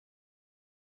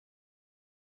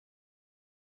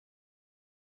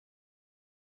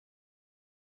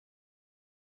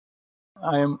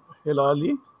I am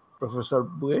Hilali, Professor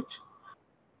Buet.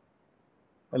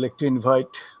 I'd like to invite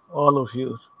all of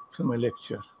you to my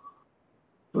lecture.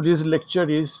 Today's lecture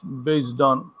is based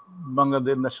on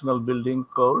Bangladesh National Building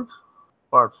Code,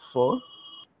 Part 4.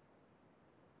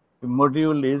 The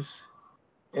module is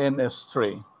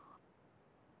NS3.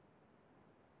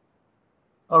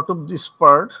 Out of this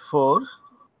Part 4,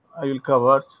 I will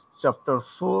cover Chapter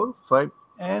 4, 5,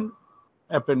 and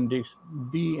Appendix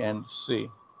B and C.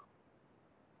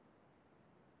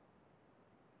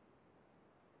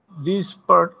 This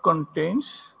part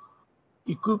contains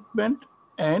equipment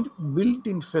and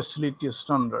built-in facility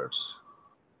standards.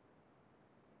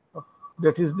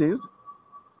 That is this.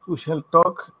 We shall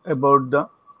talk about the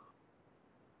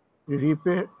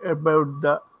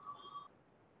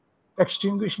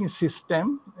extinguishing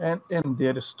system and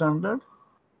their standard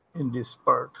in this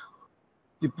part.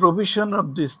 The provision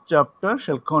of this chapter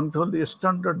shall control the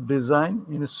standard design,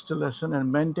 installation, and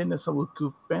maintenance of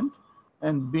equipment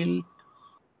and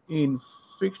built-in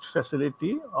fixed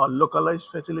facility or localized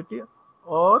facility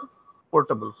or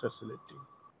portable facility.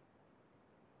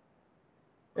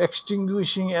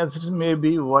 Extinguishing agents may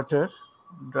be water,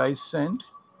 dry sand,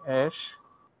 ash,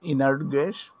 inert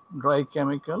gas, dry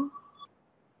chemical,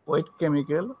 wet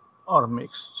chemical, or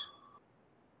mixed.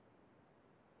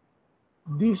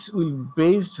 This will be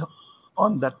based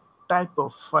on the type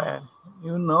of fire.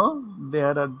 You know,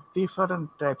 there are different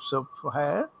types of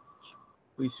fire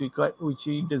which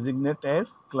we designate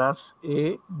as class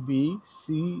A, B,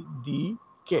 C, D,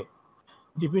 K.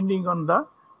 Depending on the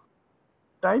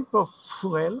type of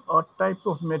fuel or type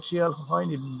of material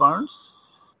when it burns,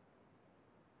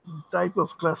 type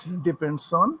of classes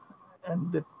depends on,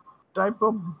 and the type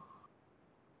of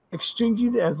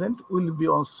extinguishing agent will be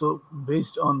also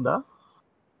based on the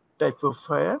type of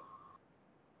fire.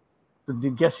 So the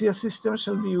gaseous system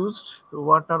shall be used,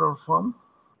 water or foam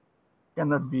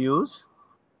cannot be used.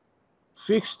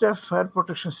 Fixed type fire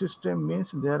protection system means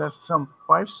there are some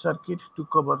pipe circuit to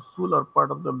cover full or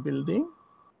part of the building.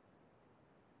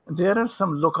 There are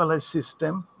some localized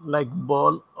system like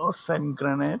ball or sand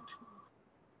grenade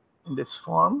in this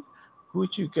form,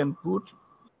 which you can put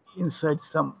inside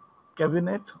some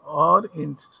cabinet or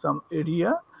in some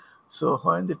area. So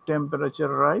when the temperature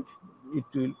rise, it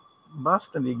will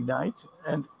burst and ignite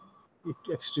and it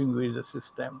extinguishes the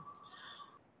system.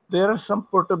 There are some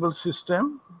portable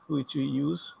system which we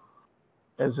use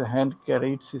as a hand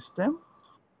carried system.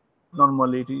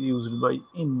 Normally it is used by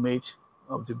inmate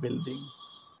of the building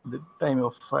at the time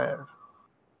of fire.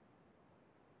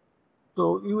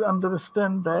 So you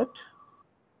understand that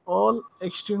all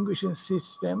extinguishing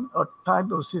system or type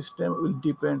of system will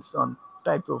depend on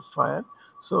type of fire.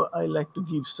 So I like to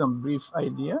give some brief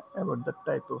idea about the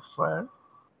type of fire.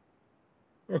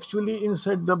 Actually,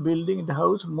 inside the building, the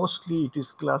house, mostly it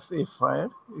is class A fire.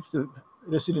 It's a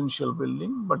residential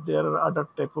building, but there are other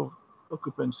type of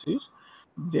occupancies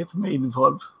that may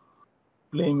involve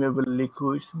flammable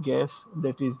liquids, gas,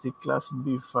 that is the class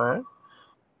B fire.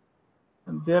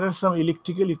 And there are some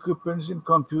electrical equipments in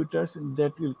computers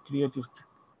that will create a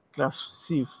class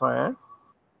C fire.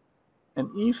 And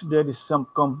if there is some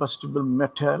combustible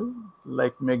metal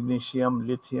like magnesium,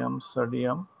 lithium,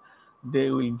 sodium,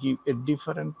 they will give a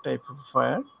different type of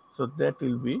fire. So that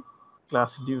will be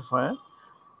class D fire.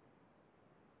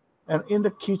 And in the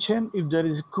kitchen, if there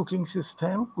is a cooking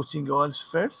system, cooking oils,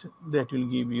 fats, that will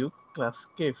give you class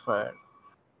K fire.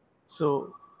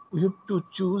 So we have to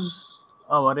choose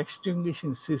our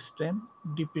extinguishing system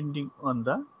depending on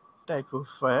the type of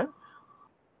fire.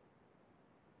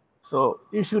 So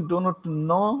if you do not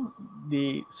know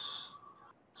the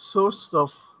source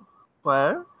of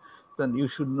fire, then you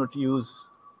should not use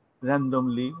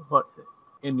randomly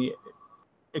any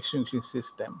extinguishing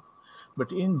system.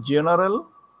 But in general,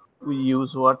 we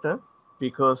use water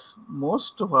because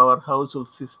most of our household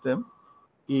system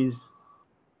is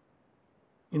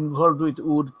involved with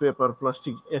wood, paper,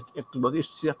 plastic,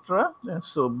 etc. And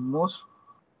so most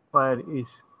fire is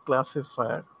class A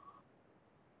fire.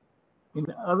 In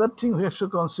other thing, we have to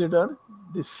consider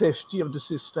the safety of the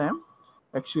system.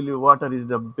 Actually, water is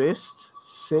the best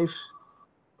safe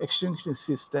extinguishing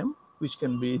system which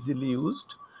can be easily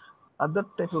used. Other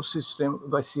type of system,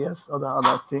 gaseous or the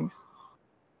other things,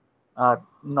 are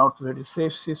not very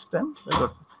safe system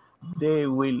because they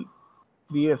will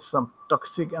create some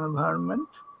toxic environment.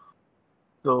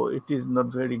 So it is not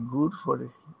very good for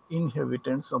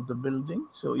inhabitants of the building.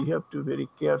 So you have to be very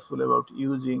careful about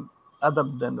using other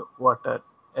than water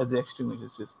as an extinguishing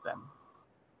system.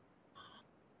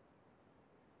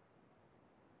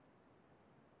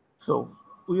 So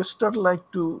we start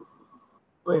like to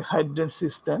a hydrant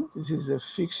system. This is a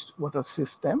fixed water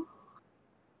system.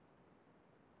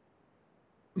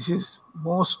 This is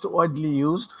most widely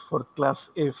used for Class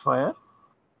A fire.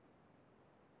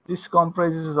 This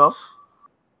comprises of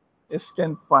a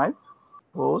standpipe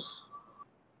hose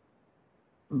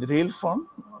in the rail form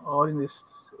or in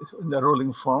the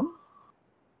rolling form.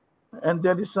 And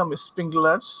there is some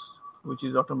sprinklers, which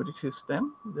is automatic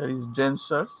system. There is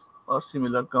dancers or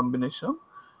similar combination.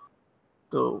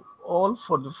 So all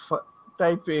for the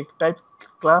type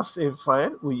Class A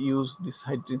fire, we use this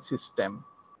hydrant system.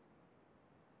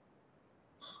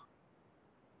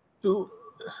 To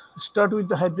start with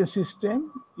the hydrant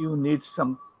system, you need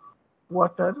some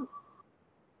water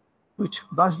which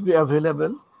must be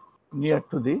available near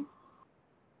to the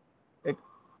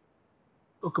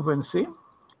occupancy.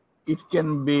 It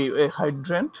can be a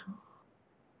hydrant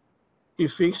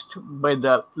fixed by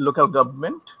the local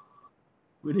government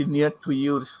very near to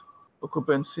your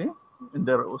occupancy in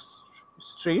the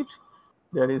street.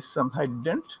 There is some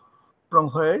hydrant from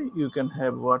where you can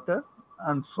have water.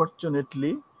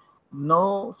 Unfortunately,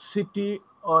 no city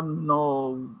or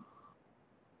no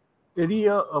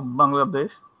area of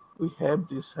Bangladesh we have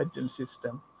this hydrant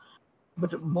system.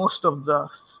 But most of the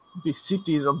big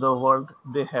cities of the world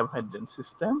they have hydrant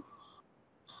system.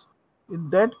 In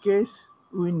that case,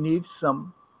 we need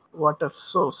some water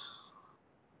source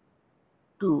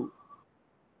to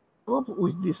cope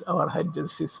with this our hydrant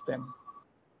system.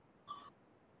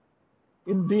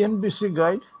 In BNBC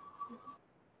guide,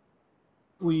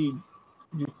 it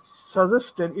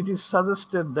is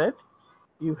suggested that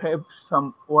you have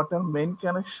some water main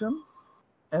connection,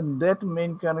 and that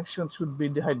main connection should be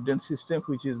the hydrant system,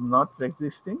 which is not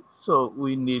existing. So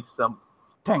we need some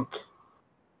tank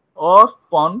or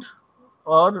pond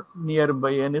or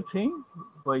nearby anything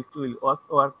which will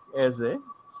work as a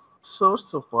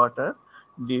source of water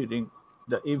during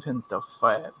the event of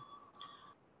fire.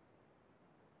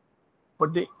 For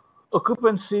the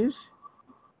occupancies,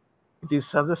 it is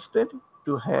suggested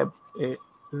to have a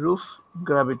roof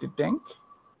gravity tank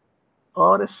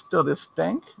or a storage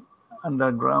tank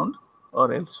underground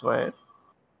or elsewhere.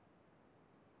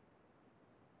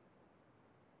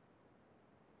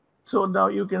 So now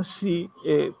you can see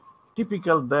a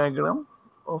typical diagram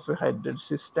of a hydrant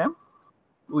system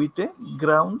with a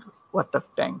ground water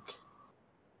tank.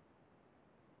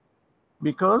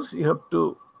 Because you have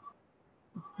to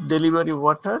deliver your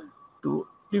water to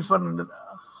different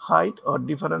height or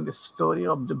different story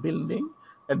of the building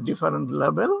at different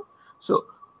level. So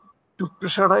to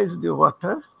pressurize the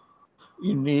water,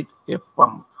 you need a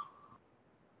pump.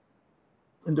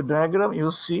 In the diagram,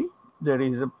 you see there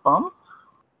is a pump,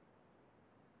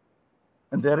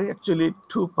 and there are actually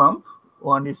two pumps.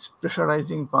 One is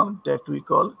pressurizing pump that we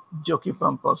call jockey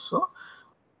pump also.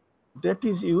 That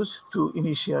is used to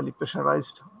initially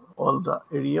pressurize all the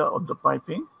area of the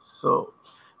piping. So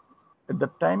at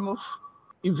the time of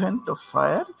event of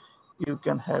fire, you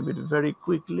can have it very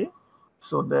quickly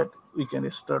so that we can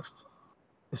start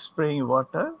spraying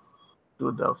water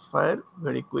to the fire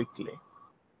very quickly.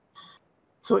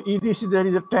 So there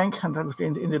is a tank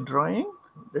in the drawing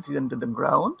that is under the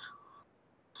ground.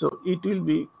 So it will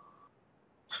be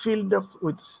filled up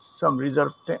with some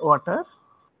reserve water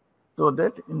so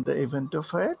that in the event of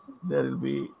fire, there will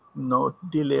be no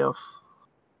delay of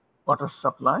water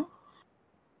supply.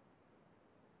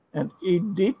 And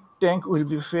the tank will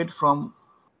be fed from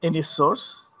any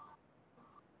source.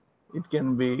 It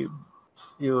can be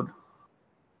your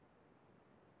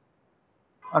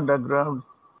underground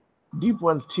deep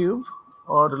well tube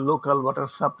or local water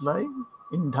supply.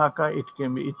 In Dhaka, it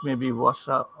may be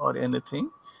Washa or anything,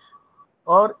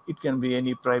 or it can be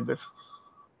any private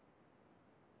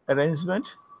arrangement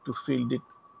to fill it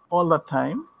all the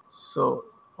time. So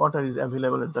water is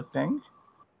available at the tank.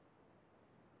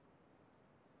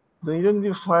 During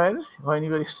the fire, when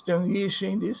you are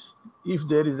extinguishing this, if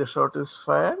there is a shortage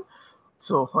fire,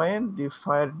 so when the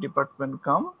fire department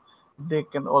come, they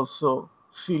can also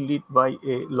fill it by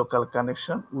a local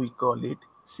connection. We call it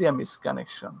CMS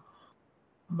connection.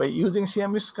 By using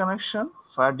CMS connection,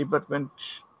 fire department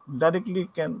directly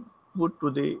can put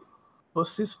to the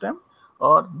hose system,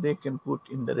 or they can put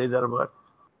in the reservoir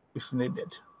if needed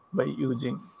by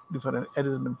using different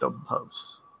arrangement of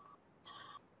valves.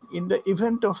 In the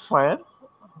event of fire,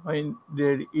 when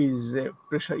there is a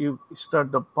pressure, you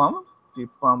start the pump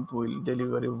will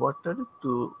deliver water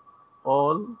to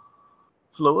all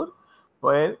floor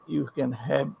where you can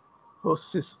have hose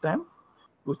system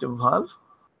with a valve.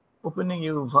 Opening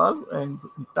your valve and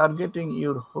targeting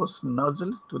your hose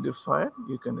nozzle to the fire,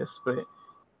 you can spray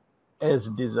as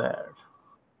desired.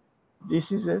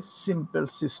 This is a simple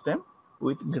system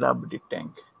with gravity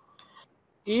tank.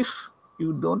 If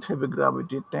you don't have a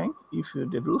gravity tank, if you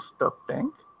have a rooftop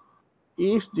tank,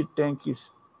 if the tank is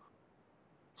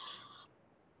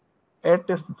at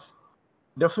a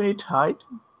definite height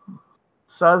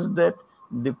such that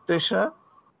the pressure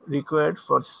required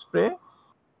for spray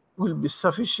will be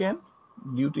sufficient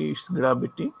due to its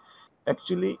gravity.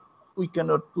 Actually, we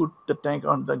cannot put the tank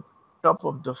on the top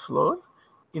of the floor.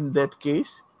 In that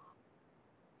case,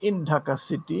 in Dhaka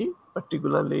city,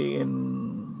 particularly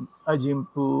in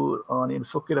Ajimpur or in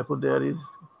Fokirapur, there is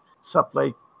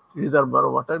supply reservoir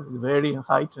water, very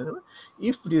high.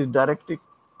 If it is directly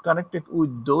connected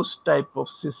with those type of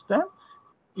system,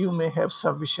 you may have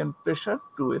sufficient pressure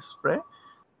to spray.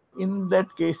 In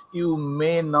that case, you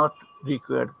may not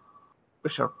require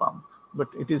pressure pump, but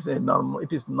it is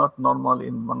not normal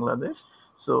in Bangladesh.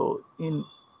 So in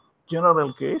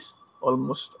general case,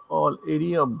 almost all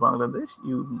area of Bangladesh,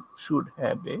 you should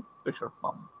have a pressure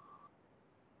pump.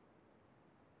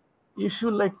 If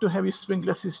you like to have a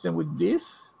sprinkler system with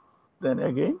this, then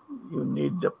again, you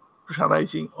need the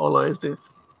pressurizing, always this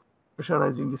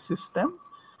pressurizing the system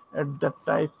at that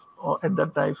type or at the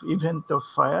type event of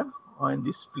fire when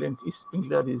this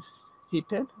sprinkler is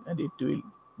heated and it will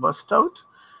burst out,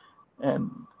 and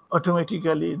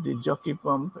automatically the jockey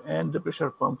pump and the pressure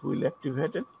pump will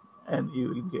activate it, and you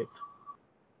will get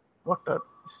water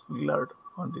spilled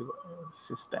on the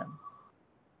system.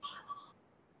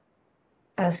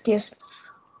 Excuse,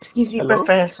 excuse me, Hello?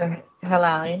 Professor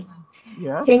Halali.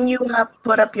 Yeah. Can you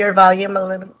put up your volume a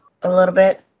little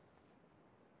bit,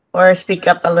 or speak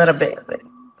up a little bit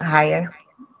higher?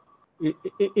 Is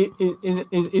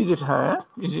it higher?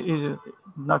 Is it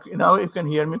not, now you can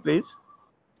hear me, please?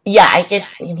 Yeah, I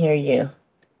can hear you.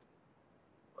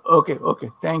 Okay, okay.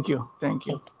 Thank you. Thank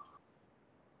you.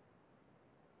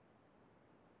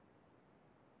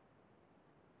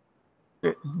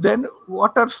 Okay. Then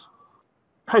water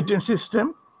hydrant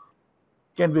system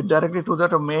can be directly to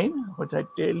that main, which I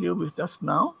tell you just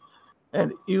now,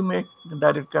 and you make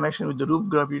direct connection with the roof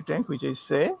gravity tank, which I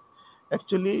say.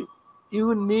 Actually,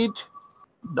 you need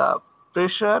the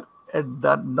pressure at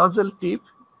the nozzle tip,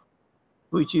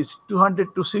 which is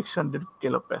 200 to 600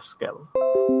 kilopascal.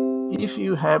 If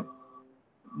you have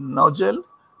nozzle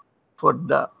for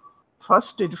the first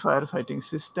stage firefighting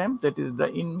system, that is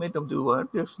the inmate of the world,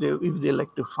 if they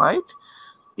like to fight,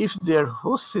 if their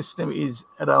hose system is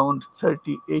around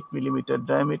 38 millimeter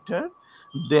diameter,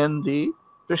 then the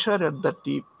pressure at the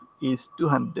tip is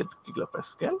 200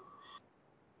 kilopascal.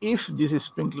 If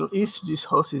this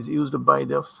hose is used by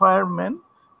the firemen,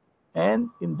 and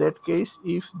in that case,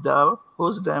 if the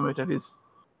hose diameter is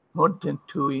more than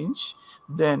 2 inch,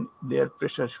 then their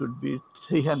pressure should be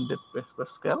 300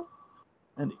 pascal.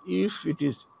 And if it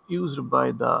is used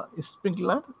by the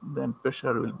sprinkler, then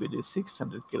pressure will be the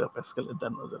 600 kilopascal at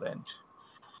the other end.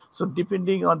 So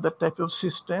depending on the type of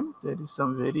system, there is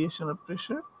some variation of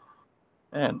pressure,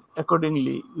 and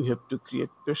accordingly we have to create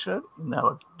pressure in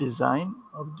our design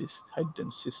of this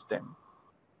hydrant system.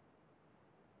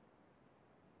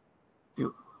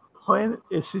 When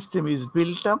a system is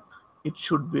built up, it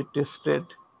should be tested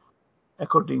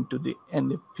according to the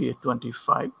NFPA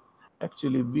 25.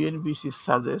 Actually, BNBC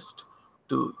suggests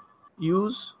to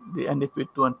use the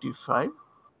NFPA 25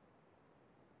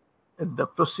 at the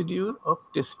procedure of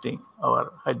testing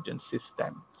our hydrant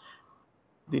system.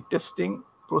 The testing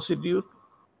procedure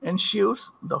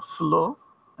ensures the flow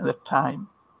and the time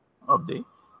of the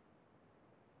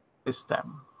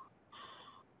system.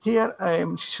 Here I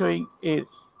am showing a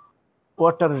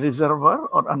water reservoir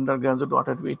or underground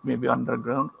water, it may be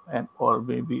underground and or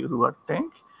maybe river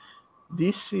tank.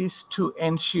 This is to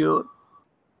ensure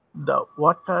the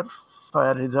water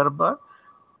fire reservoir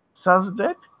such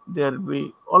that there will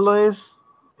be always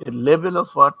a level of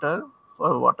water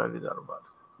for water reservoir.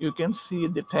 You can see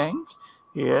the tank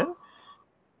here.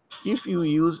 If you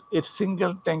use a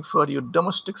single tank for your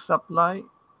domestic supply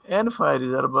and fire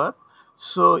reservoir,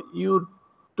 so your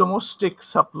domestic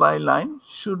supply line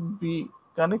should be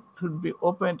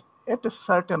opened at a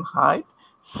certain height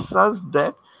such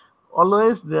that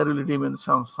always there will remain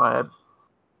some fire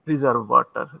reserve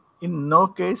water. In no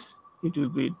case it will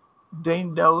be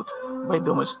drained out by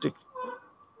domestic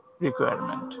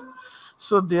requirement.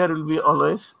 So there will be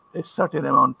always a certain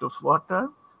amount of water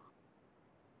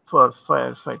for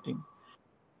firefighting.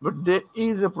 But there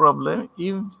is a problem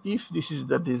if this is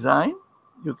the design,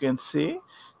 you can say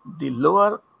the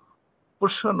lower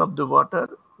portion of the water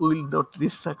will not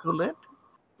recirculate.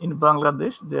 In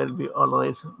Bangladesh, there will be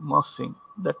always mossing.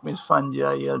 That means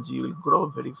fungi, algae will grow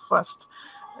very fast,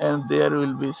 and there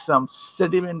will be some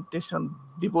sedimentation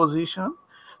deposition.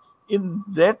 in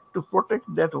that, to protect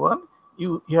that one,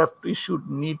 you should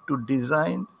need to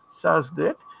design such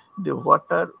that the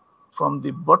water from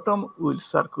the bottom will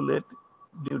circulate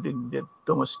during the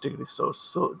domestic resource.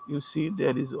 So you see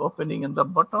there is opening in the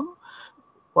bottom,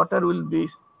 water will be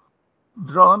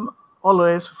drawn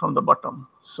always from the bottom.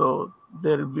 So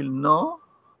there will be no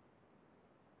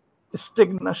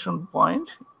stagnation point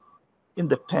in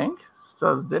the tank,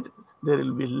 such that there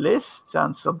will be less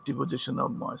chance of deposition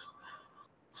of moisture.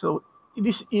 So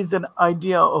this is an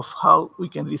idea of how we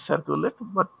can recirculate,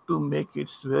 but to make it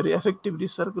very effective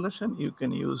recirculation, you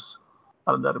can use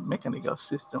other mechanical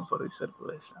system for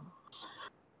recirculation.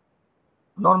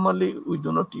 Normally, we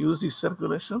do not use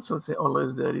recirculation, so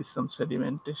always there is some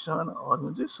sedimentation or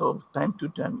this. So time to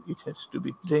time, it has to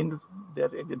be drained.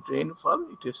 There is a rainfall,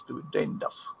 it has to be drained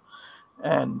off,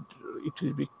 and it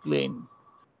will be clean.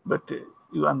 But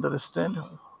you understand,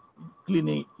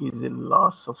 cleaning is a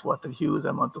loss of water, huge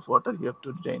amount of water you have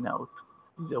to drain out,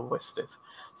 is a wastage.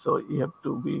 So you have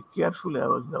to be careful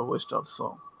about the waste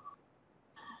also.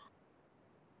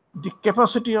 The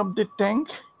capacity of the tank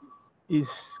is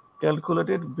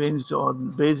calculated based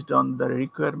on the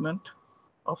requirement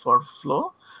of our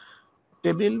flow.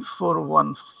 Table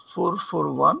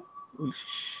 41441,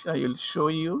 I will show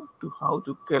you to how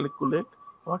to calculate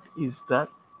what is the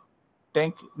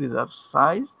tank reserve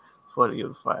size for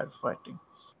your firefighting.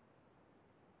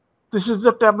 This is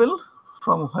the table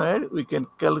from where we can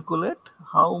calculate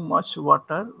how much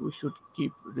water we should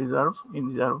keep reserve in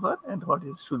reservoir and what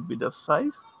should be the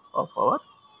size of our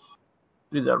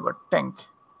reservoir tank.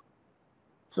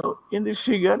 So in the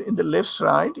figure, in the left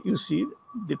side, you see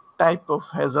the type of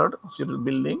hazard of your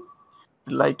building: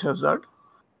 light hazard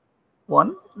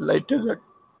 1, light hazard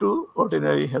 2,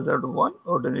 ordinary hazard 1,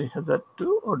 ordinary hazard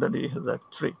 2, ordinary hazard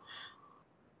 3.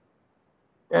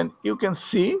 And you can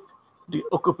see the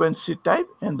occupancy type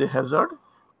and the hazard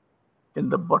in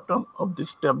the bottom of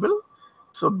this table.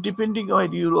 So depending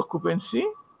on your occupancy,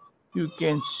 you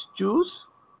can choose,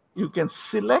 you can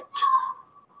select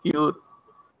your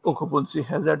occupancy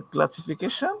hazard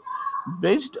classification.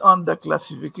 Based on the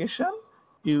classification,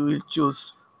 you will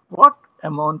choose what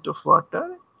amount of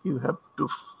water you have to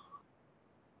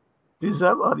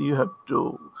reserve or you have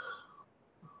to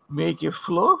make a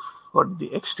flow for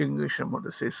the extinguishing of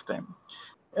the system.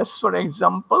 As for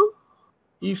example,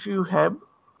 if you have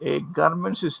a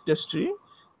garments industry,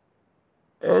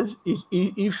 as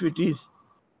if it is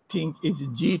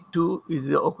G2 is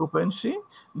the occupancy,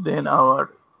 then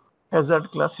our hazard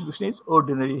classification is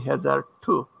ordinary hazard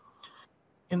 2.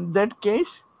 In that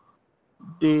case,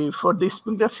 for the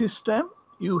sprinkler system,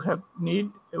 you have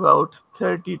need about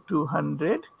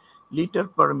 3200 liter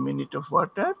per minute of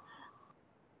water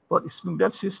for sprinkler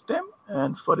system,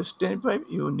 and for a standpipe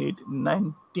you need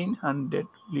 1900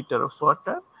 liter of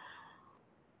water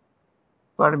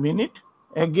per minute.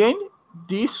 Again,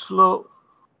 this flow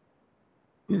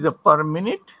is a per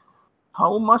minute.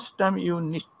 How much time you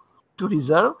need to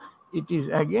reserve, it is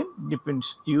again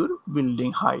depends your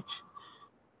building height.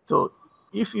 So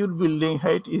if your building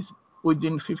height is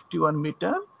within 51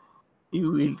 meter,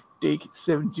 you will take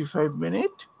 75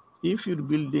 minutes. If your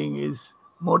building is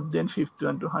more than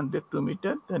 51 to 102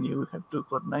 meter, then you have to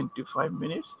for 95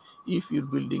 minutes. If your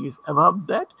building is above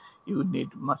that, you need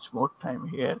much more time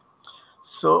here.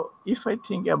 So if I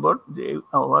think about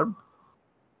our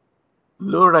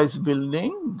low-rise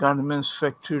building, garments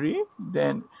factory,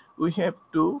 then we have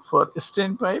to, for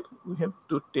standpipe, we have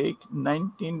to take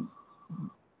 19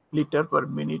 liter per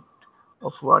minute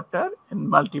of water and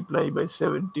multiply by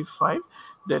 75.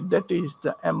 That is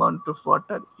the amount of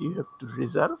water you have to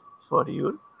reserve for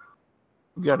your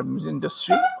garments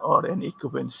industry or any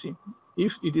occupancy.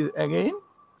 If it is again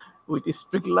with a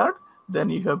sprinkler, then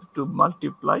you have to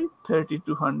multiply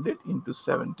 3200 into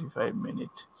 75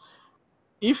 minutes.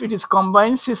 If it is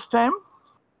combined system,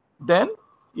 then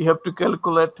you have to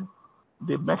calculate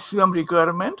the maximum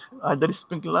requirement, either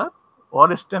sprinkler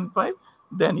or a standpipe,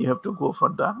 then you have to go for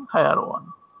the higher one.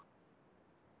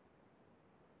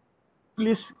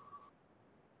 Please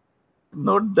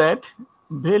note that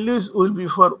values will be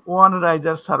for one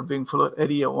riser serving floor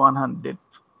area 1000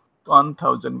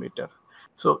 meter.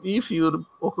 So if your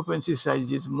occupancy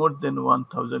size is more than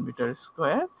 1000 meters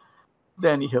square,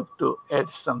 then you have to add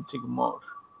something more,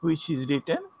 which is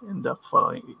written in the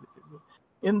following.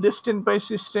 In this standpipe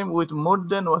system with more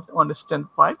than one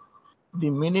standpipe, the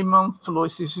minimum flow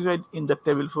is specified in the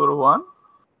table 4.1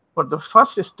 for the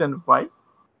first standpipe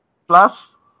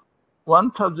plus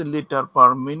 1000 liter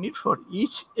per minute for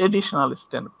each additional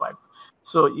standpipe.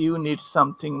 So you need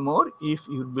something more if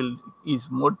your build is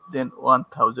more than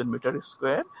 1000 meter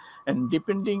square, and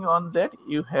depending on that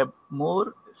you have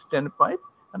more standpipe,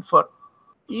 and for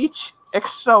each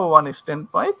extra one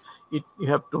standpipe you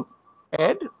have to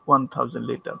add 1000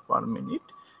 liter per minute,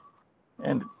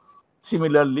 and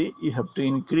similarly you have to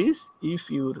increase if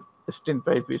your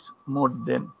standpipe is more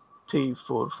than 3,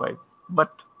 4, 5,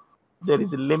 but there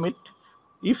is a limit.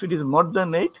 If it is more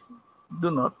than 8,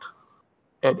 do not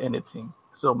add anything.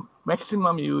 So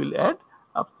maximum you will add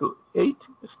up to 8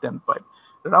 standpipe.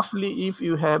 Roughly, if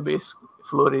you have a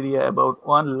floor area about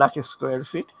 1 lakh square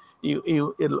feet,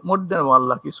 you more than 1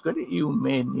 lakh square, you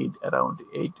may need around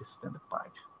 8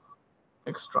 standpipe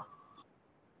extra.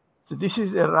 So this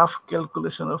is a rough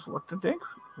calculation of water tank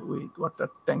with water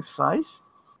tank size.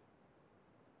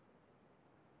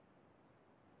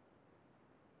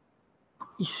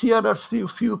 Here are a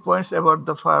few points about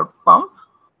the fire pump.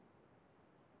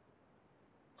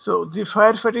 So the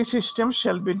firefighting system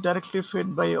shall be directly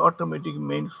fed by automatic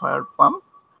main fire pump.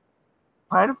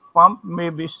 Fire pump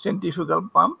may be centrifugal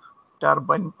pump,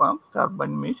 turbine pump.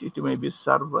 Turbine means it may be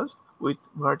serviced with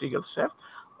vertical shaft,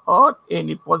 or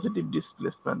any positive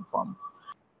displacement pump.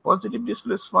 Positive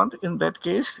displacement, in that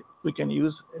case, we can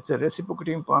use as a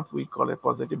reciprocating pump, we call a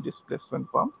positive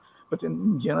displacement pump. But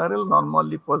in general,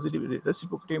 normally positive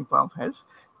reciprocating pump has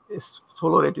its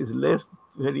flow rate is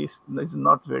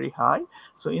not very high.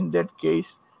 So in that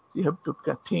case, you have to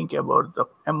think about the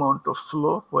amount of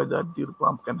flow whether your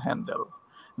pump can handle.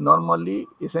 Normally,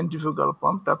 a centrifugal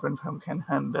pump, turbine pump can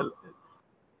handle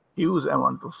huge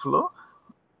amount of flow.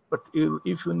 But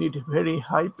if you need very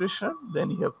high pressure, then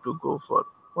you have to go for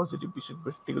positive pressure,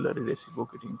 particularly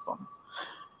reciprocating pump.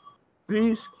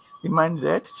 Please remind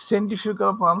that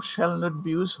centrifugal pump shall not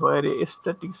be used where a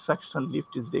static suction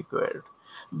lift is required.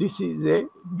 This is a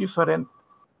different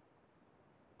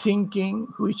thinking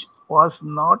which was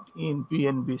not in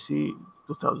BNBC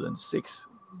 2006.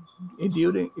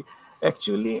 During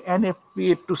actually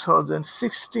NFPA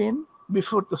 2016,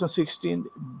 before 2016,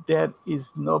 there is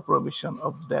no provision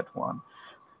of that one.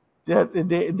 They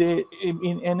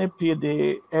in NFPA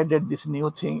they added this new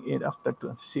thing in after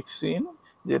 2016,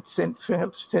 that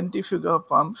centrifugal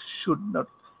pump should not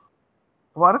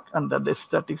work under the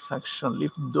static suction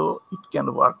lift, though it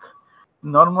can work.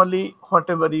 Normally,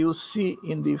 whatever you see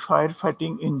in the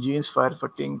firefighting engines,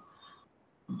 firefighting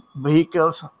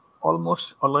vehicles,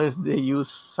 almost always they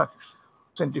use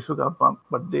centrifugal pump,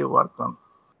 but they work on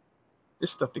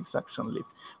static suction lift.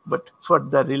 But for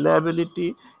the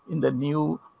reliability in the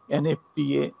new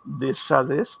NFPA, they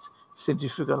suggest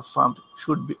centrifugal pump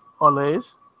should be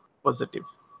always positive,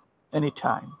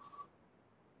 anytime.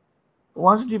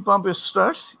 Once the pump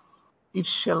starts, it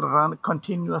shall run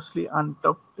continuously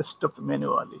until stopped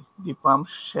manually. The pump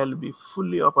shall be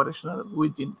fully operational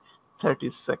within 30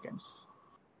 seconds.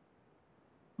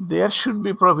 There should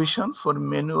be provision for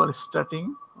manual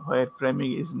starting where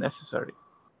priming is necessary.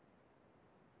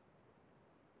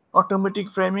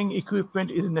 Automatic priming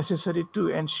equipment is necessary to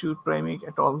ensure priming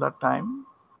at all the time.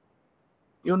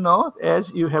 You know, as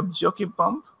you have jockey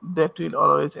pump, that will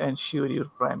always ensure your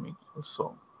priming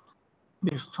also.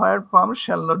 The fire pump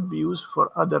shall not be used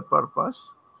for other purpose.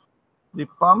 The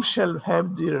pump shall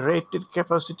have the rated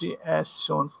capacity as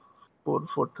shown for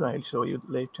photo. I'll show you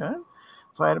later.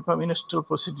 Fire pump install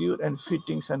procedure and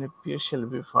fittings and repair shall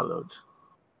be followed.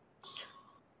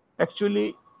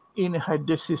 Actually, in a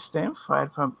hydro system, fire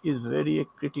pump is very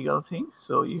critical thing.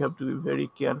 So you have to be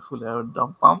very careful about the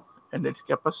pump and its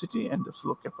capacity and the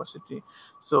flow capacity.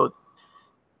 So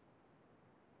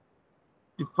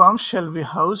the pump shall be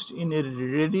housed in a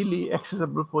readily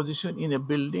accessible position in a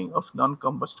building of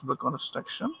non-combustible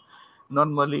construction.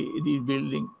 Normally, the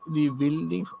building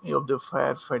of the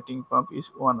firefighting pump is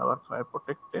 1 hour fire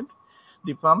protected.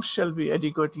 The pump shall be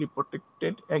adequately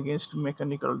protected against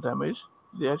mechanical damage.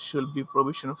 There should be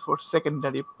provision for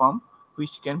secondary pump,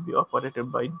 which can be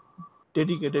operated by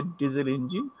dedicated diesel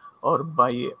engine or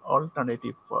by a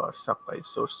alternative power supply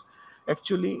source.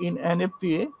 Actually, in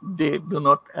NFPA, they do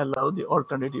not allow the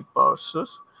alternative power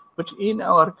source. But in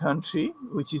our country,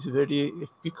 which is very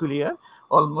peculiar,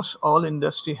 almost all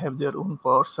industry have their own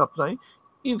power supply.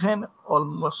 Even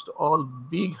almost all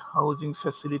big housing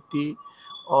facility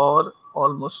or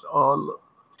almost all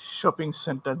shopping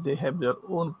center, they have their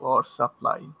own power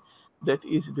supply. That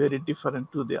is very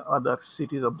different to the other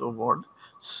cities of the world.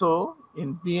 So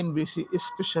in BNBC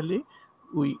especially,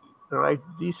 we write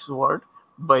this word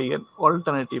by an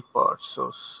alternative power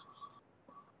source.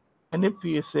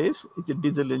 NFPSS is a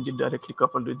diesel engine directly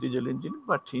coupled with diesel engine,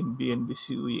 but in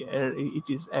BNBC it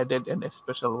is added in a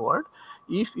special word.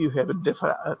 If you have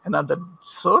another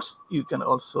source, you can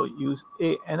also use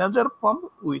another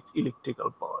pump with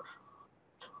electrical power.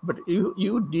 But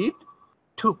you need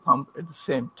two pumps at the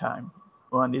same time.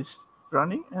 One is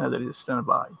running, another is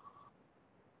standby.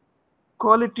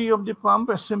 Quality of the pump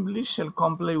assembly shall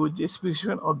comply with the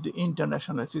specification of the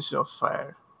International Registry of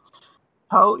Fire.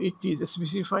 How it is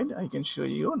specified, I can show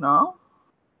you now.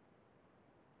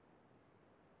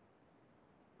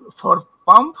 For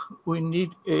pump, we need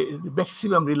a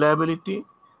maximum reliability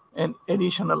and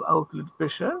additional outlet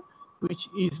pressure, which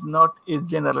is not a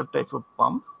general type of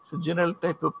pump. So general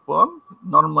type of pump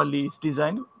normally is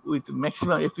designed with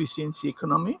maximum efficiency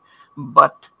economy,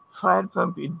 but fire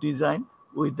pump is designed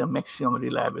with the maximum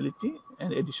reliability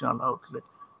and additional outlet.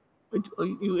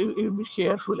 You be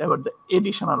careful about the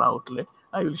additional outlet.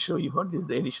 I will show you what is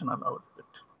the additional outlet.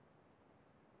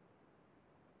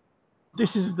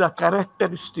 This is the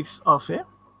characteristics of a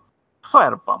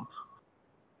fire pump.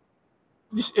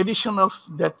 This additional,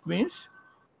 that means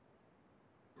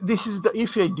this is the,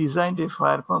 if I designed a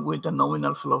fire pump with a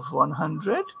nominal flow of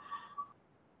 100,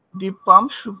 the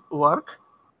pump should work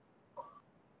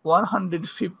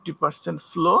 150%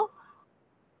 flow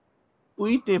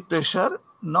with a pressure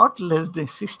not less than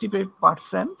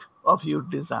 65% of your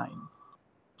design.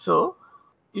 So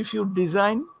if your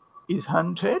design is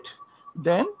 100,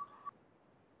 then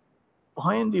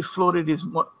when the flow rate is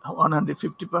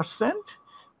 150%,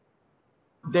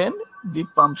 then the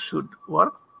pump should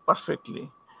work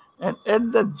perfectly. And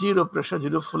at the zero pressure,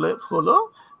 zero flow,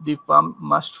 the pump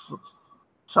must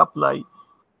supply,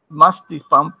 the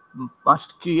pump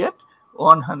must create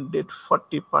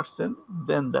 140%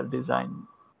 than the design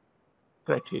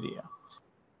criteria.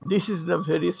 This is the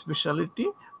very specialty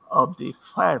of the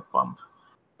fire pump.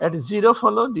 At zero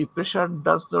flow, the pressure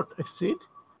does not exceed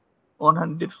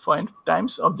 100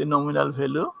 times of the nominal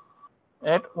value.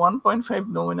 At 1.5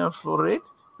 nominal flow rate,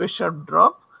 pressure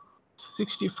drop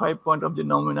 65 point of the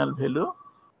nominal value.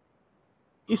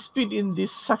 Speed in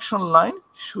this suction line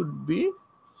should be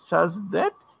such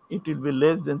that it will be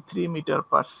less than 3 meters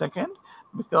per second,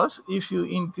 because if you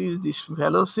increase this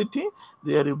velocity,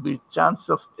 there will be chance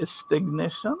of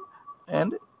stagnation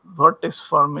and vortex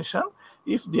formation.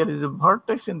 If there is a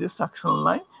vortex in the suction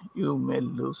line, you may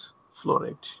lose flow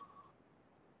rate.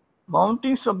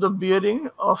 Mountings of the bearing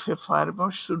of a fire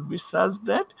pump should be such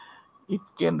that it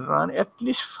can run at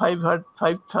least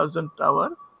 5,000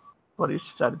 hours for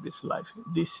its service life.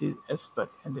 This is as per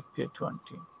NFPA 20.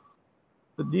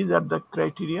 So these are the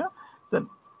criteria. Then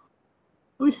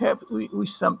we have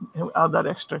some other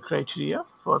extra criteria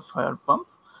for fire pump.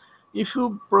 If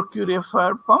you procure a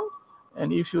fire pump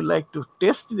and if you like to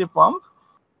test the pump,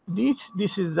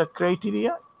 this is the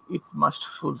criteria it must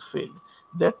fulfill.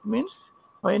 That means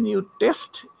when you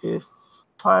test a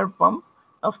fire pump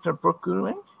after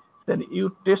procuring, then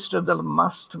you test result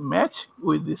must match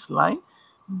with this line.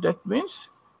 That means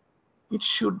it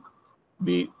should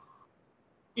be,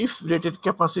 if rated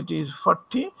capacity is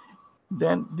 40,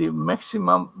 then the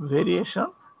maximum variation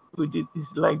with it is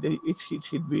like it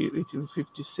should be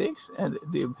 56 and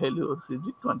the value should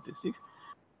be 26.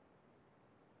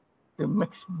 The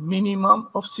minimum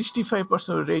of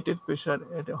 65% rated pressure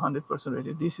at 100%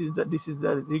 rated. This is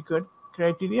the required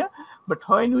criteria. But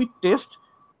when we test,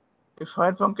 a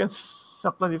fire pump can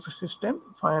supply the system.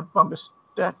 Fire pump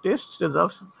test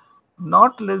results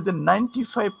not less than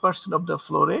 95% of the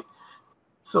flow rate.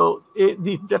 So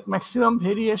that maximum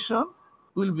variation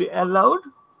will be allowed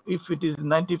if it is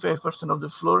 95% of the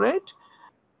flow rate,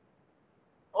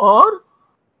 or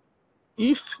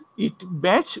if it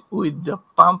match with the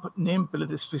pump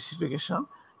nameplate specification.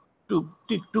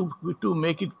 To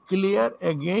make it clear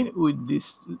again with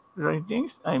these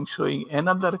ratings, I am showing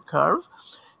another curve.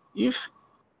 If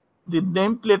the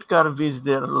nameplate curve is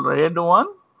the red one,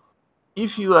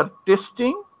 if you are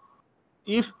testing,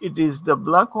 if it is the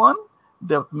black one,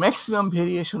 the maximum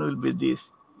variation will be this.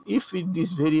 If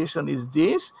this variation is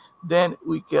this, then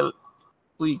we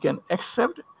can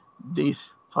accept this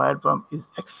fire pump is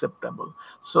acceptable.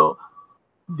 So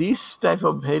this type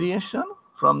of variation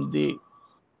from the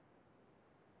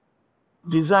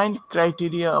design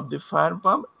criteria of the fire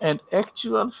pump and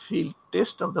actual field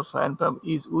test of the fire pump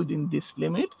is within this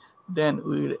limit, then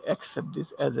we will accept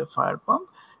this as a fire pump.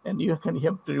 And you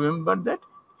have to remember that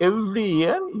every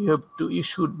year you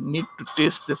should need to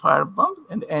test the fire pump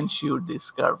and ensure this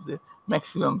curve, the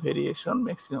maximum variation,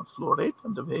 maximum flow rate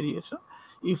of the variation.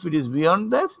 If it is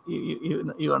beyond that,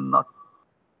 you are not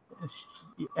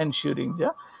ensuring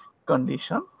the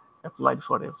condition applied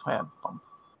for a fire pump.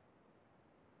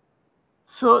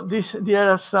 So there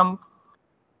are some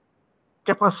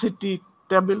capacity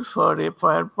table for a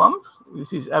fire pump,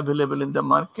 which is available in the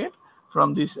market.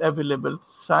 From this available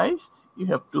size, you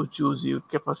have to choose your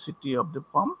capacity of the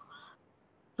pump.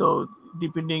 So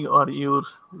depending on your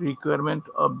requirement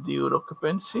of your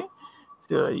occupancy,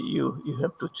 so you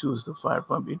have to choose the fire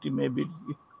pump. It may be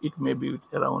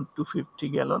around 250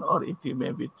 gallon, or it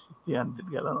may be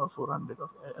 300 gallon or 400 or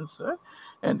elsewhere.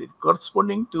 And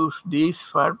corresponding to this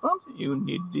fire pump, you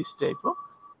need this type of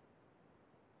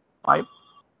pipe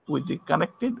with the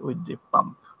connected with the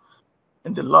pump.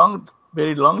 And the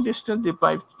very long distance, the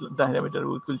pipe diameter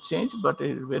will change, but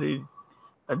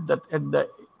at the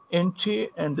entry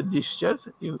and the discharge,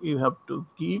 you have to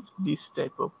keep this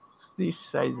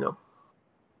size of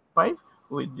pipe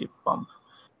with the pump.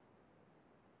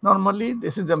 Normally,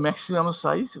 this is the maximum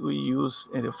size we use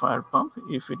in a fire pump.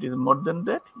 If it is more than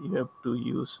that, you have to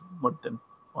use more than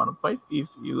one pipe. If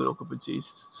your occupancy is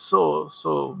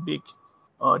so big,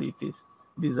 or it is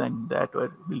designed that way,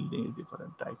 building is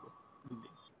different type of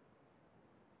building.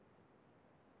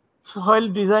 So while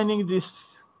designing this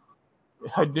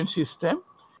hydrant system,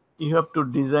 you have to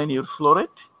design your flow rate,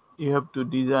 you have to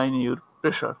design your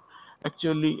pressure.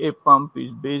 Actually, a pump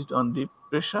is based on the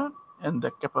pressure and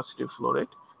the capacity flow rate.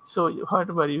 So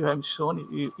whatever you have shown,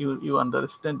 you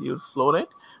understand your flow rate,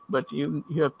 but you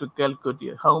have to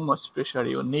calculate how much pressure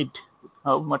you need,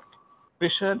 how much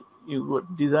pressure you were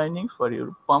designing for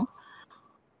your pump.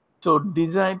 So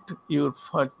your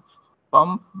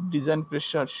pump design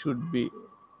pressure should be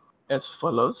as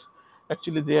follows.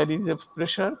 Actually, there is a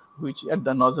pressure which at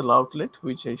the nozzle outlet,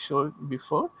 which I showed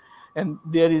before, and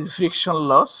there is friction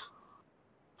loss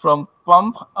from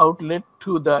pump outlet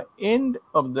to the end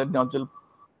of the nozzle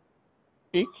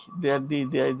peak. There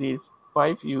the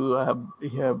pipe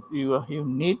you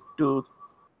need to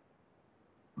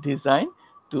design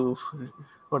to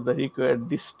for the required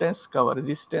distance, cover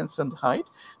distance and height.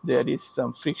 There is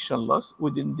some friction loss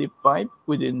within the pipe,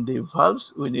 within the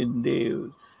valves, within the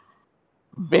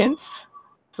bends.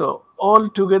 So all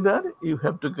together, you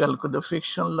have to calculate the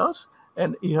friction loss,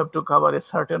 and you have to cover a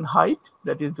certain height,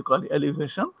 that is called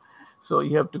elevation. So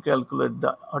you have to calculate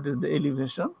what is the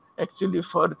elevation. Actually,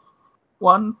 for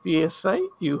 1 psi,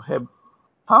 you have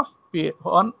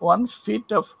one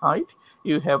feet of height,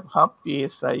 you have half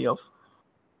psi of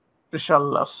pressure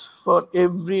loss. For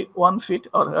every 1 feet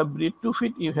or every 2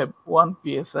 feet, you have 1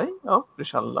 psi of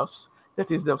pressure loss. That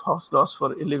is the first loss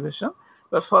for elevation.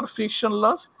 But for friction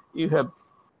loss, you have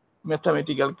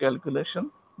mathematical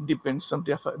calculation, depends on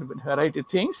the variety of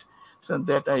things. So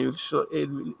that I will show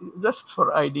just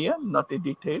for idea, not a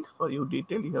detail. For you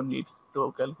detail, you need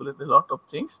to calculate a lot of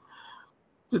things.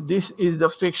 So this is the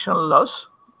friction loss.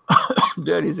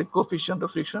 There is a coefficient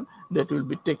of friction that will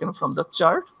be taken from the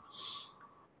chart,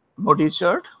 Modi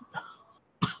chart,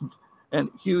 and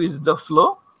Q is the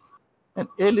flow, and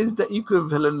L is the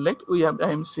equivalent length.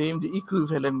 I am saying the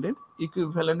equivalent length.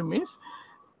 Equivalent means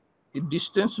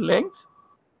distance length,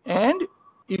 and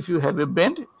if you have a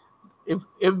bend, if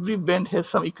every bend has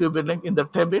some equivalent in the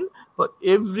table, for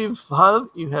every valve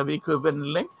you have equivalent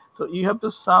length. So you have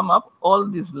to sum up all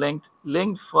these length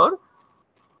for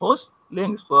hose,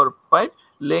 length for pipe,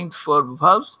 length for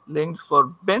valves, length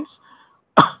for bends.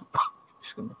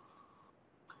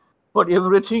 For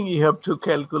everything you have to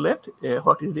calculate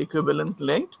what is the equivalent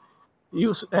length.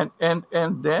 Use and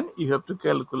then you have to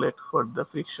calculate for the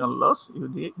friction loss.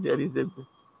 There is a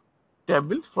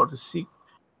table for the C,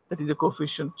 that is a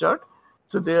coefficient chart.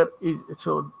 So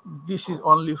this is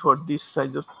only for this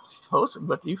size of hose,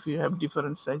 but if you have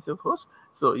different size of hose,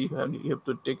 so you have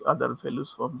to take other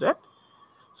values from that.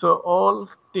 So all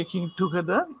taking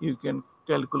together, you can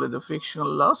calculate the friction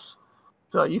loss.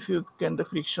 So if you can the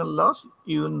friction loss,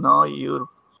 you know your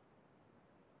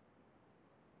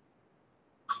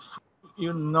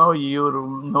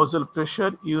nozzle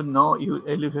pressure, you know your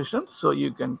elevation, so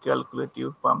you can calculate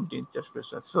your pump discharge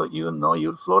pressure. So you know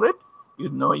your flow rate, you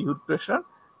know your pressure.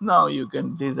 Now you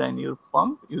can design your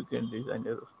pump, you can design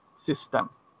your system.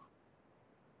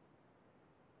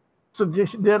 So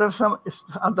there are some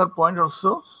other points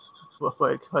also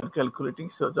for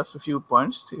calculating. So just a few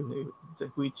points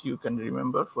which you can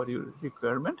remember for your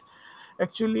requirement.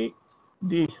 Actually,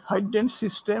 the hydrant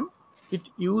system, it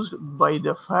used by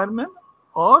the fireman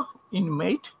or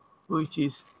inmate, which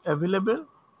is available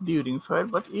during fire.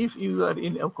 But if you are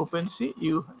in occupancy,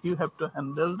 you have to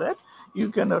handle that. You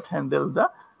cannot handle the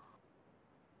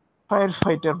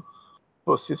firefighter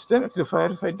hose system. If the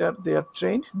firefighter, they are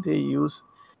trained, they use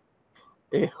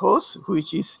a hose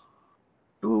which is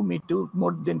 2 meter,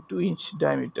 more than 2-inch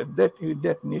diameter.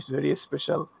 That needs very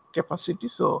special capacity.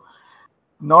 So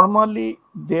Normally,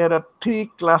 there are three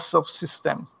classes of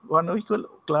system. One we call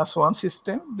class 1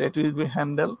 system that will be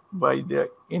handled by the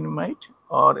inmate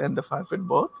or in the firefight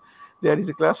both. There is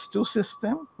a class 2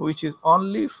 system which is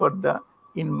only for the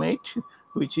inmate,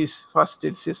 which is first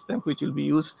aid system, which will be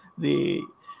used the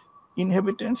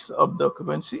inhabitants of the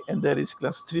occupancy, and there is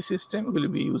class 3 system will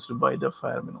be used by the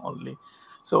firemen only.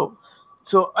 So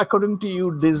according to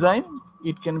your design,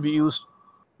 it can be used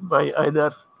by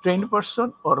either trained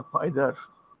person or either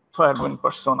fireman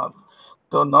personnel.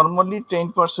 So normally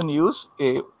trained person use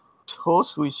a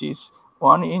hose which is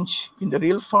 1 inch in the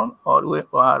real form or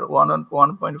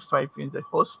 1.5 in the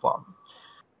hose form.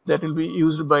 That will be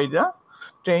used by the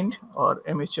trained or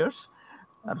amateurs.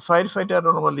 And firefighter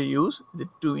normally use the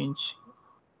 2 inch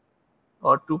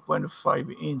or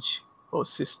 2.5 inch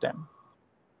hose system.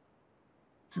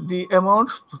 The amount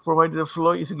provided the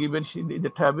flow is given in the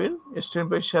table. A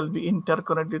standpipe shall be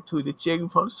interconnected through the check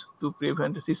valves to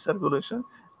prevent recirculation.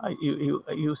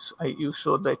 You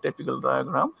show the typical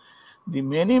diagram. The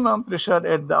minimum pressure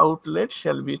at the outlet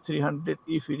shall be 300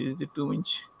 if it is the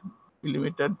 2-inch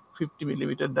millimeter, 50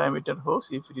 millimeter diameter hose.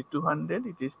 If it is 200,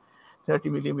 it is 30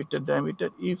 millimeter diameter.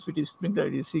 If it is sprinkler,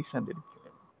 it is 600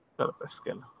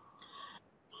 kilopascal.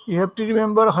 You have to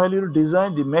remember while you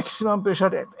design, the maximum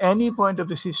pressure at any point of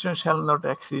the system shall not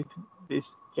exceed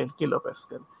this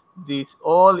kilopascal. This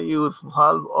all your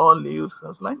valve, all your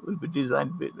line will be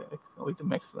designed with the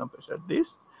maximum pressure.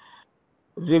 This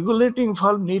regulating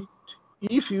valve need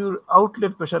if your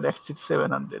outlet pressure exceeds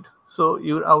 700. So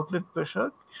your outlet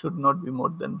pressure should not be more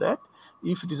than that.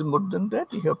 If it is more than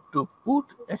that, you have to put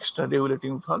extra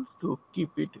regulating valve to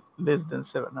keep it less than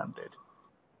 700.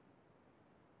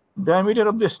 Diameter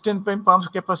of the standpipe pump's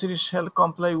capacity shall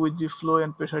comply with the flow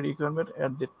and pressure requirement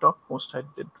at the topmost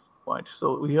heighted point.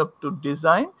 So we have to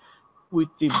design with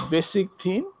the basic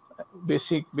theme,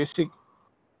 basic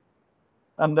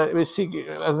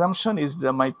assumption is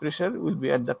the my pressure will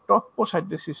be at the topmost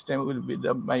heighted system will be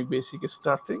the my basic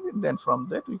starting. Then from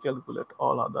that we calculate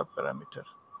all other parameters.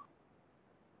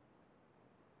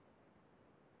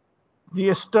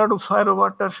 The stored fire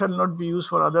water shall not be used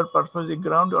for other purpose. The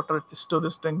groundwater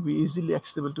storage tank be easily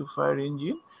accessible to fire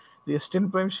engine. The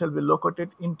standpipe shall be located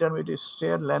intermediate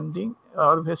stair landing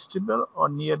or vestibule or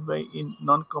nearby in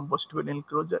non-combustible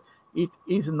enclosure. It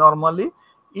is normally,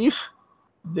 if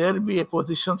there be a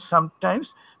position,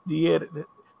 sometimes the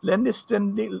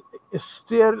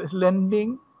stair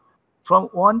landing from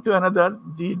one to another,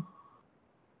 the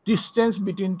distance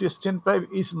between two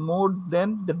standpipe is more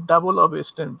than the double of a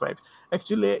standpipe.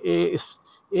 Actually,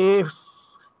 a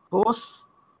hose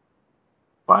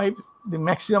pipe, the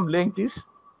maximum length is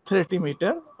 30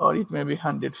 meter or it may be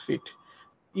 100 feet.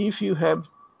 If you have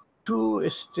two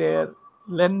stair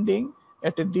landing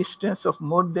at a distance of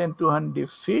more than 200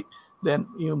 feet, then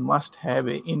you must have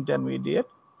an intermediate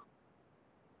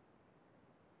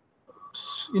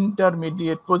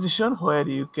position where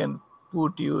you can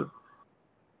put your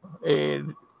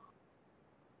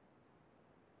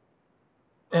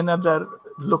another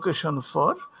location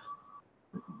for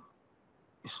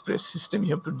spray system.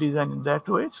 You have to design in that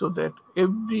way so that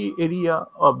every area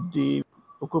of the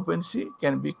occupancy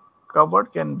can be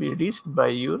covered, can be reached by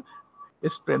your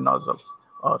spray nozzle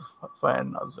or fire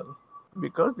nozzle,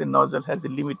 because the nozzle has a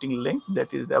limiting length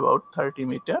that is about 30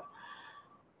 meter.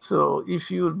 So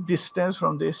if your distance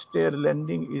from the stair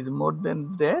landing is more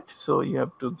than that, so you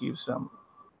have to give some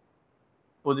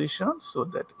position so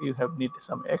that you have need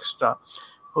some extra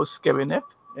hose cabinet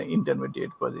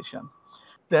intermediate position.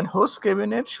 Then hose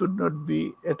cabinet should not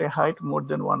be at a height more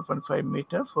than 1.5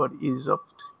 meter for ease of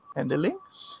handling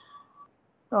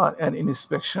and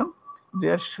inspection.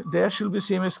 There should be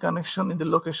CMS connection in the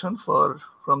location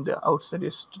from the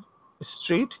outside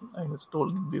street. I have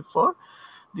told it before.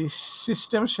 The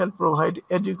system shall provide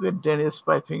adequate drainage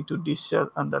piping to discharge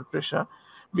under pressure,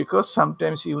 because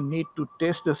sometimes you need to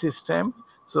test the system.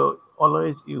 So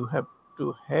always you have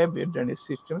to have a drainage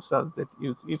system so that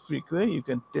if required, you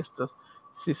can test the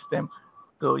system.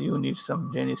 So you need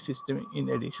some drainage system in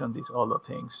addition these all the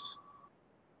things.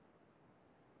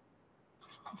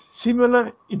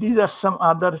 Similar, these are some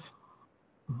other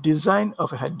design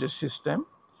of a hydrant system.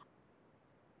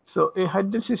 So a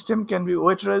hydrant system can be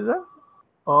wet riser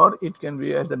or it can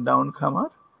be as a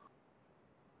downcomer,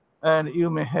 and you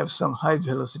may have some high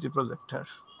velocity projector.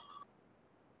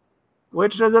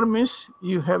 Wet riser means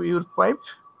you have your pipe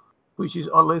which is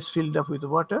always filled up with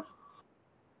water.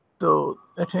 So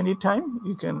at any time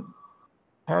you can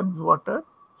have water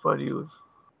for your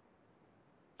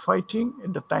fighting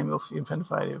at the time of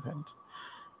fire event.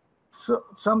 So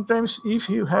sometimes if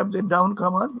you have the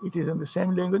downcomer, it is in the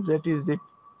same language, that is the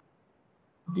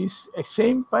this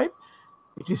same pipe,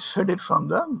 it is fed from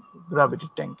the gravity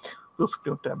tank,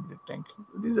 rooftop gravity tank.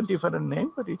 It is a different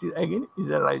name, but it is again is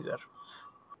a riser.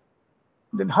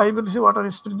 Then high velocity water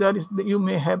spray, there is you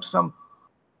may have some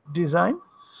design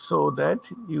so that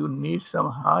you need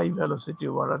some high velocity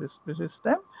water spray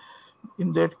system.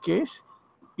 In that case,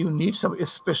 you need some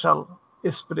special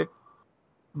spray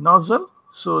nozzle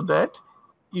so that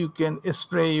you can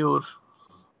spray your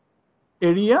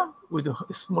area with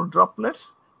small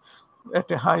droplets at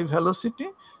a high velocity.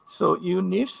 So you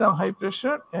need some high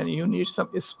pressure and you need some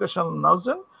special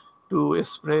nozzle to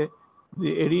spray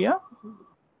the area.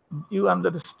 You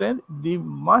understand, the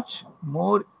much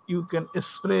more you can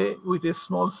spray with a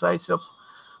small size of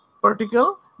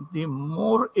particle, the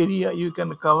more area you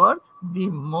can cover, the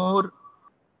more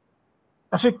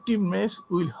effectiveness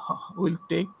will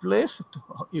take place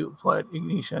for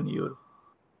ignition your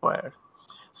fire.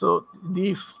 So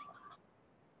the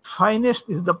finest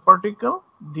is the particle,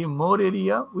 the more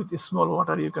area with small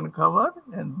water you can cover,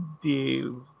 and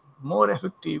the more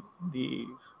effective the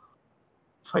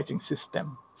fighting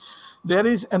system. There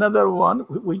is another one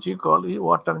which we call the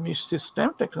water mist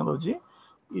system technology.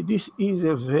 This is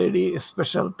a very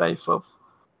special type of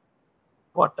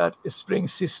water spraying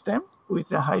system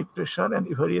with a high pressure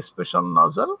and a very special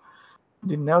nozzle.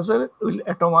 The nozzle will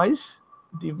atomize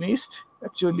the mist.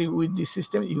 Actually, with the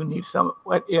system, you need some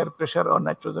air pressure or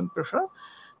nitrogen pressure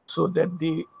so that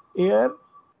the air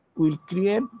will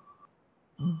create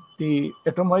the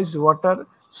atomized water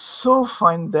so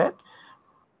fine that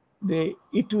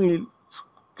it will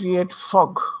create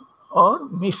fog or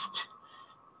mist,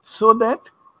 so that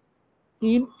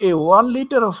in a 1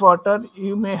 liter of water,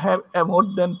 you may have more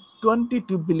than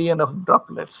 22 billion of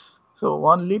droplets. So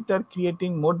 1 liter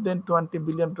creating more than 20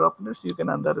 billion droplets, you can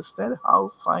understand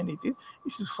how fine it is.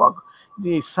 It's fog.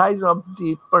 The size of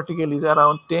the particle is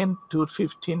around 10 to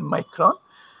 15 micron.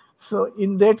 So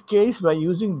in that case, by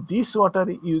using this water,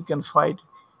 you can fight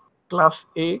class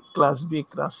A, class B,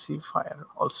 class C fire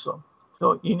also.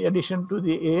 So in addition to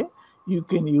the A, you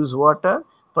can use water.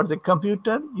 For the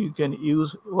computer, you can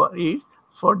use it.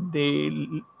 For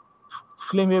the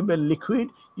flammable liquid,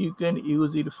 you can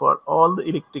use it for all the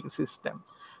electric system.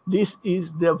 This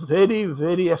is the very,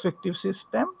 very effective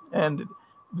system and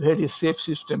very safe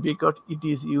system because it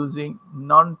is using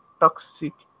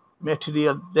non-toxic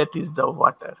material, that is the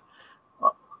water.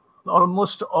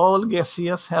 Almost all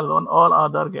gaseous halon, all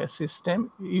other gas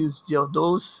system use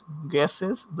those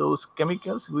gases, those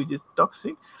chemicals which is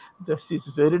toxic. This is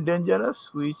very dangerous.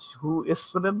 Who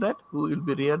spread that? Who will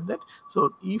be reared that?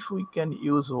 So if we can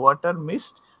use water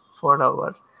mist for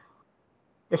our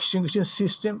extinguishing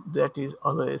system, that is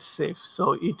always safe.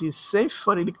 So it is safe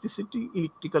for electricity,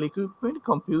 electrical equipment,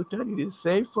 computer. It is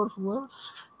safe for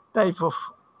type of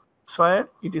fire.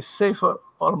 It is safe for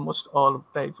almost all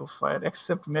type of fire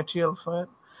except material fire.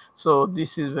 So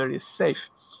this is very safe.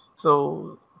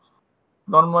 So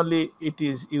normally it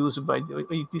is used by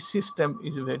the system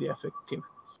is very effective.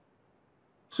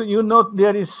 So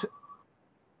there is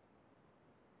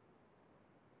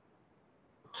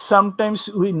sometimes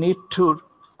we need to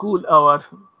cool our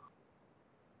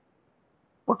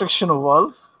protection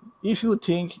wall. If you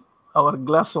think our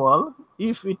glass wall,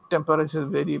 if its temperature is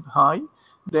very high,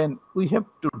 then we have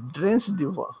to drench the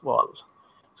wall.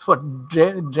 For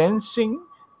drenching,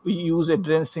 we use a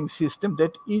drenching system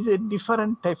that is a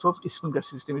different type of sprinkler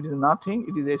system. It is nothing.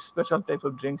 It is a special type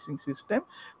of drenching system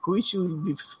which will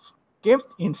be kept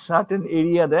in certain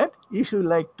area, that if you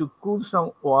like to cool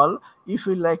some wall, if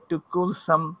you like to cool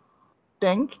some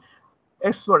tank,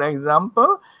 as for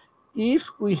example, if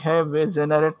we have a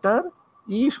generator,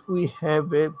 if we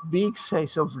have a big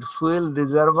size of fuel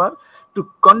reservoir, to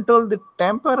control the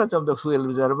temperature of the fuel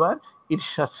reservoir,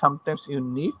 sometimes you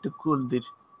need to cool the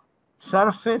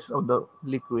surface of the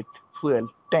liquid fuel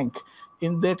tank.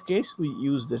 In that case, we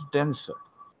use the denser.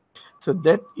 So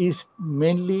that is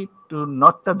mainly to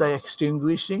not the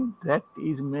extinguishing, that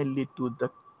is mainly to the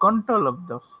control of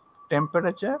the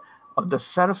temperature of the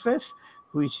surface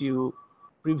which you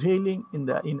prevailing in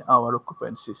our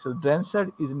occupancy. So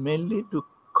denser is mainly to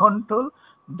control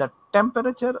the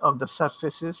temperature of the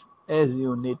surfaces as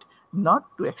you need, not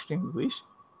to extinguish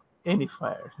any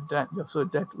fire. So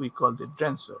that we call the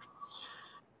denser.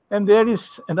 And there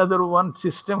is another one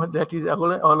system that is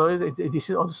always, this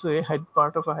is also a head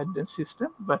part of a hydrogen system,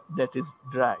 but that is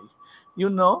dry.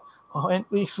 When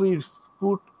if we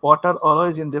put water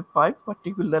always in the pipe,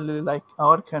 particularly like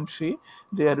our country,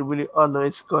 there will be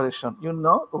always corrosion.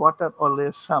 Water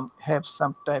always have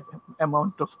some type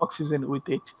amount of oxygen with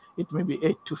it. It may be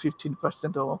 8 to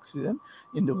 15% of oxygen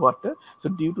in the water. So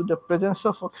due to the presence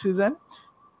of oxygen,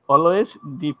 always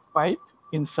the pipe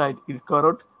inside is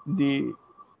corrode, the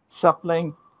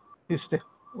supplying system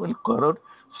will corrode.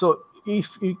 So if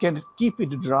you can keep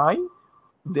it dry,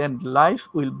 then life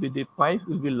will be, the pipe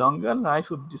will be longer, life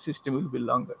of the system will be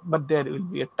longer, but there will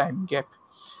be a time gap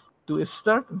to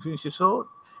start and finish. So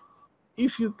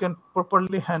if you can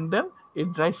properly handle, a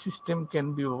dry system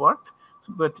can be worked,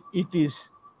 but it is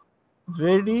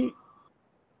very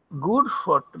good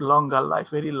for longer life,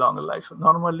 very long life.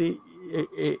 Normally,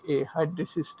 a hydro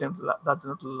system does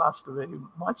not last very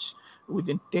much.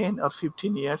 Within 10 or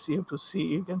 15 years, you have to see,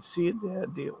 you can see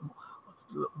the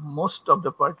most of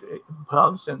the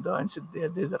valves and the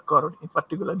there's a corrode,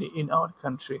 particularly in our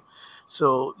country.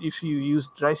 So if you use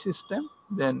dry system,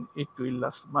 then it will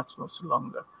last much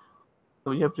longer.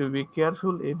 So you have to be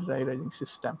careful in dry rising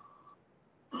system.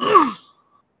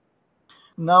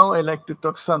 Now I like to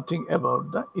talk something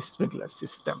about the sprinkler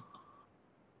system.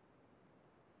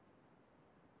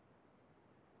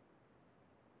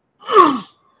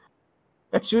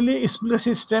 Actually, sprinkler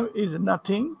system is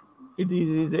nothing. It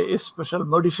is a special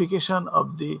modification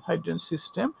of the hydrant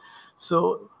system.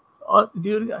 So,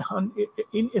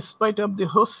 in spite of the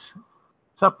hose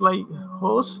supply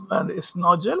hose and its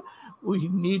nozzle, we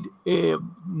need a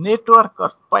network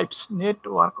of pipes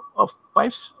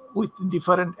with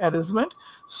different arrangement.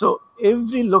 So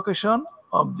every location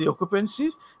of the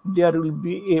occupancies, there will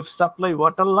be a supply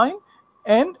water line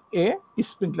and a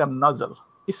sprinkler nozzle.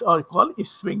 It's all called a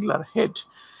sprinkler head.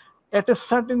 At a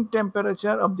certain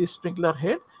temperature of the sprinkler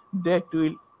head, that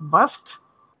will burst,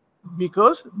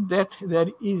 because that there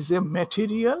is a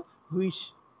material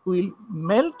which will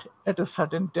melt at a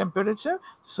certain temperature.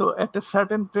 So at a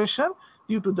certain pressure,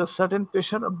 due to the certain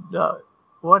pressure of the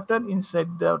water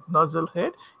inside the nozzle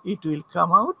head, it will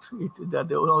come out.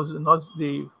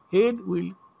 The head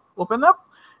will open up,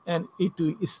 and it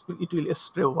will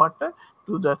spray water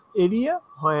to the area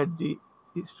where the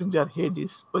sprinkler head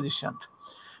is positioned.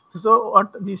 So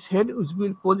what this head will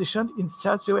be positioned in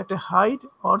such a way at a height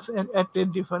or at a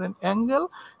different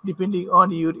angle, depending on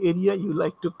your area you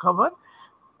like to cover,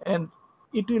 and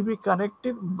it will be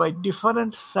connected by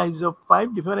different size of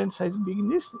pipe, different size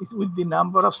bigness with the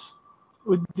number of,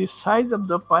 with the size of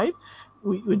the pipe.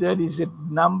 There is a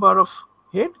number of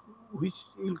head which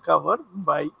will cover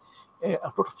by a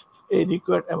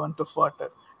required amount of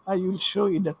water. I will show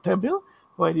you the table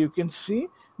where you can see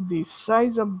the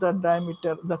size of the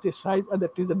diameter, that is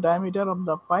the diameter of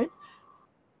the pipe,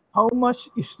 how much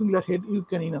sprinkler head you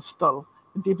can install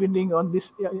depending on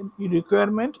this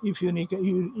requirement. If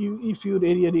if your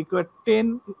area require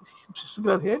 10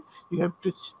 sprinkler head, you have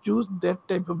to choose that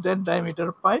type of that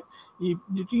diameter pipe. If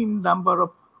between number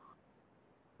of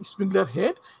sprinkler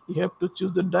head, you have to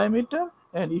choose the diameter,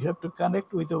 and you have to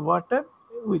connect with the water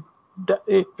with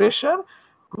a pressure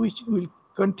which will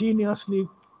continuously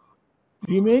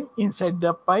remain inside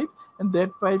the pipe, and that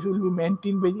pipe will be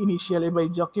maintained initially by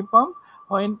jockey pump.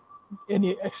 When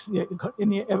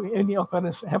any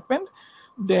occurrence happened,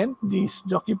 then this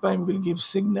jockey pump will give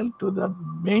signal to the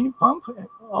main pump,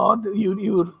 or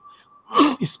your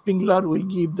sprinkler will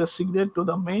give the signal to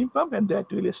the main pump, and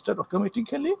that will start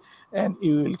automatically, and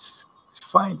you will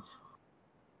find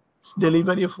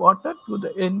delivery of water to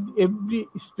the every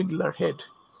sprinkler head.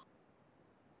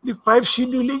 The pipe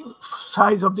scheduling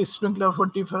size of the sprinkler for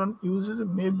different uses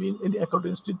may be in the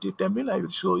according to the table. I will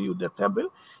show you the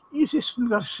table. Each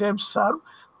sprinkler shape serve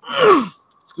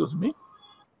excuse me,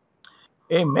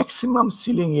 a maximum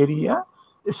ceiling area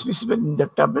specified in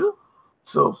the table.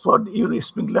 So for your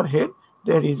sprinkler head,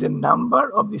 there is a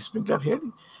number of the sprinkler head.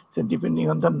 So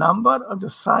depending on the number of the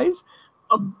size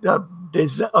of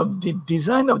the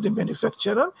design of the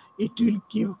manufacturer, it will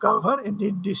give cover a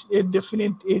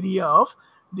definite area of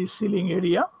the ceiling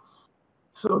area.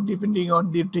 So depending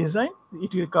on the design,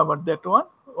 it will cover that one.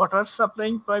 Water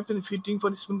supplying pipe and fitting for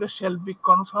the sprinkler shall be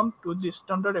conformed to the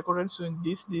standard accordance with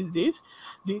these days.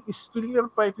 The sprinkler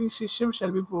piping system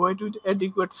shall be provided with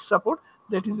adequate support,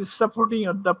 that is the supporting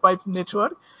of the pipe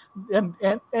network, and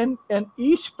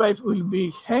each pipe will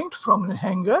be hanged from the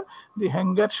hanger. The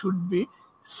hanger should be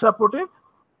supported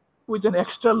with an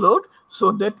extra load,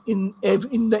 so that in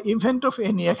the event of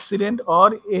any accident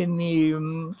or any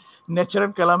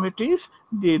natural calamities,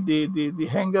 the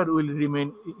hanger will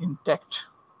remain intact.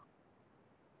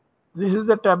 This is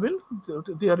the table.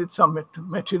 There is some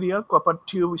material, copper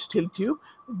tube, steel tube.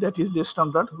 That is the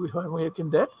standard. We are making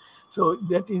that. So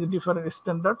that is different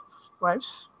standard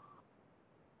pipes.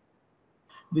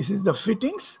 This is the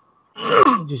fittings.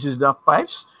 This is the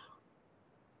pipes.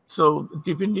 So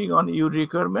depending on your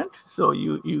requirement, so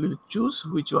you will choose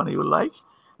which one you like.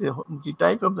 the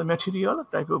type of the material,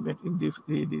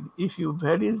 if you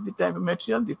varies the type of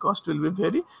material, the cost will be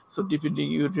vary. So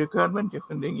depending your requirement,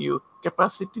 depending your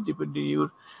capacity, depending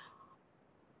your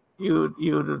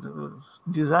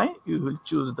design, you will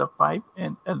choose the pipe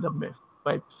and the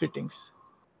pipe fittings.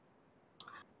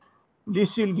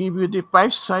 This will give you the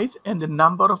pipe size and the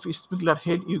number of sprinkler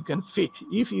head you can fit.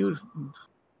 If your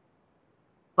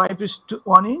pipe is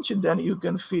 1 inch, then you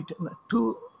can fit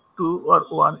two or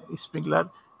one sprinkler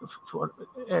for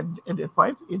and the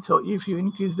pipe. So if you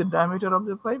increase the diameter of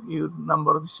the pipe, your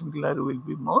number of sprinkler will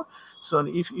be more. So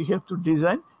if you have to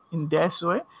design in this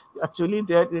way, actually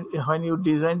that when you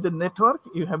design the network,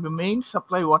 you have a main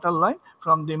supply water line.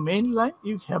 From the main line,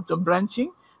 you have the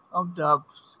branching of the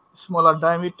smaller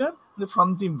diameter.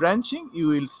 From the branching, you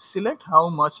will select how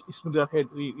much sprinkler head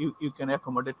you can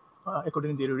accommodate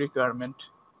according to the requirement.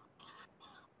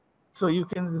 So you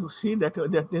can see that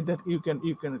you can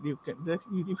that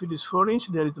if it is 4 inch,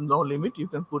 there is no limit. You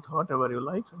can put whatever you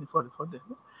like for the.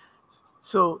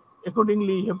 So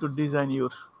accordingly, you have to design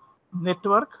your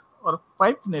network or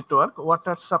pipe network,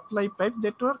 water supply pipe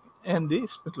network, and the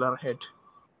sprinkler head.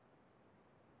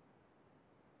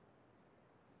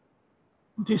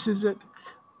 This is it.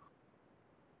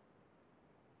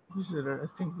 I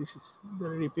think this is the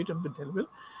repeat of the table.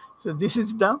 So this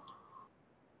is the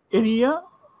area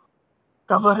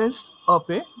coverage of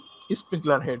a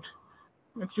sprinkler head.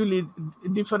 Actually,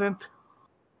 different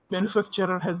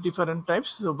manufacturer has different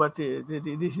types. So, but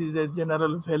this is the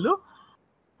general value.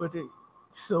 But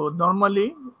so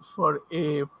normally for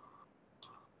a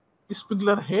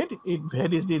sprinkler head, it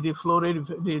varies. The flow rate,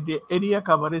 the area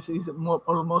coverage is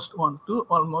almost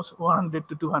 100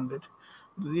 to 200.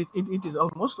 It is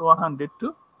almost 100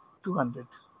 to 200.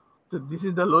 So this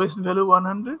is the lowest value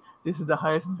 100. This is the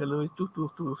highest value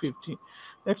 250.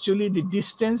 Actually, the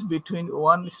distance between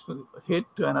one head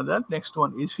to another, next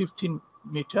one is 15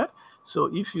 meter. So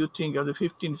if you think of the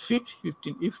 15 feet,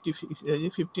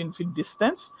 15 feet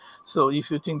distance. So if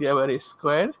you think the average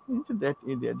square,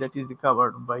 that is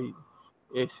covered by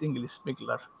a single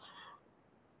sprinkler.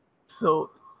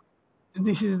 So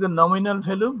this is the nominal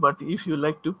value, but if you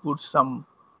like to put some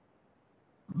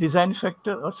design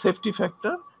factor or safety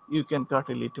factor, you can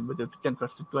curtail it with 10%,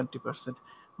 20%.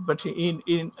 But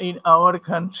in our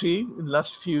country,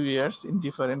 last few years, in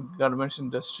different garments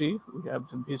industry, we have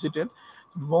visited,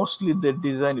 mostly they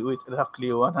design with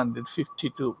roughly 150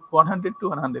 to 100 to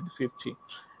 150.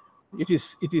 It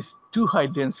is too high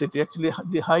density. Actually,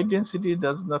 the high density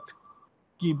does not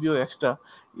give you extra.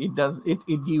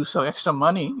 It gives some extra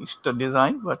money, extra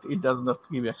design, but it does not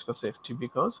give extra safety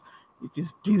because it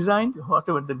is designed,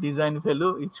 whatever the design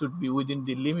value, it should be within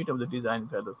the limit of the design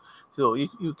value. So if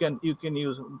you can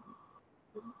use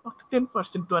 10%,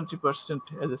 20%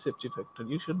 as a safety factor.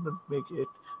 You should not make it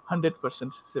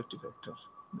 100% safety factor.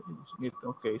 In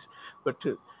no case. But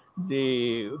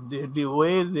the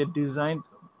way they designed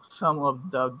some of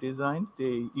the design,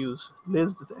 they use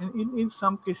less. In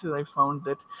some cases, I found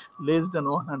that less than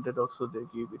 100 also they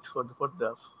give it for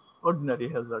the ordinary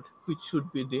hazard, which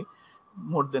should be the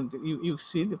more than you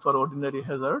see for ordinary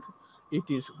hazard, it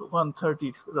is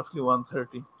 130, roughly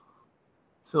 130.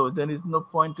 So there is no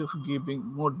point of giving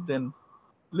more than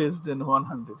less than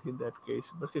 100 in that case.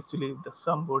 But actually,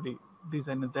 somebody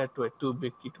designed it that way to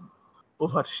make it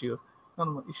oversure.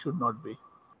 No, it should not be.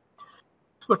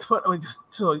 But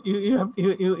so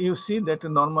you see that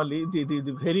normally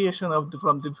the variation of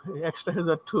from the extra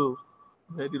hazard to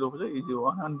very low is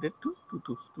 100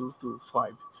 to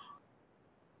 5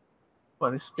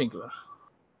 for a sprinkler.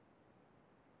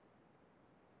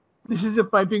 This is a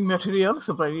piping material.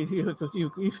 So if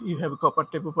you have a copper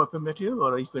type of piping material,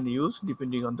 or you can use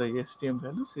depending on the STM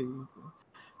value.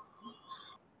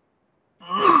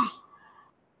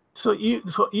 So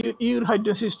your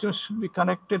hydrogen system should be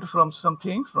connected from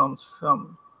something, from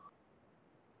some.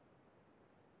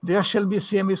 There shall be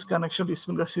CMS connection to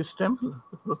sprinkler system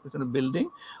in a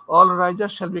building. All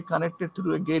risers shall be connected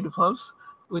through a gate valve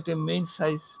with a main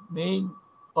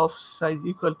of size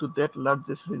equal to that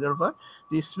largest reservoir.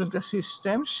 The sprinkler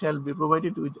system shall be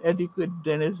provided with adequate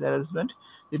drainage arrangement.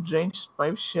 The drainage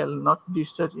pipe shall not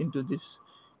discharge into this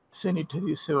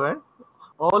sanitary sewer.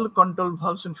 All control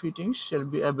valves and fittings shall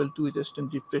be able to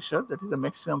withstand the pressure, that is the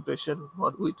maximum pressure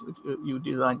with you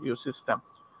design your system.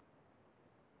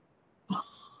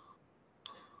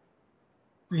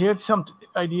 Here's some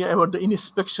idea about the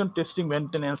inspection, testing,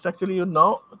 maintenance. Actually,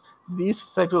 this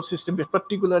type of system,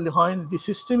 particularly when the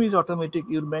system is automatic,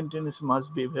 your maintenance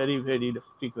must be very, very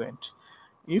frequent.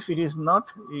 If it is not,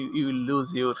 you will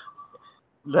lose your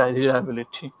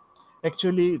reliability.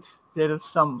 Actually, there are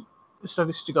some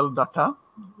statistical data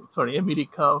for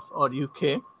America or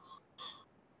UK.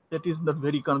 That is not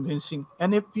very convincing.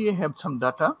 NFPA have some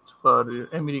data for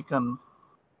American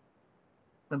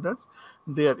standards.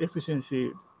 Their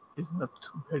efficiency is not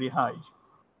very high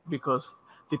because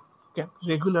the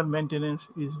regular maintenance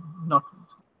is not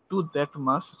do that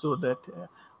much, so that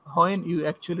when you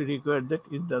actually require that,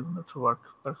 it does not work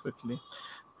perfectly.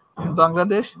 In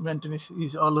Bangladesh, maintenance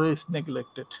is always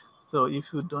neglected. So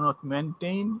if you do not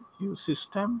maintain your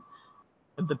system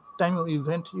at the time of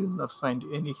event, you will not find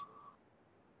any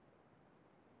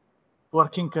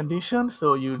working condition,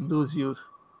 so you lose your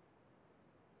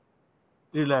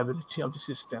reliability of the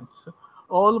system. So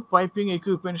all piping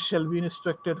equipment shall be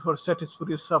inspected for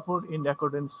satisfactory support in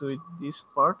accordance with this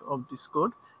part of this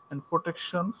code and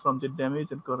protection from the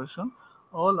damage and corrosion.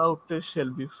 All outlets shall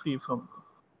be free from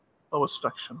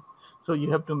obstruction. So you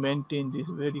have to maintain this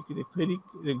very regularly.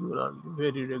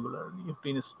 You have to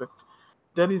inspect.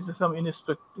 There is some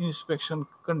inspection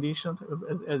conditions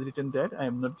as written there. I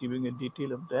am not giving a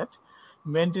detail of that.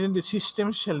 Maintaining the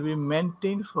system shall be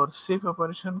maintained for safe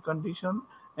operation condition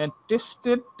and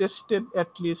tested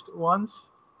at least once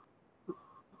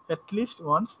a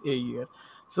year.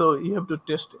 So you have to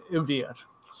test every year.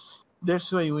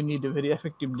 That's why we need a very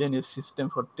effective drainage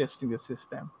system for testing the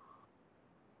system.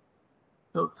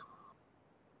 So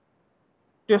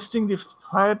testing the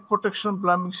fire protection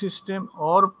plumbing system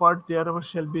or part thereof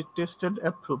shall be tested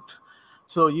approved.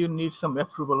 So you need some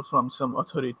approval from some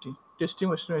authority.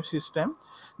 Testing system.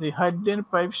 The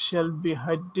hydrant pipe shall be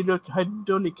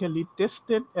hydraulically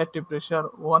tested at a pressure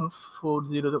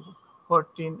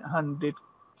 1400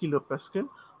 kilopascal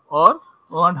or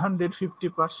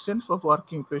 150% of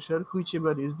working pressure,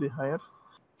 whichever is the higher,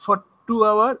 for 2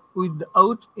 hours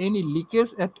without any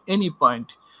leakage at any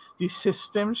point. The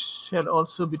system shall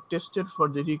also be tested for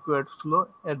the required flow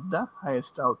at the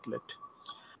highest outlet.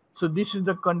 So this is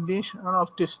the condition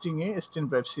of testing a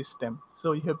standpipe system.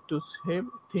 So you have to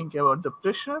think about the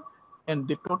pressure and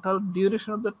the total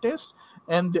duration of the test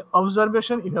and the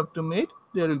observation you have to make.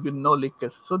 There will be no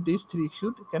leakage. So these three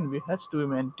has to be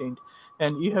maintained,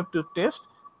 and you have to test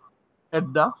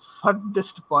at the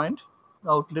furthest point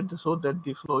outlet so that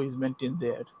the flow is maintained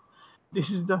there. This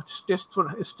is the test for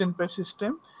standpipe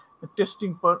system. The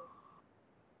testing for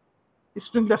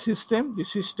sprinkler system. The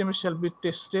system shall be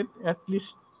tested at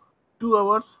least 2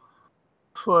 hours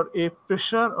for a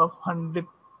pressure of 100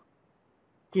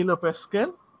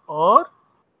 kilopascal or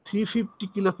 350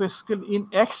 kilopascal in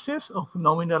excess of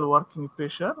nominal working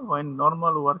pressure, when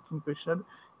normal working pressure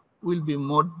will be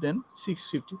more than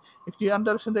 650. If you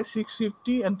understand that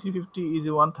 650 and 350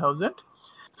 is 1000,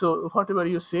 so whatever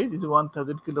you say is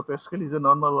 1000 kilopascal is the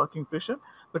normal working pressure,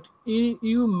 but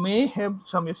you may have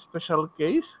some special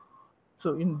case.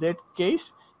 So in that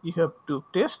case, you have to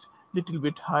test little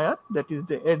bit higher, that is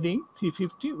the adding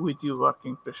 350 with your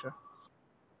working pressure.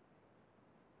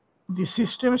 The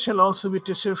system shall also be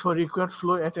tested for required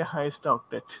flow at a highest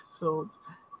outlet. So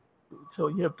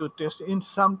you have to test. In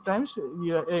sometimes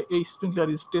a sprinkler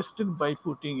is tested by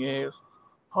putting a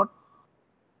hot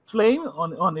flame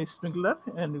on a sprinkler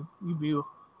and give you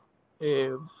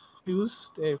a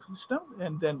fused system,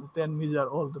 and then measure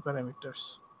all the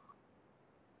parameters.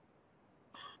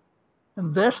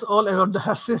 And that's all about the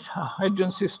Hus's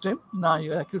hydrogen system. Now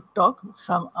you have to talk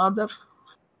some other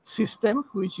system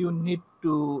which you need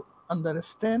to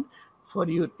understand for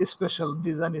your special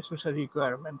design, special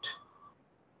requirement.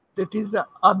 That is the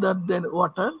other than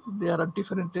water. There are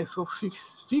different types of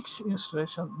fixed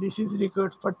installation. This is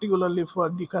required particularly for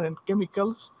different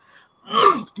chemicals,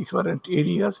 different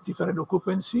areas, different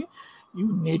occupancy. You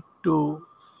need to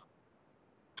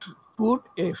put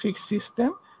a fixed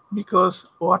system because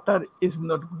water is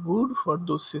not good for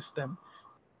those systems.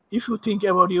 If you think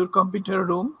about your computer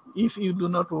room, if you do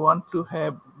not want to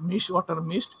have water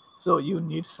mist, so you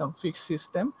need some fixed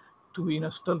system to be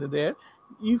installed there.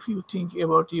 If you think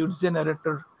about your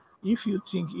generator, if you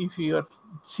are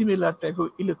similar type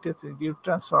of electricity, your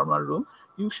transformer room,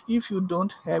 if you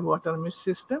don't have water mist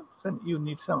system, then you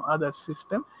need some other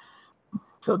system.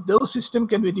 So those system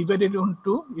can be divided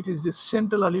into, it is the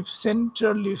centrally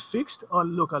fixed or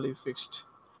locally fixed.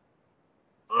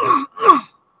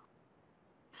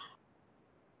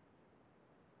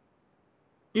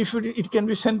 If it can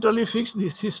be centrally fixed,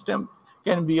 the system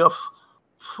can be of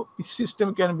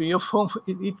foam.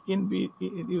 It can be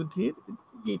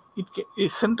a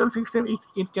central system.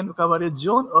 It can cover a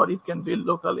zone or it can be a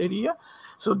local area.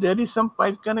 So there is some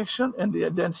pipe connection, and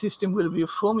then system will be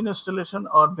foam installation,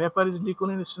 or vaporized liquid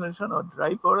installation, or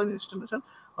dry powder installation,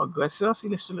 or gaseous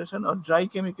installation, or dry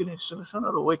chemical installation,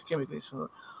 or wet chemical installation.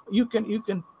 You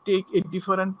can take a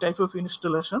different type of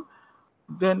installation.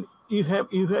 Then you have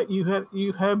your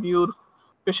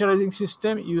pressurizing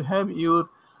system, you have your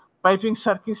piping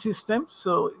circuit system,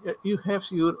 so you have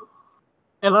your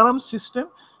alarm system.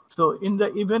 So in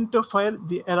the event of fire,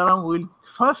 the alarm will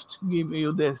first give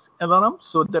you this alarm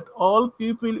so that all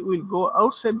people will go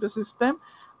outside the system.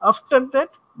 After that,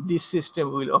 the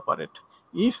system will operate.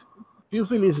 If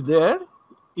people is there,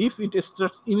 if it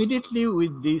starts immediately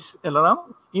with this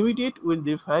alarm, immediate with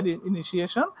the fire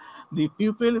initiation, the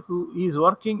people who is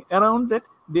working around that,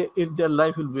 their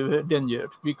life will be very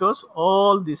dangerous, because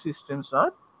all the systems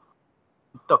are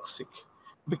toxic.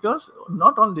 Because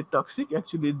not only toxic,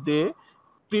 actually they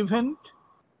prevent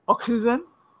oxygen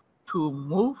to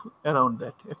move around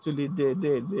that. Actually they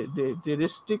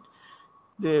restrict,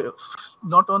 they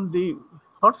not on the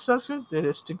hot surface, they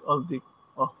restrict all the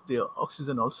of the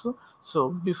oxygen also. So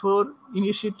before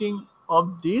initiating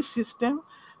of this system,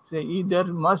 there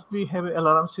must be have an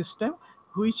alarm system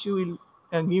which will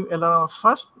give alarm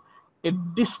first, a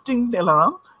distinct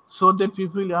alarm, so that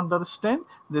people understand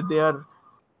that they are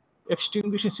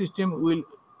extinguishing system will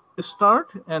start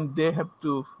and they have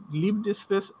to leave the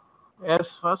space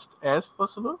as fast as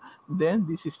possible, then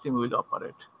the system will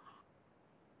operate.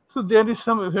 So there is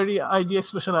some very idea,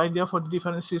 special idea for the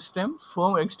different system.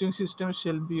 Foam extinguishing system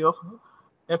shall be of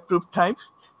approved type,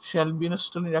 shall be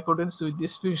installed in accordance with the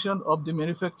specification of the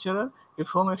manufacturer. A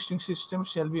foam extinguishing system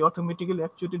shall be automatically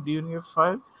actuated during a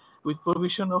fire with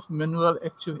provision of manual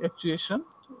actuation.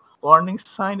 Warning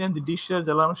sign and the discharge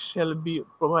alarm shall be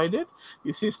provided.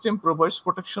 The system provides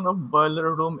protection of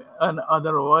boiler room and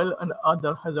other oil and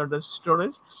other hazardous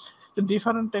storage. The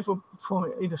different type of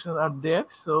foam industrial are there.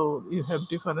 So you have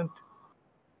different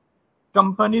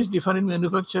companies, different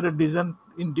manufacturer design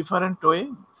in different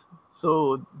way.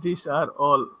 So these are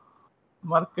all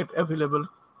market available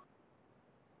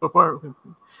proper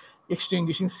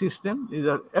extinguishing system. These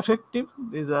are effective.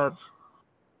 These are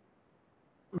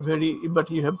very,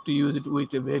 but you have to use it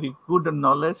with a very good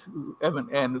knowledge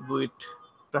and with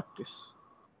practice.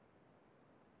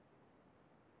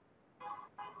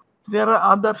 There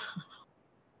are other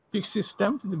fixed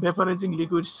systems, the vaporizing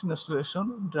liquids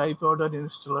installation, dry powder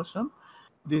installation.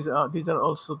 These are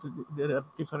also there are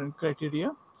different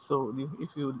criteria. So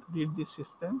if you read this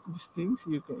system, these things,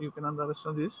 you can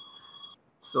understand this.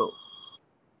 So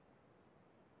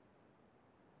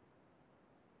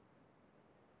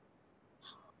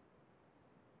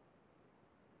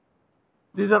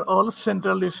these are all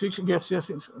centrally fixed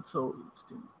gaseous. So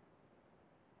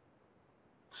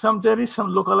there is some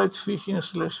localized fish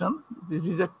installation. This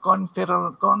is a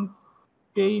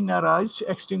containerized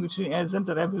extinguishing agent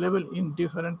are available in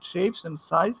different shapes and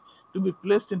size to be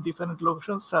placed in different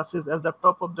locations, such as at the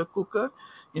top of the cooker,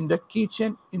 in the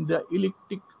kitchen, in the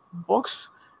electric box,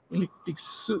 electric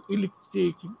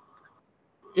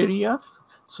areas,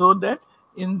 so that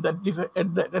in the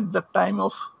at the time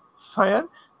of fire,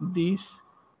 this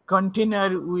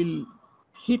container will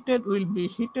be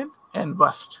heated and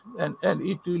burst, and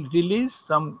it will release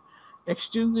some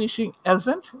extinguishing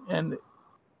agent and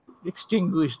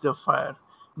extinguish the fire.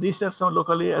 These are some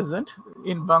locally agent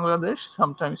in Bangladesh.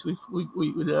 Sometimes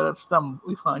there are some,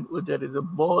 we find there is a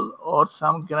ball or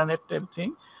some granite type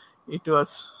thing. It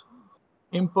was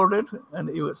imported, and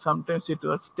sometimes it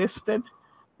was tested,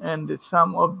 and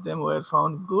some of them were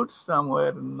found good, some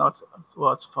were not,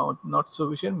 was found not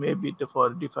sufficient, maybe for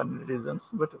different reasons,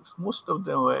 but most of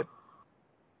them were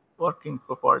working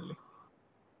properly.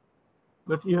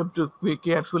 But you have to be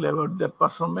careful about their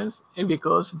performance,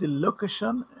 because the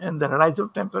location and the rise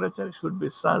of temperature should be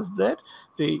such that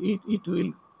it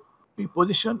will be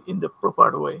positioned in the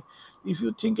proper way. If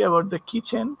you think about the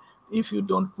kitchen, if you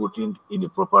don't put it in a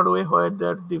proper way where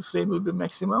the flame will be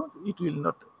maximum, it will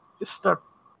not start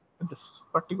at this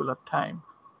particular time.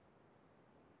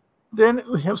 Then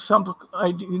we have some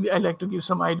idea. I like to give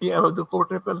some idea about the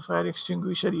portable fire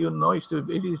extinguisher. You know, it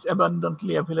is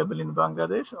abundantly available in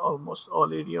Bangladesh, almost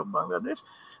all area of Bangladesh.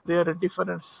 There are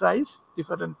different size,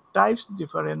 different types,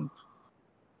 different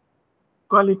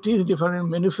qualities, different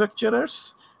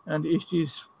manufacturers, and it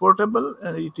is portable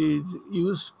and it is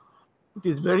used. It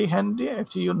is very handy.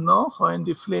 Actually, you know, when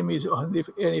the flame is, when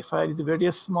the fire is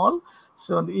very small.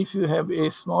 So if you have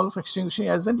a small extinguishing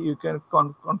agent, you can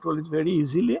control it very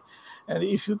easily. And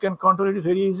if you can control it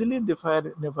very easily, the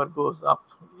fire never goes up.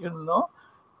 You know,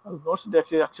 almost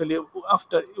that is actually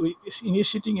after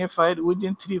initiating a fire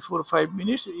within 3, 4, 5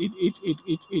 minutes,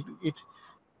 it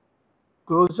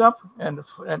grows up and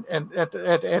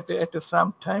at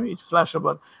some time it flash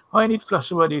over. When it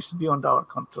flash over, it's beyond our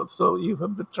control. So you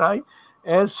have to try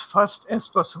as fast as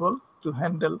possible to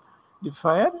handle the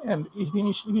fire, and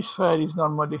this fire is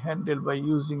normally handled by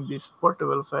using this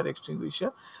portable fire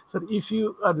extinguisher. So if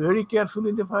you are very careful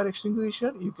in the fire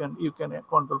extinguisher, you can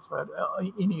control fire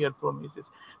in your premises.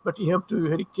 But you have to be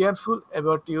very careful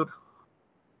about your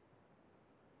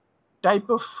type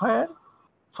of fire.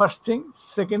 First thing.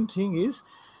 Second thing is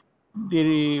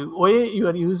the way you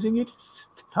are using it.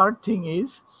 Third thing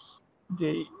is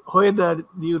the whether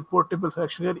your portable fire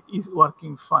extinguisher is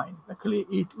working fine. Actually,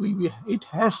 it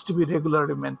has to be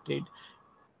regularly maintained.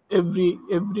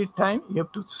 Every time you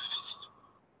have to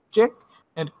check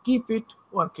and keep it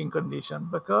working condition,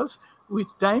 because with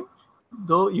time,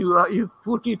 though you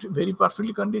put it very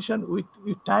perfectly condition, with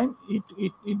time it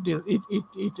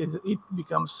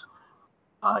becomes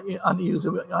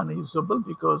unusable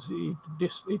because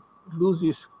it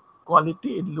loses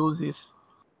quality, it loses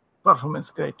performance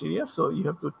criteria. So you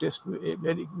have to test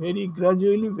very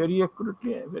gradually, very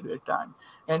accurately, very time,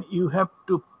 and you have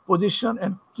to position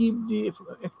and keep the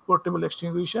portable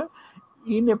extinguisher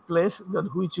in a place that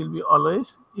which will be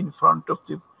always in front of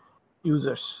the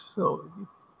users. So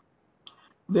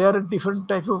there are different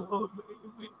type of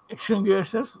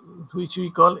extinguishers which we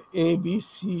call A, B,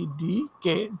 C, D,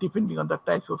 K, depending on the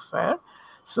type of fire.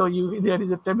 So there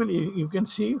is a table, you can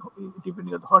see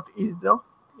depending on what is the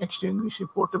extinguisher,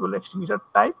 portable extinguisher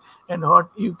type, and what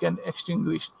you can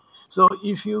extinguish. So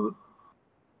if you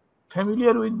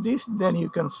familiar with this, then you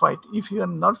can fight. If you are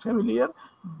not familiar,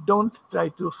 don't try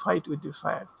to fight with the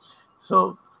fire.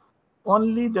 So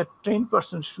only the trained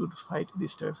person should fight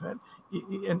this type of fire.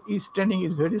 And each training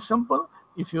is very simple.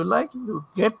 If you like, you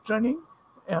get training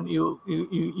and you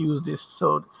use this.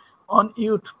 So on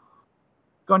your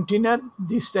container,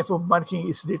 this type of marking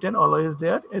is written always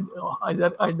there,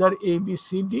 either A, B,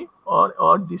 C, D,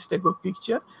 or this type of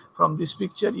picture. From this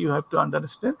picture, you have to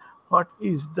understand what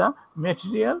is the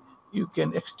material you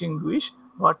can extinguish,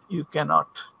 what you cannot.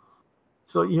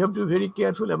 So you have to be very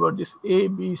careful about this A,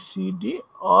 B, C, D,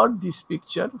 or this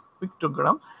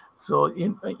pictogram. So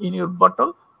in your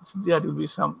bottle, there will be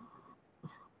some.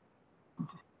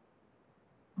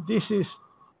 This is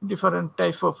different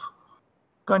type of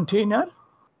container.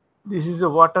 This is a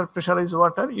water, pressurized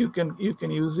water. You can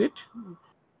use it.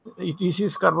 This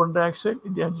is carbon dioxide.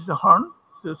 There is a horn.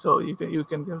 So you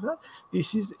can get that.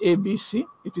 This is ABC.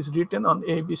 It is written on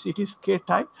ABC. It is K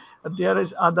type. There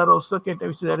is other also K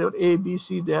type. There is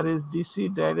ABC. There is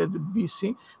DC. There is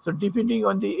BC. So depending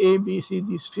on the ABC,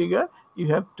 this figure you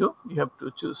have to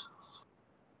choose.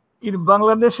 In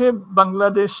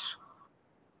Bangladesh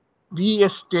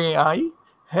BSTI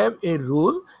have a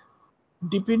rule.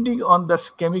 Depending on the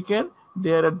chemical,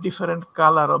 there are different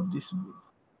color of this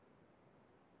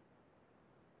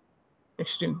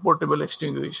portable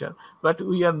extinguisher, but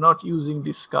we are not using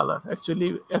this color.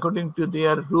 Actually, according to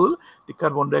their rule, the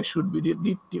carbon dioxide should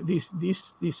be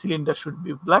this cylinder should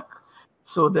be black,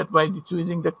 so that by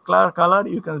choosing the color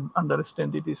you can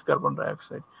understand it is carbon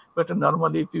dioxide. But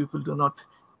normally people do not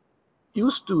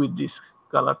used to with this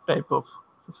color type of.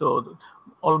 So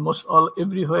almost all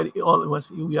everywhere almost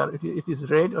it is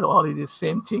red, or all it is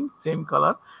same thing, same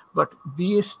color. But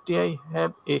BSTI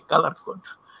have a color code.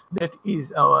 That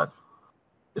is our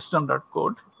standard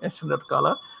code, a standard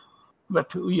color,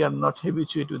 but we are not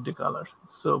habituated with the color.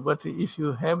 So, but if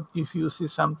you see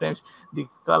sometimes the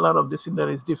color of the cylinder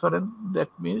is different, that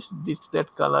means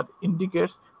that color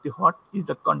indicates what is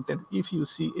the content. If you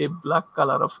see a black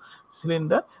color of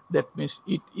cylinder, that means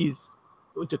it is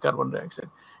with the carbon dioxide.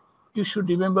 You should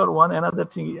remember one another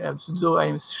thing, though I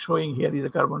am showing here is a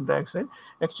carbon dioxide.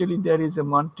 Actually, there is a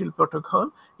Montreal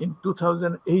Protocol in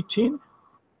 2018.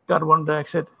 Carbon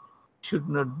dioxide should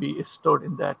not be stored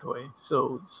in that way.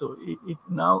 So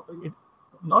now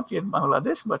not yet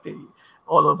Bangladesh, but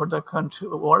all over the country,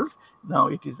 world, now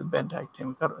it is a banned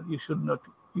item. You should not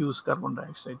use carbon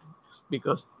dioxide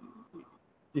because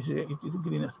it is a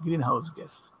greenhouse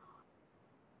gas.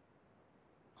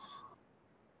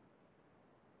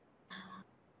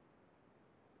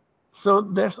 So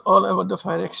that's all about the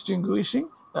fire extinguishing.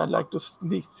 I'd like to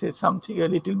say something a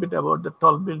little bit about the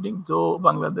tall building, though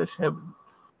Bangladesh have,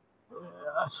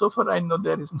 so far I know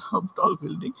there is no tall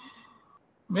building.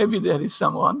 Maybe there is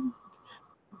someone.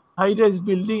 High-rise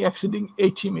building exceeding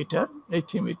 80 meter.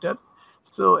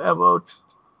 So about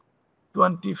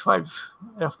 25,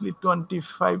 roughly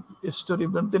 25 story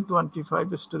building,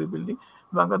 25 story building.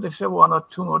 Bangladesh have one or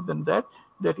two more than that.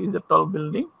 That is the tall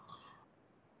building.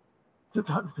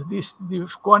 The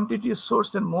quantity,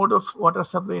 source, and mode of water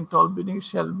supply in tall buildings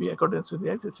shall be according to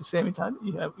the act. It's the same time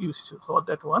you saw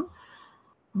that one.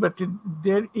 But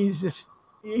there is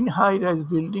in high-rise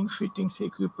building, fittings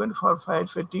equipment for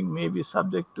firefighting may be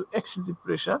subject to excessive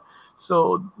pressure.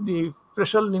 So the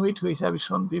pressure limit which I have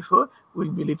shown before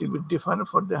will be a little bit different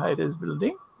for the high-rise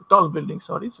building, tall building.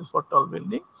 Sorry, this is for tall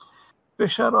building.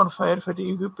 Pressure on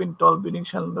firefighting equipment in tall building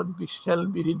shall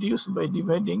be reduced by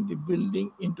dividing the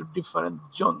building into different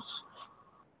zones.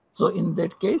 So in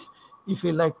that case, if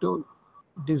you like to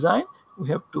design, we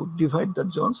have to divide the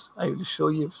zones. I will show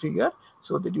you a figure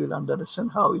so that you will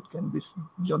understand how it can be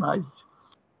zonized.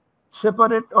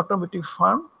 Separate automatic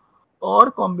farm or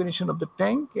combination of the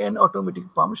tank and automatic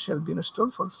pump shall be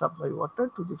installed for supply water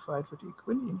to the firefighting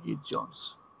equipment in each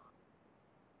zones.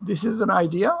 This is an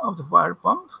idea of the fire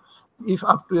pump. If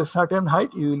up to a certain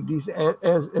height, you will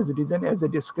as designed as I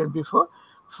described before.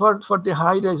 For the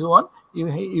high rise one,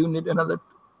 you need another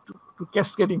to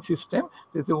cascading system.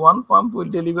 There's one pump will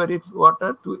deliver its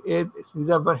water to a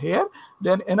reservoir here,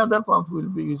 then another pump will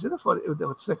be used for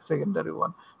the secondary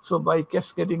one. So by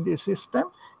cascading the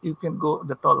system, you can go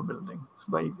the tall building.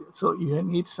 So you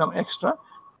need some extra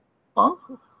pump,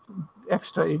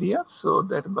 extra area, so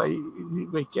that by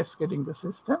cascading the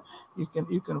system, you can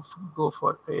go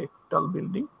for a tall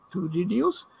building to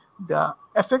reduce the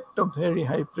effect of very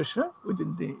high pressure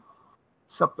within the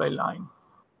supply line.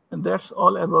 And that's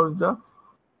all about the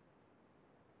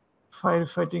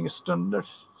firefighting standard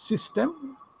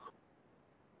system.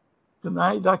 So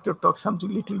now I'd like to talk something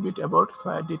little bit about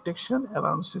fire detection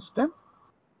alarm system.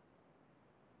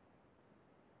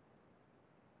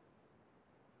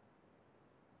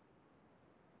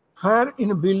 Fire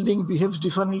in a building behaves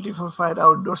differently for fire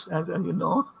outdoors, as you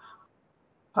know.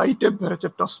 High temperature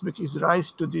toxic is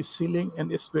rise to the ceiling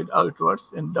and spread outwards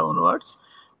and downwards.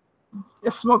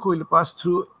 Smoke will pass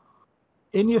through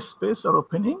any space or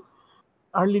opening.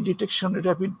 Early detection and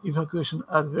rapid evacuation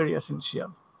are very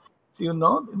essential. So you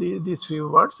know these few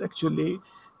words actually.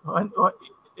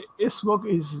 Smoke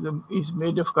is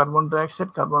made of carbon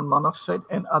dioxide, carbon monoxide,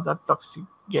 and other toxic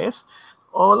gas.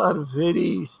 All are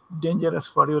very dangerous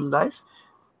for your life.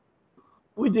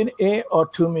 Within a or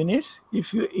 2 minutes,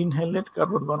 if you inhale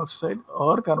carbon monoxide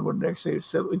or carbon dioxide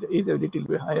itself with either a little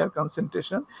bit higher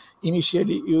concentration,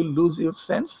 initially you will lose your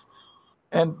sense,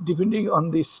 and depending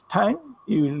on this time,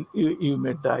 you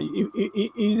may die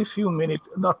in a few minutes,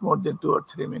 not more than 2 or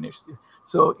 3 minutes.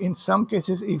 So in some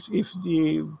cases, if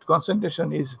the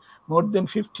concentration is more than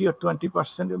 50 or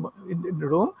 20% in the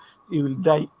room, you will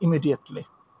die immediately.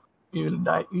 You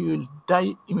will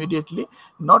die immediately,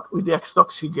 not with the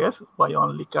toxic gas, by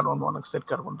only carbon monoxide,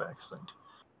 carbon dioxide.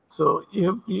 So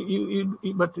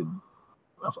but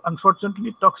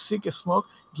unfortunately, toxic smoke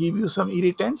give you some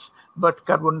irritants, but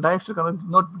carbon dioxide cannot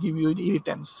not give you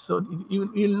irritants. So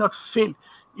you will not feel,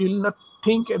 you will not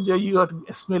think that you are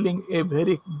smelling a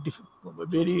very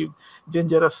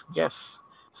dangerous gas.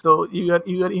 So you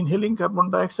are inhaling carbon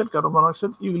dioxide, carbon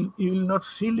monoxide. You will not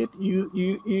feel it. You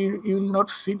will not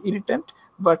feel irritant,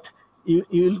 but you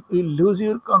will lose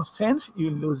your conscience.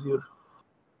 You will lose your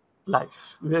life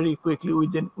very quickly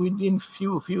within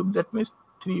few, that means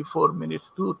 3-4 minutes,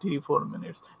 2-3-4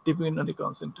 minutes, depending on the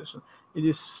concentration. It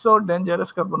is so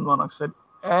dangerous, carbon monoxide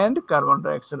and carbon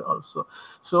dioxide also.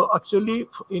 So actually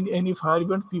in any fire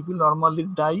event, people normally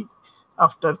die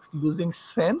after losing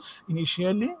sense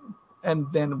initially, and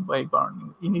then by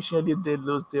burning. Initially they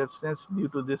lose their sense due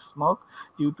to the smoke,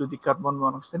 due to the carbon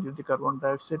monoxide, due to the carbon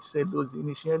dioxide. They lose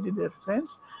initially their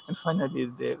sense, and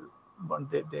finally they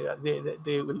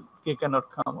cannot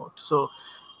come out. So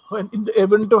when in the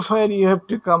event of fire, you have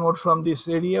to come out from this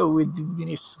area within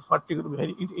minutes.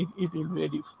 Particularly, it will be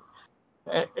very.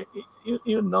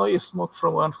 You know, a smoke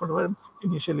from one foot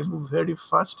initially move very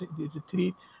fast. It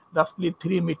is roughly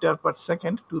 3 meters per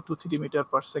second, 2 to 3 meters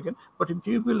per second. But if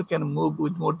people can move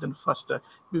with more than faster,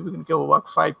 people can walk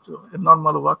a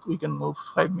normal walk, we can move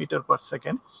 5 meters per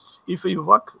second. If we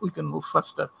walk, we can move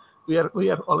faster. We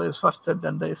are always faster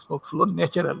than the smoke flow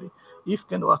naturally. If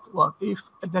can walk, if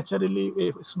naturally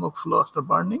a smoke flow after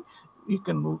burning, you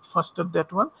can move faster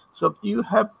that one. So you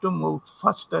have to move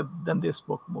faster than the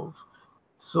smoke move,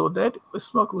 so that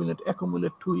smoke will not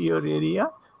accumulate to your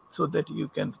area, so that you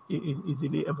can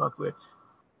easily evacuate.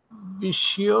 Be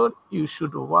sure you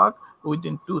should walk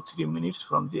within 2-3 minutes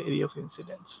from the area of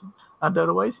incidents.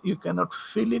 Otherwise, you cannot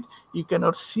feel it. You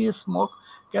cannot see smoke.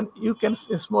 You can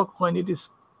see smoke when it is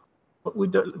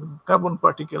with the carbon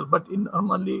particle, but in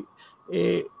normally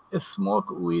a smoke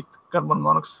with carbon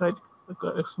monoxide,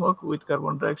 a smoke with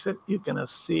carbon dioxide, you cannot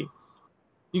see.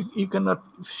 You cannot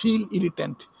feel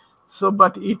irritant. So,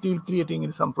 but it will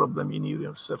creating some problem in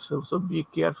yourself. So be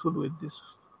careful with this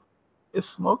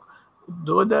smoke,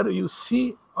 whether you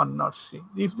see or not see.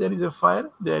 If there is a fire,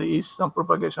 there is some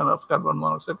propagation of carbon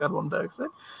monoxide, carbon dioxide.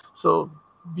 So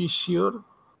be sure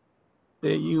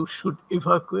that you should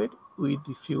evacuate with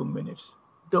a few minutes.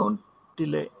 Don't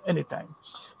delay any time.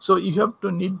 So you have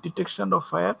to need detection of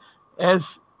fire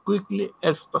as quickly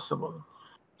as possible.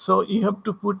 So you have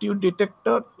to put your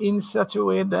detector in such a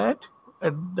way that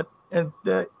at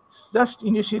the just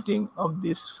initiating of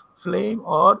this flame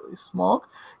or smoke,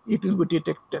 it will be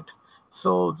detected.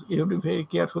 So you have to be very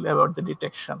careful about the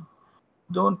detection.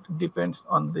 Don't depend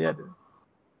on the other.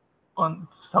 On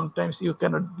sometimes you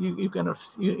cannot see,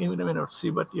 you may not see,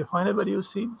 but whenever you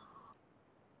see,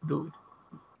 do it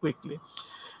quickly.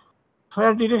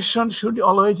 Fire detection should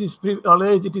always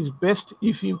it is best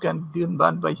if you can be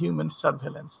done by human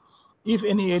surveillance. If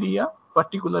any area,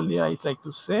 particularly I like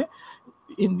to say,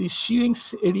 in the shearing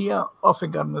area of a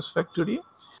garment factory,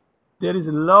 there is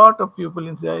a lot of people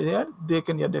in there. They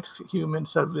can get that human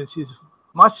surveillance is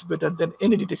much better than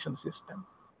any detection system,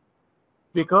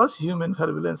 because human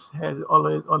surveillance has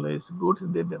always good.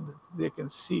 They can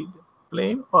see the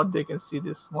flame or they can see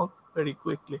the smoke very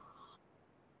quickly.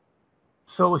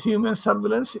 So human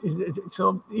surveillance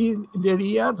so in the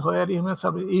area where human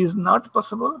surveillance is not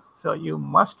possible, so you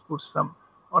must put some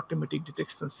automatic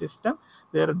detection system.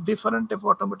 There are different type of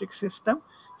automatic system.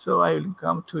 So I will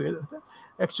come to it.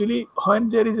 Actually, when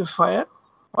there is a fire,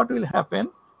 what will happen?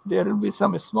 There will be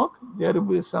some smoke, there will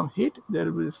be some heat,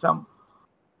 there will be some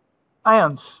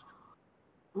ions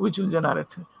which will generate.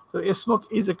 So smoke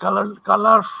is a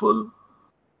colorful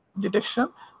detection.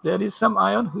 There is some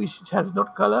ion which has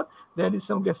not color. There is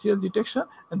some gaseous detection,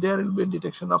 and there will be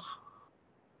detection of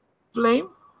flame,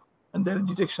 and there is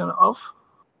detection of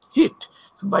heat.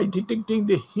 So by detecting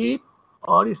the heat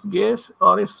or its gas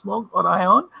or a smoke or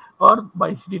ion, or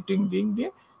by detecting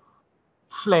the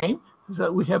flame, so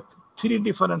we have three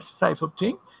different type of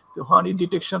thing. One is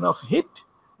detection of heat,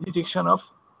 detection of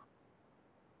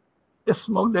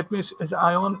smoke, that means as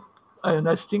ion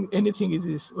ionizing anything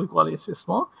is we call it a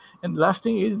smoke, and last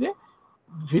thing is the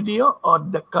video or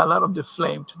the color of the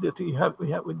flame. That we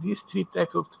have with these three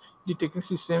types of detection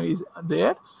system is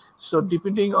there. So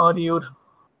depending on your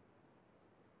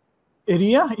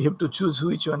area, you have to choose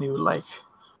which one you like.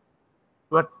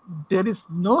 But there is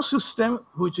no system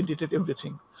which will detect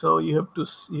everything. So you have to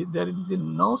see, there is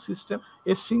no system.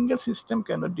 A single system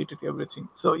cannot detect everything.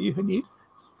 So you need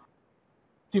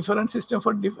different system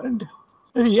for different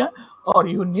area, or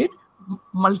you need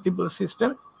multiple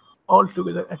system all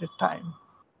together at a time.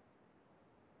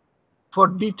 For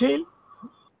detail,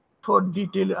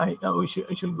 I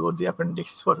should go the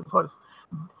appendix for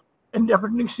in the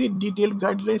appendix C, detailed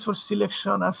guidelines for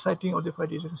selection and siting of the fire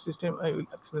detection system. I will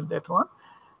explain that one.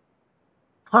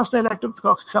 First, I like to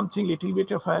talk something little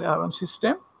bit of fire alarm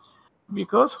system,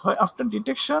 because after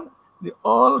detection,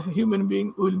 all human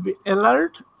being will be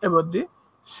alert about the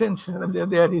sensor.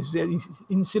 There is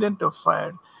incident of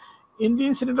fire. In the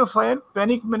incident of fire,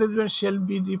 panic management shall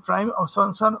be the prime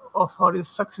concern for a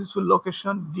successful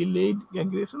location, delayed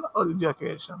evacuation or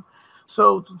evacuation.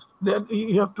 So then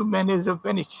you have to manage the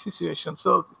panic situation.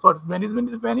 So for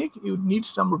management of panic, you need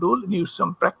some rule, need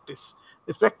some practice.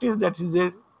 The practice that is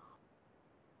there,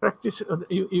 practice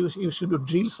you should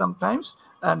drill sometimes,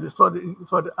 and for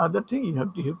the other thing you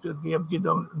have to give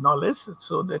them knowledge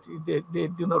so that they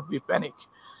do not be panic.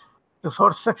 So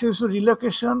for successful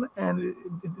relocation and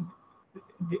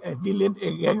delayed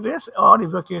egress or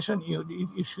evacuation,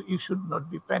 you should not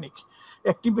be panic.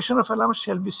 Activation of alarm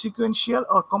shall be sequential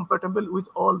or compatible with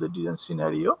all the design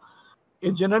scenario.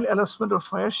 A general announcement of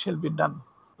fire shall be done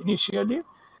initially.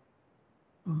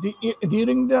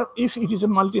 If it is a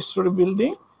multi-story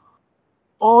building,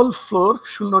 all floors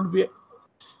should not be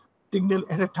signal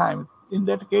at a time. In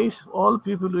that case, all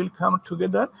people will come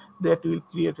together. That will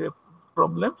create a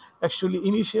problem. Actually,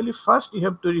 initially, first you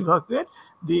have to evacuate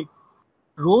the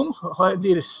room where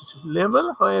the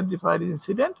level where the fire is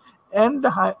incident, and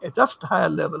the just higher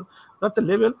level, not the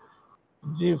level,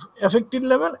 the affected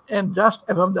level, and just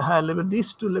above the higher level.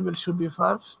 These two levels should be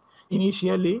first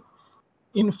initially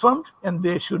informed, and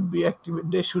they should be active.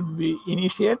 They should be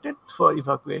initiated for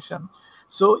evacuation.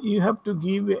 So you have to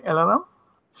give an alarm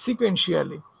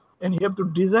sequentially, and you have to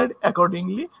decide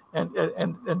accordingly, and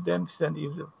then send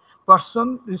user.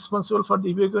 Person responsible for the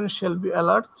evacuation shall be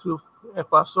alert through a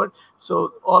password.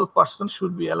 So all persons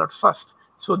should be alert first,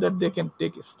 so that they can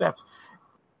take steps.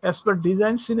 As per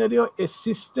design scenario, a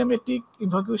systematic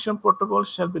evacuation protocol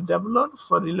shall be developed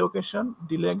for relocation,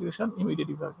 delegation, immediate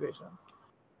evacuation.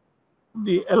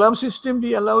 The alarm system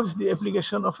allows the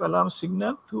application of alarm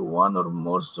signal to one or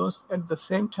more zones at the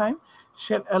same time,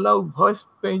 shall allow voice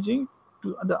paging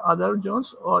to the other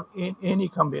zones or in any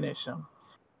combination.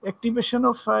 Activation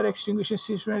of fire extinguishing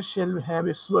system shall have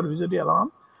a supervisory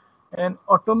alarm. An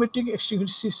automatic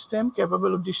extinguishing system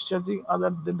capable of discharging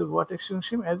other than the water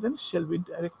extinguishing agent shall be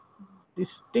direct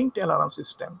distinct alarm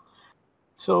system.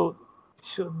 So,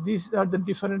 these are the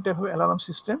different type of alarm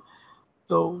system.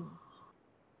 So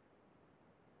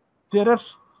there are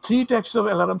three types of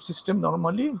alarm system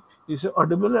normally. Is an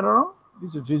audible alarm,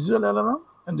 is a visual alarm,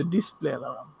 and the display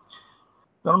alarm.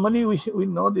 Normally, we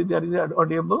know that there is an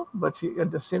audible, but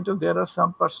at the same time, there are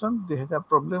some person they have a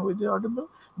problem with the audible.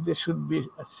 They should be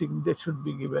they should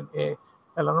be given a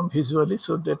alarm visually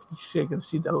so that they can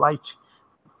see the light,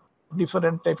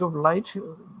 different type of light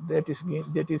that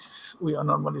is we are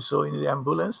normally show in the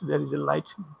ambulance. There is a light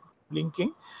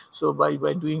blinking. So by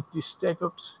doing this type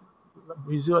of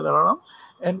visual alarm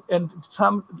and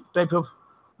some type of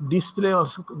display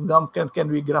also can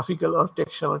be graphical or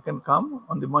textual can come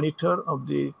on the monitor of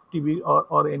the TV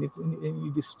or anything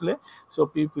any display, so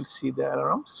people see the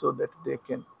alarm so that they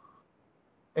can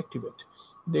activate,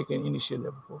 they can initiate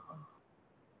the program.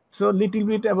 So little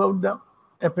bit about the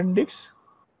appendix.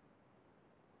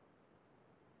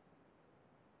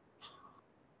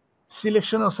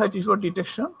 Selection of site for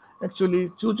detection.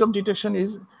 Actually, choose of detection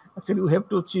is actually we have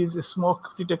to choose a smoke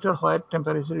detector where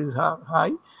temperature is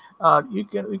high. We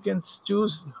can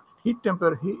choose heat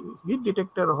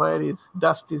detector where is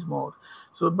dust is more.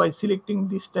 So by selecting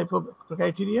this type of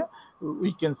criteria,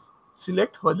 we can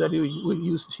select whether we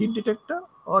use heat detector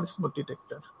or smoke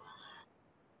detector.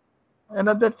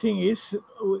 Another thing is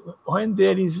when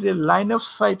there is a line of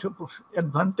sight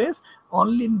advantage,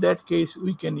 only in that case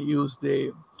we can use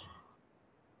the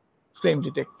flame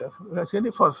detector. Actually,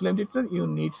 for flame detector, you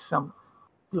need some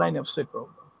line of sight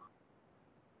problem.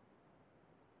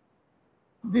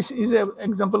 This is an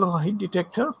example of a heat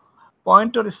detector.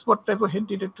 Point or spot type of heat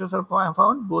detectors are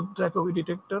found. Both type of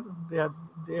detector, they are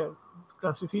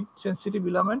heat sensitive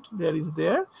element. There is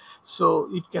there, so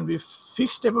it can be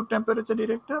fixed type of temperature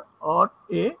detector or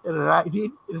a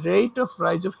rate of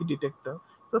rise of heat detector.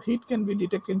 So heat can be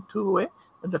detected in two way: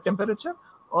 the temperature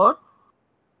or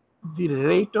the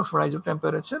rate of rise of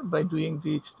temperature. By doing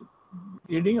the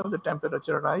reading of the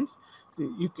temperature rise,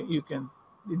 you can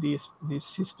this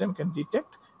system can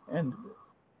detect. And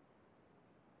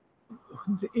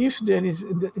if there is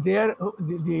there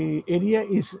the area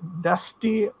is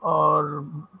dusty or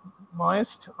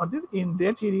moist, or in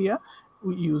that area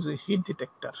we use a heat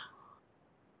detector.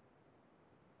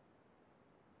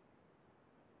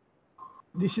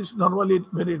 This is normally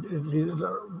very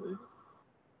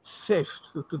safe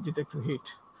to detect heat.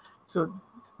 So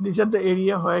these are the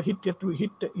area where heat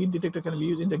detector can be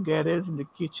used in the garage, in the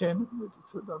kitchen.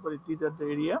 So normally these are the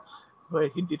area where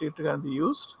heat detector can be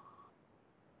used.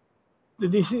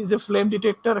 This is a flame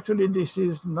detector. Actually, this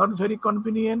is not very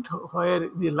convenient where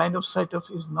the line of sight of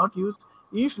is not used.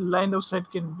 If line of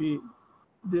sight can be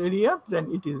the area,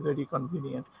 then it is very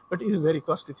convenient, but it is very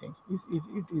costly thing.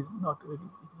 It is not very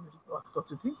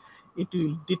costly thing. It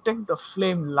will detect the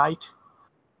flame light,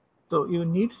 so you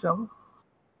need some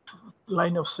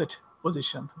line of sight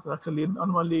position. Actually,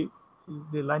 normally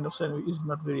the line of sight is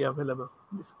not very available.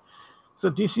 So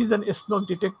this is an smoke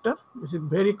detector. This is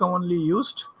very commonly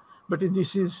used, but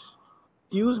this is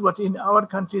used. But in our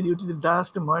country, due to the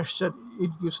dust, moisture, it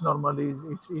gives normally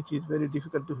it is very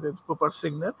difficult to have proper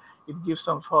signal. It gives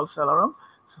some false alarm,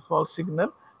 false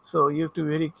signal. So you have to be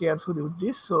very careful with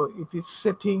this. So it is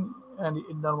setting, and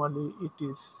normally it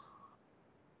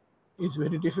is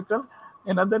very difficult.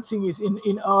 Another thing is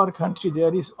in our country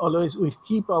there is always we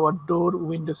keep our door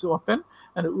windows open,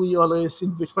 and we always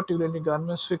particularly in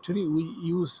garments factory we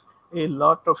use a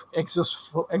lot of exhaust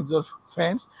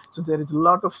fans. So there is a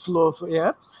lot of flow of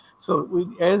air. So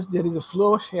as there is a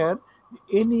flow of air,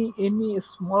 any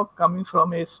smoke coming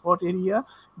from a spot area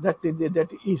that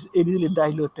is easily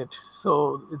diluted.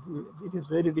 So it is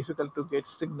very difficult to get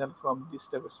signal from this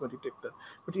type of smoke detector.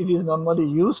 But it is normally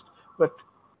used, but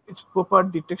its proper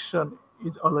detection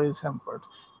is always hampered.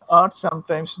 Or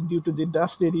sometimes due to the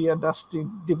dust area, dust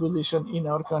deposition in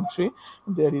our country,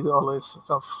 there is always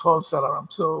some false alarm.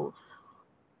 So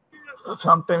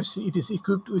sometimes it is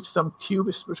equipped with some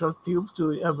special tube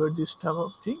to avoid this type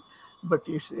of thing. But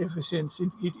its efficiency,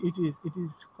 it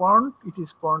is prone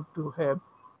to have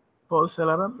false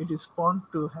alarm. It is prone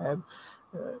to have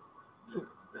uh,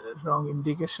 wrong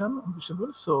indication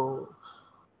visible. So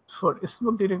for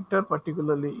smoke detector,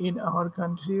 particularly in our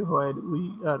country where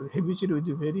we are habituated with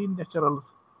the very natural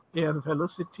air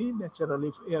velocity,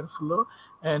 naturally airflow,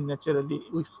 and naturally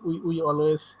if we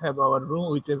always have our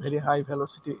room with a very high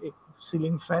velocity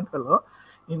ceiling fan fellow.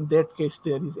 In that case,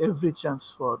 there is every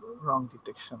chance for wrong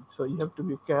detection. So you have to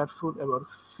be careful about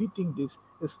fitting this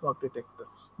smoke detector.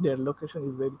 Their location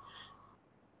is very.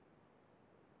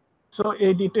 So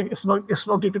a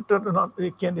smoke detector not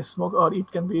it can smoke or it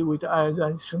can be with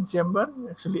ionization chamber.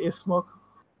 Actually, a smoke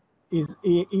is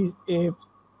a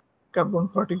carbon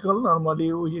particle.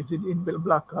 Normally we use it in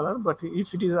black color, but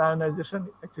if it is ionization,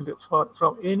 actually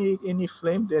from any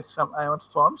flame, there's some ion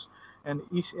forms, and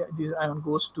if this ion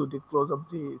goes to the close of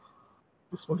the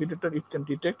smoke detector, it can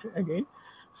detect again.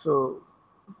 So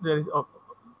there is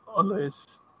always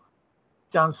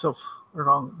chance of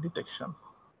wrong detection.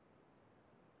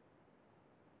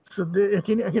 So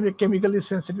again, a chemically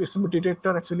sensitive smoke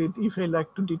detector. Actually, if I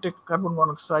like to detect carbon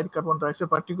monoxide, carbon dioxide,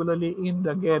 particularly in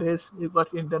the garage,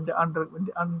 but in in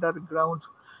the underground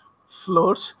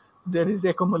floors, there is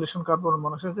accumulation carbon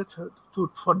monoxide.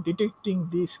 For detecting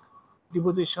this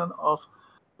deposition of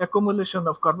accumulation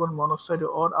of carbon monoxide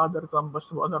or other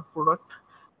combustible other product,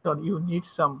 so you need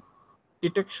some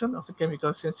detection of the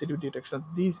chemical sensitive detection.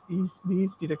 These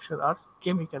detections are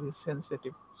chemically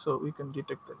sensitive, so we can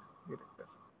detect the detector.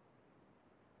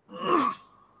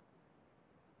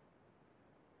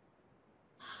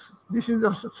 This is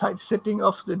the site setting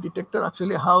of the detector.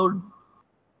 Actually, how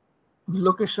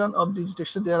location of the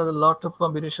detection, there are a lot of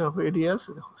combination of areas.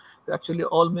 Actually,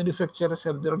 all manufacturers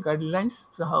have their guidelines,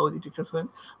 so how the detection went,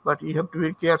 but you have to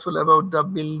be careful about the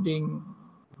building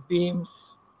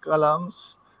beams,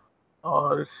 columns,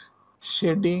 or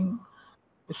shading,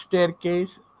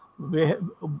 staircase,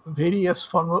 various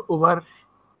form of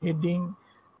overheading,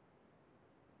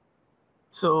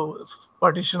 so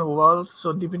partition wall.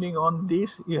 So depending on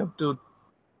this, you have to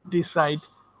decide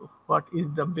what is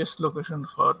the best location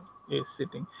for a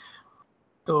setting.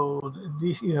 So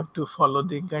this you have to follow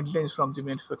the guidelines from the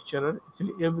manufacturer.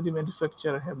 Actually, every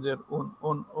manufacturer have their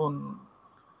own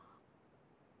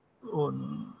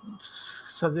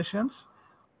suggestions,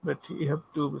 but you have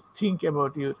to think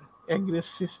about your egress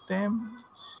system,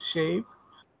 shape,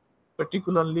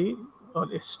 particularly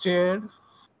or a stair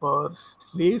for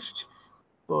lift.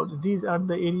 For these are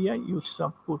the area you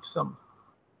put some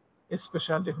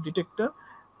special detector.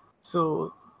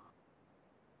 So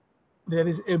there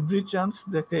is every chance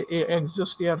that the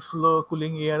exhaust airflow,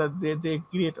 cooling air, they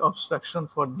create obstruction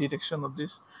for detection of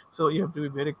this. So you have to be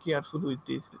very careful with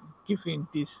this, keeping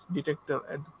this detector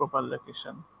at the proper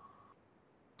location.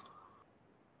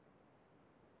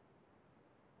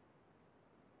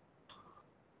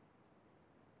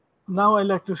 Now I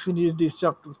like to finish this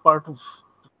chapter part of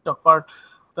the part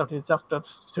that is chapter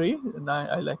 3, and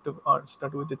I like to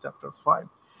start with the chapter 5,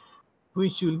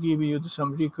 which will give you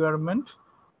some requirement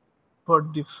for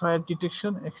the fire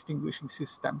detection extinguishing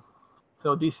system.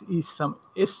 So this is some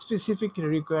specific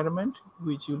requirement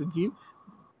which you will give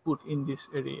put in this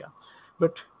area.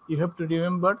 But you have to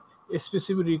remember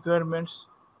specific requirements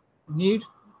need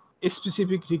a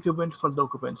specific requirement for the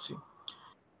occupancy.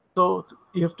 So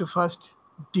you have to first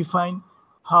define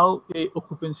how a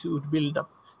occupancy would build up.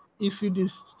 If it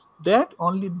is that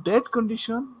only that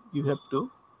condition, you have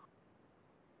to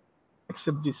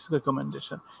accept this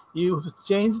recommendation. You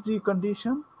change the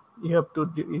condition, you have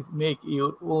to make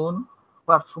your own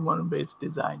performance-based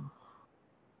design.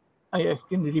 I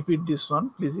can repeat this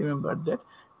one. Please remember that.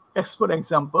 As for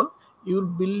example, your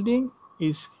building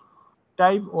is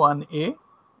type 1A,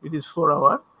 it is 4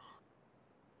 hour.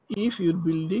 If your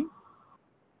building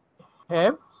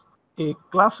have a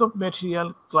class of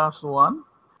material class 1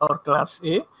 or class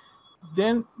A,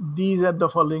 then these are the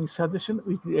following suggestions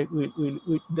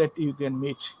that you can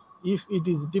meet. If it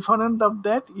is different of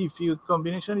that, if your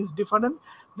combination is different,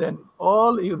 then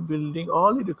all your building,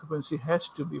 all your occupancy has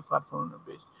to be performance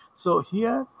based. So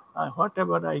here,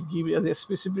 whatever I give as a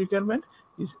specific requirement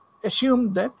is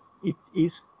assume that it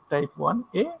is type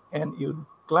 1A and your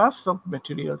class of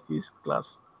material is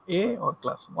class A or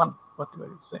class 1, whatever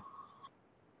you say.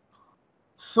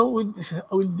 So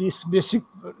with this basic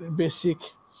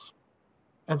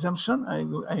assumption, I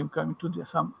am coming to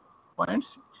some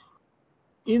points.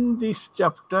 In this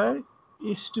chapter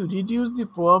is to reduce the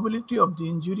probability of the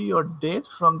injury or death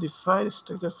from the fire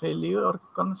structure failure or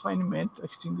confinement,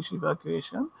 extinguish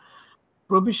evacuation.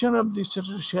 Provision of this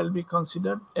structure shall be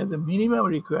considered as a minimum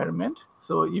requirement.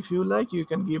 So if you like, you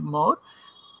can give more.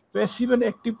 Passive and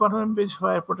active performance-based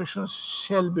fire protection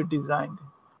shall be designed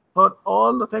for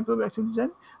all the type of active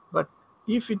design, but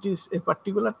if it is a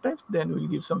particular type, then we'll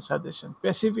give some suggestion.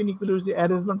 Passive includes the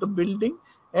arrangement of building.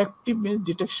 Active means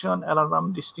detection,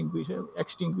 alarm, extinguishing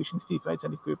CFIs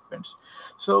and equipments.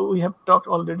 So we have talked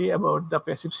already about the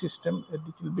passive system a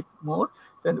little bit more.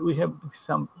 Then we have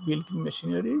some built-in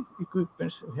machineries,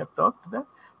 equipments, we have talked that.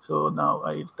 So now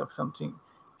I will talk something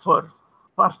for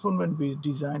performance-based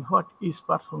design. What is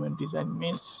performance design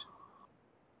means?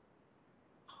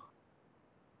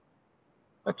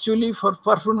 Actually, for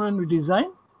performance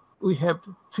design, we have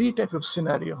three types of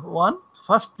scenario.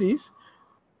 First is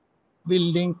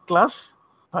building class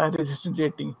fire resistant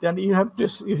rating. Then you have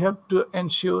to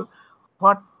ensure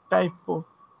what type of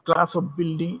class of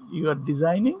building you are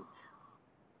designing.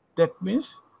 That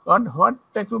means what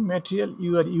type of material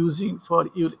you are using for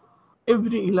your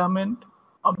every element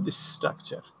of this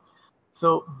structure.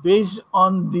 So based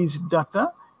on this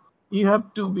data, you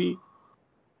have to be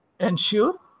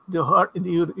ensure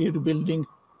your building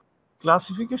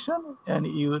classification and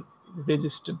your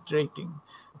registered rating,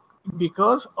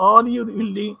 because all your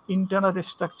building internal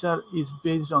structure is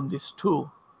based on these two.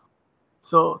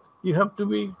 So you have to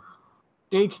be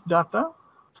take data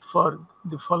for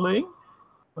the following.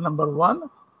 Number one,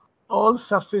 all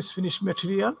surface finished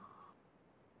material,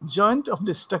 joint of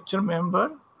the structural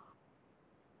member,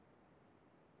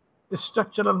 the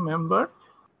structural member,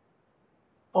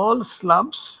 all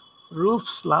slabs, roof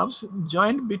slabs,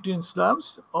 joint between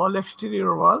slabs, all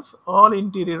exterior walls, all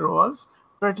interior walls,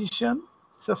 partition,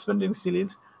 suspending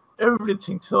ceilings,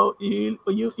 everything. So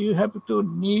you have to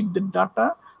need the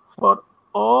data for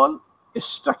all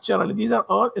structural. These are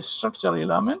all structural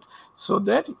elements, so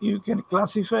that you can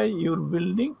classify your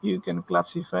building. You can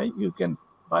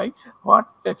buy what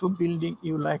type of building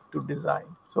you like to design.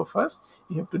 So first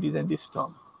you have to design this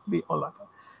term, the all data.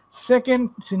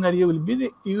 Second scenario will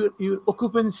be your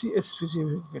occupancy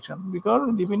specification, because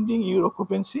depending your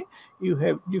occupancy, you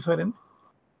have different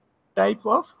type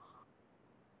of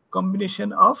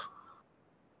combination of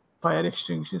fire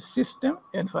extinguishing system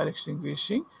and fire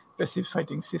extinguishing passive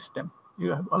fighting system.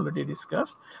 You have already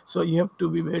discussed. So you have to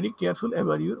be very careful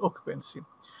about your occupancy.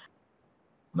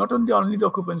 Not only the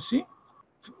occupancy,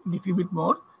 little bit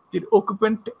more, the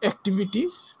occupant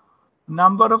activities,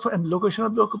 number of and location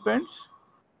of the occupants,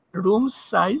 room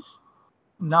size,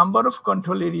 number of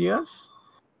control areas,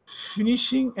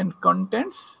 finishing and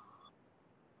contents,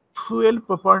 fuel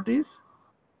properties.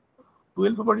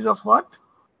 Fuel properties of what?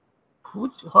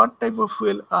 What type of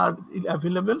fuel are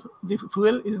available? The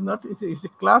fuel is not, is the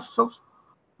class of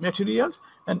materials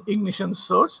and ignition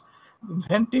source,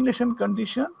 ventilation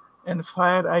condition, and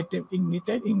fire item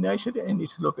ignition and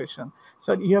its location.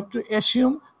 So you have to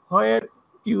assume where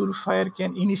your fire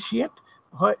can initiate,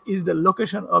 where is the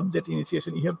location of that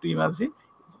initiation. You have to imagine,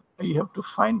 you have to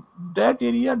find that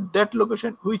area, that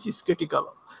location which is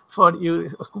critical for your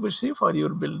occupancy, for your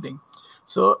building.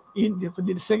 So in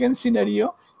the second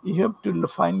scenario, you have to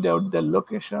find out the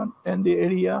location and the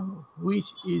area which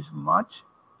is much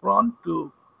prone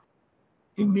to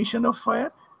ignition of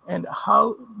fire, and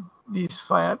how this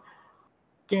fire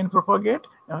can propagate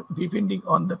depending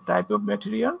on the type of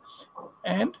material,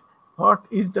 and what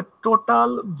is the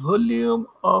total volume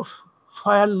of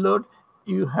fire load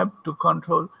you have to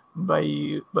control by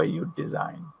your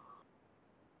design.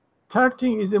 Third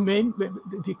thing is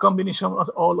the combination of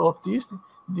all of these,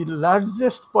 the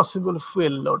largest possible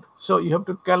fuel load. So you have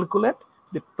to calculate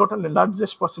the total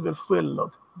largest possible fuel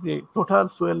load, the total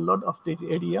fuel load of the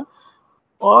area,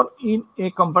 or in a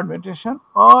compartmentation,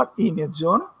 or in a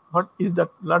zone, what is the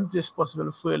largest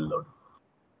possible fuel load.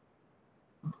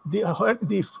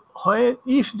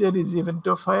 If there is event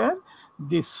of fire,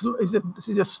 this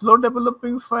is a slow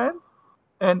developing fire,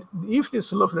 and if it is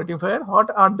slow floating fire, what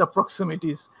are the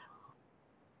proximities,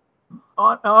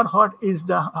 or what is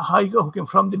the high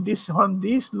from this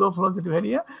low floating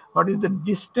area, what is the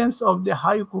distance of the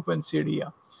high occupancy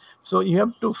area. So you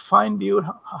have to find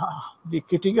the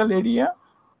critical area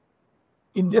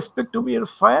in respect of your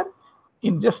fire,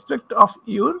 in respect of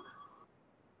your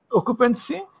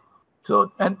occupancy.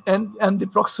 So and the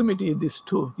proximity, these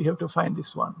two, you have to find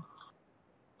this one.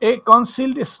 A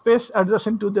concealed space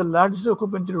adjacent to the largest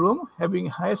occupant room having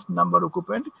highest number of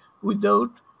occupant without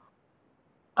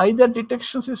either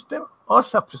detection system or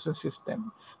suppression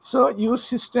system. So your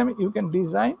system you can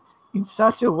design in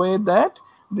such a way that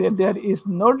there is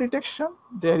no detection,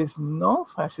 there is no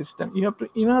fire system. You have to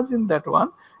imagine that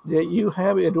one, that you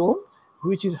have a room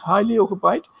which is highly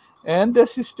occupied, and the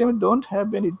system don't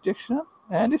have any detection,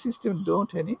 and the system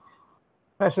don't any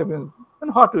fire system.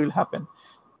 And what will happen?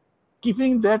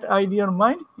 Keeping that idea in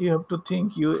mind, you have to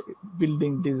think your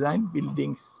building design,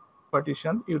 buildings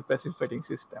partition, your passive fighting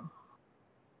system.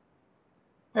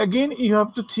 Again, you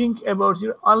have to think about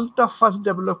your ultra fast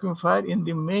developing fire in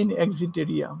the main exit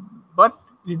area, but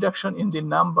reduction in the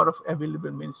number of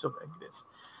available means of egress.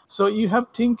 So you have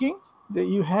thinking that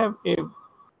you have a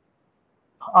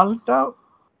ultra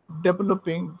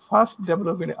developing, fast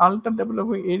developing, ultra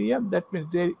developing area. That means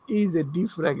there is a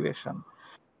deflagration.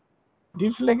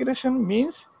 Deflagration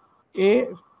means a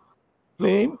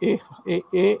flame,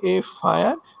 a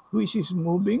fire which is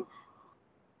moving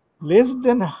less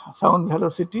than sound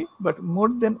velocity, but more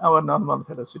than our normal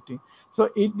velocity. So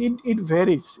it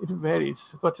varies,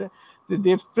 But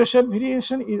the pressure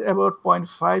variation is about zero point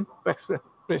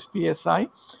 0.5 psi.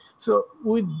 So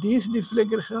with this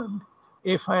deflagration,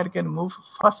 a fire can move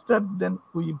faster than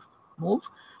we move.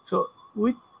 So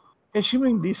with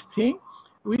assuming this thing,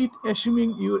 with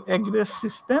assuming your egress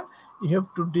system, you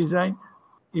have to design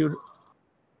your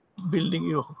building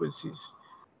your occupancies.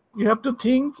 You have to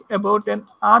think about an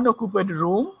unoccupied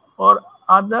room or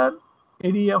other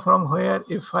area from where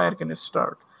a fire can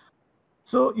start.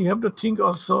 So you have to think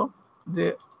also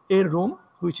the a room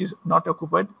which is not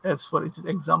occupied. As for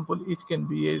example, it can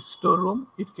be a storeroom,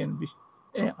 it can be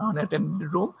an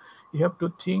unattended room. You have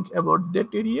to think about that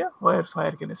area where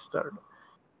fire can start.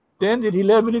 Then the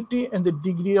reliability and the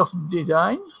degree of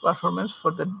design performance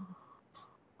for the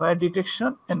fire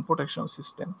detection and protection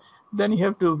system. Then you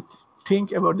have to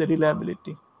think about the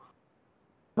reliability.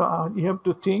 So you have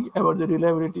to think about the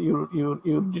reliability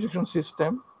your detection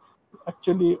system.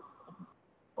 Actually,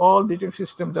 all detection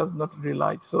system does not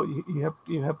rely. So you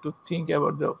have to think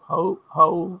about the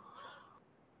how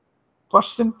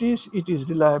percentage it is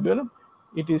reliable.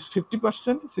 It is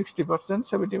 50%, 60%,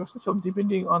 70%. So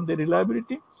depending on the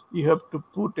reliability, you have to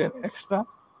put an extra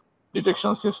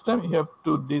detection system. You have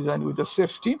to design with the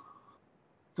safety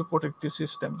to protect the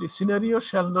system. The scenario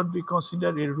shall not be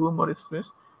considered a room or a space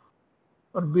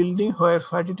or building where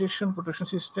fire detection, protection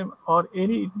system, or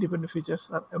any independent features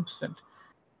are absent.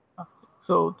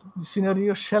 So the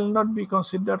scenario shall not be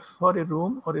considered for a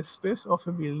room or a space of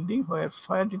a building where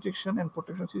fire detection and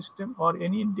protection system or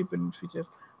any independent features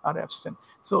are absent.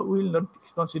 So we will not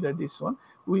consider this one.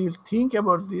 We will think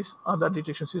about this other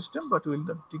detection system, but we will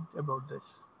not think about this.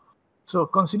 So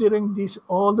considering these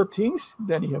all the things,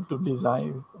 then you have to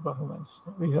design performance.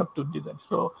 We have to design.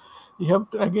 So you have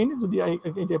to again to the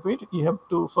repeat. You have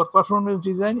to for performance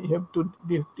design. You have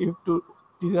to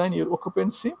design your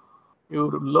occupancy,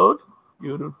 your load,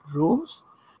 your rooms.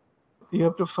 You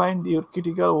have to find your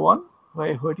critical one.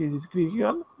 Why what is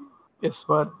critical? As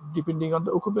per depending on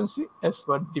the occupancy, as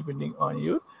per depending on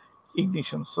your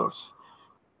ignition source.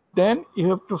 Then you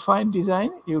have to find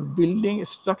design your building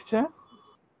structure,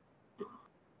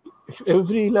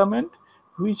 every element,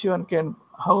 which one can,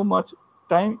 how much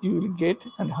time you will get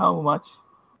and how much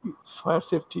fire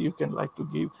safety you can like to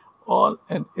give all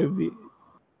and every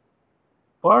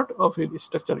part of a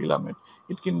structure element.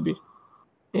 It can be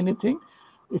anything.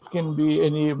 It can be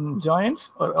any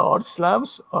joints or odd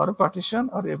slabs or a partition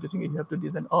or everything. You have to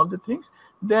design all the things.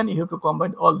 Then you have to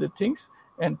combine all the things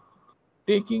and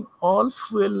taking all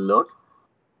fuel load,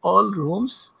 all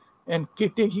rooms, and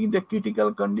taking the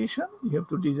critical condition. You have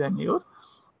to design your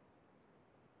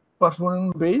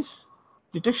performance-based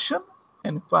detection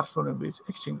and performance-based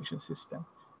extinguishing system.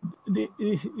 This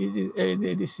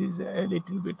is a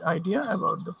little bit idea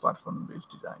about the performance-based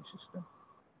design system.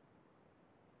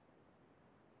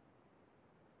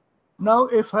 Now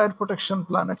a fire protection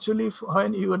plan. Actually,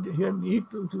 when you need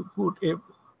to put a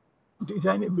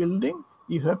design a building,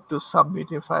 you have to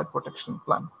submit a fire protection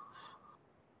plan.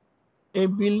 A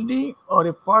building or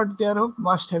a part thereof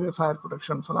must have a fire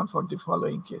protection plan for the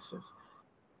following cases.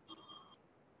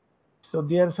 So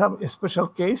there are some special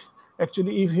case.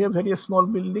 Actually, if you have very small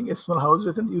building, a small house,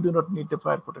 you do not need a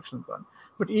fire protection plan.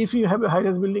 But if you have a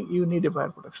high-rise building, you need a fire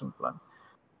protection plan.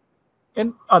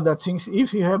 And other things,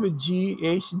 if you have a G,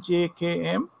 H, J, K,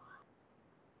 M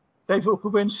type of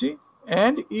occupancy,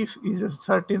 and if is a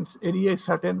certain area is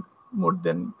certain more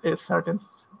than a certain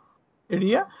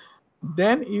area,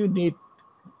 then you need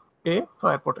a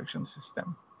fire protection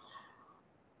system.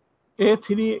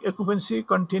 A3 occupancy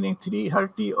containing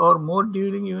 330 or more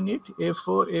dwelling unit,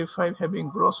 A4, A5 having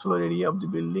gross floor area of the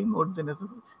building more than a,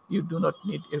 you do not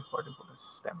need a fire protection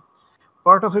system.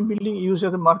 Part of a building used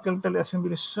as a mercantile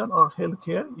assembly station or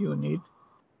healthcare, you need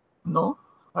no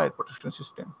fire protection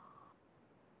system.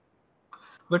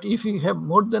 But if you have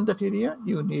more than that area,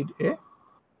 you need a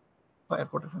fire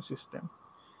protection system.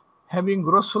 Having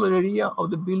gross floor area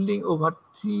of the building over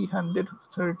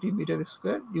 330 meters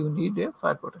square, you need a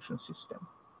fire protection system.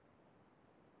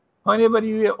 Whenever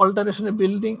you alteration a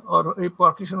building or a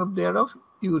partition of thereof,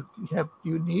 you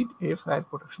need a fire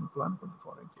protection plan for the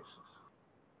following cases.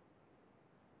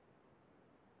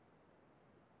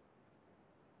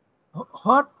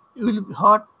 What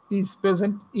is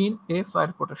present in a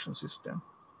fire protection system?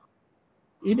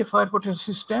 In a fire protection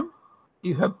system,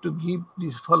 you have to give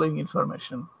this following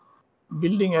information: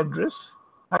 building address,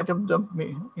 height of the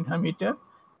meter,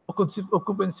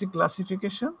 occupancy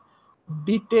classification,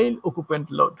 detailed occupant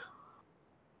load.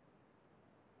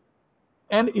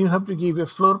 And you have to give a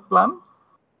floor plan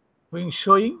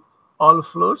showing all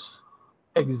floors,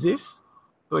 exits,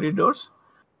 corridors,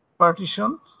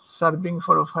 partition serving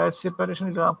for a fire separation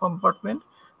in a compartment,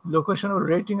 location or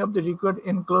rating of the required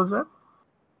enclosure,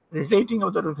 rating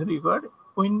of the required,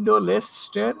 windowless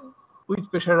stair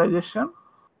with pressurization,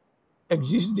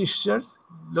 exit discharge,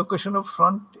 location of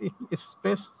front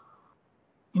space,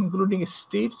 including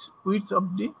streets, width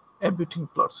of the everything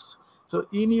plots. So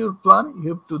in your plan, you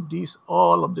have to these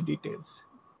all of the details.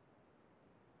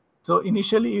 So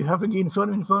initially you have to give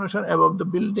information about the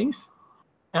buildings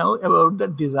and about the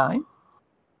design.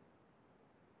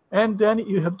 And then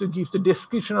you have to give the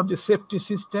description of the safety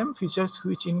system features,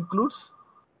 which includes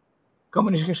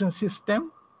communication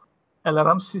system,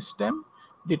 alarm system,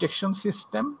 detection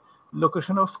system,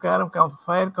 location of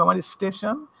fire command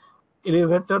station,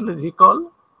 elevator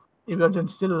recall,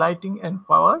 emergency lighting and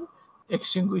power,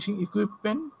 extinguishing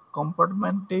equipment,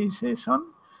 compartmentalization,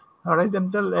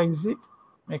 horizontal exit,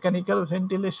 mechanical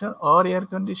ventilation or air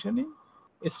conditioning,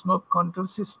 smoke control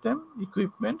system,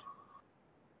 equipment.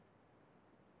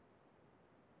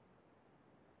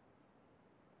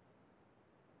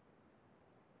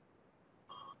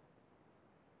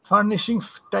 Furnishing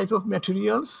type of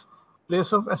materials,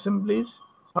 place of assemblies,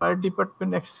 fire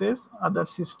department access, other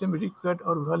system required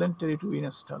or voluntary to be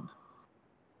installed.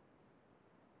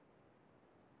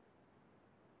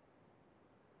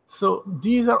 So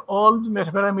these are all the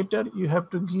parameters you have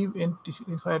to give in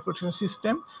fire protection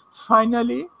system.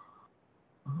 Finally,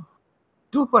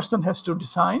 two persons has to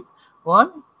design.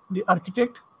 One, the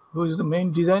architect, who is the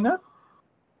main designer,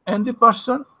 and the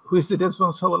person who is the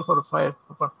responsible for fire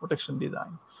protection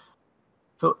design.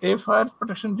 So a fire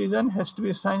protection design has to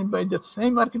be signed by the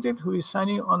same architect who is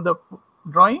signing on the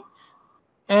drawing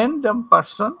and the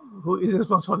person who is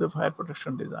responsible for the fire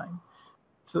protection design.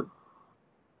 So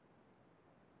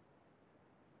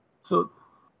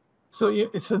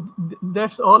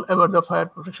that's all about the fire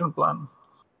protection plan.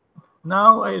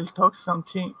 Now I'll talk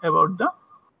something about the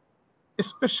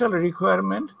special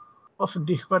requirement of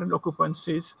different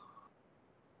occupancies.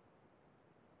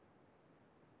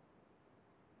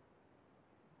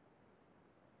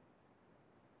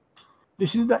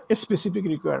 This is the specific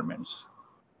requirements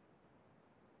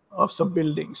of some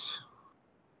buildings.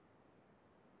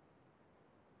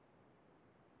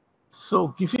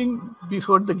 So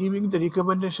before giving the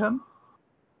recommendation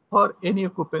for any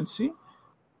occupancy,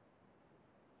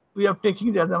 we are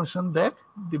taking the assumption that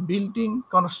the building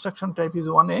construction type is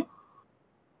 1A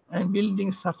and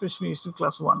building surface finish is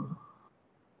class 1.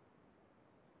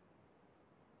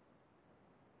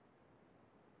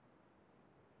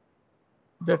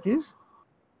 That is,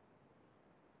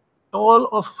 all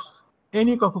of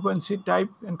any occupancy type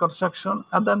and construction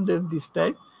other than this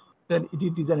type, then the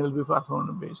design will be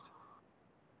performance based.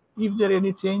 If there is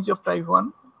any change of type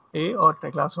 1A or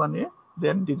class 1A,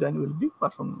 then design will be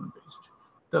performance based.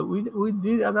 So with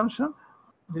this assumption,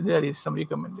 there is some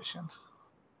recommendations.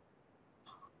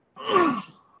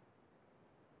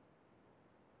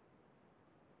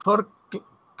 For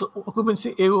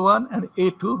occupancy A1 and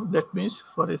A2, that means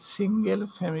for a single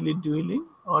family dwelling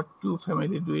or two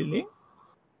family dwelling.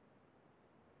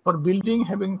 For building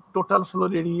having total floor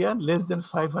area less than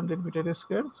 500 meters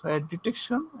square, fire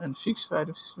detection and fixed fire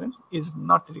assessment is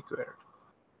not required.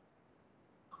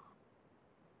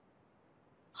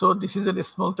 So this is a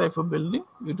small type of building.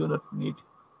 You do not need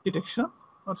detection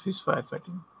or fixed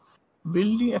firefighting.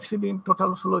 Building exceeding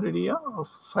total floor area of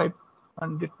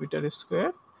 500 meters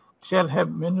square shall have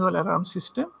manual alarm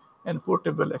system and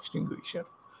portable extinguisher.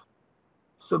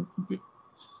 So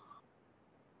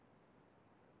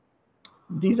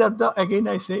these are the, again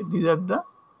I say, these are the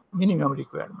minimum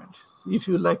requirements. If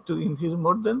you like to increase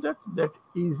more than that, that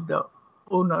is the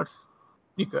owner's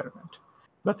requirement.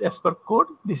 But as per code,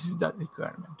 this is the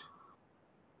requirement.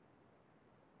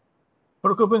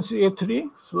 For occupancy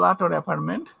A3, flat or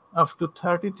apartment up to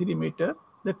 33 meters,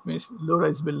 that means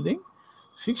low-rise building,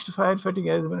 fixed firefighting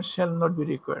arrangement shall not be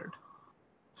required.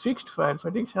 Fixed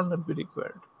firefighting shall not be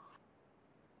required.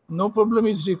 No problem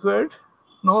is required.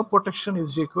 No protection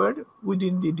is required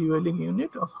within the dwelling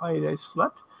unit of high-rise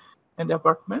flat and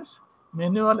apartments.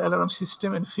 Manual alarm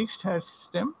system and fixed fire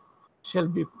system shall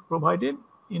be provided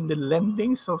in the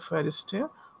landings of fire stair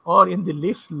or in the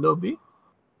lift lobby.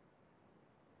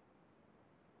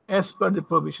 as per the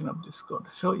provision of this code.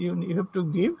 So you have to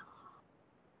give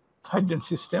hydrant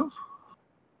system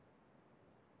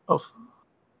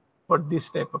for this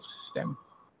type of system.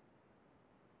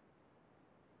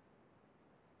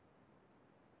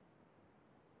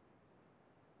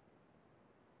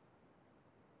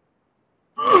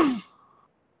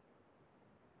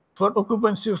 For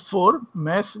occupancy of 4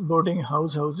 mass boarding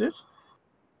houses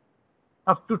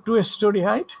up to 2-story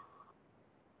height,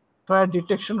 fire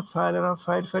detection, fire alarm,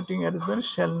 firefighting arrangement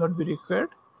shall not be required.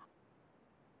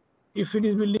 If it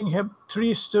is building have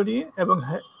 3-story এবং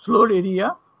floor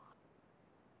area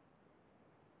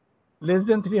less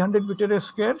than 300 meter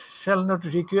square shall not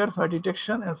require fire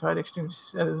detection and fire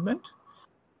extinguishing arrangement.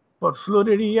 For floor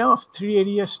area of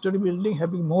 3-story building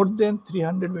having more than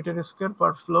 300 meter square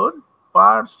per floor,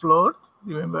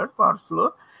 remember per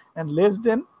floor, and less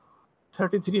than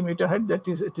 33 meter height, that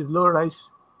is, it is low rise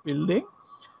building,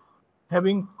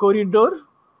 having corridor,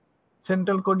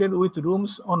 central corridor with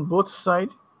rooms on both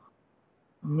sides,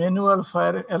 manual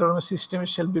fire alarm system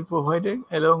shall be provided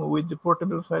along with the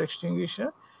portable fire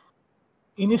extinguisher.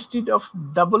 Instead of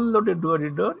double loaded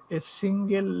corridor, a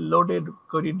single loaded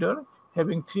corridor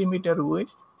having 3 meter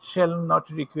width shall not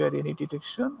require any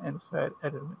detection and fire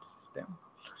arrangement system.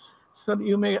 So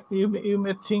you may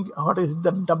think, what is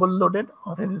the double loaded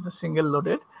or it is the single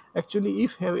loaded? Actually,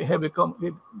 if have a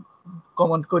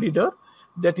common corridor,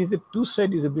 that is the two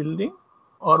side is a building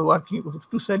or working,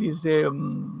 two side is a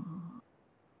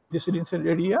residential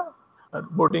area,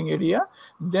 boarding area,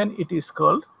 then it is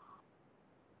called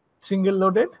single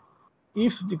loaded.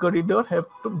 If the corridor have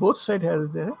both side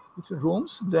has the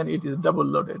rooms, then it is double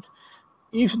loaded.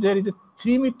 If there is a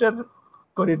 3 meter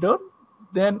corridor,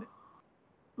 then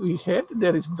we had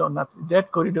there is nothing.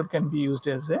 That corridor can be used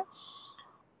as a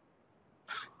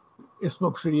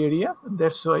smoke-free area.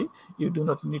 That's why you do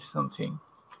not need something.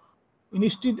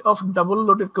 Instead of double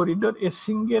loaded corridor, a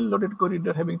single loaded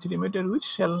corridor having 3 meter width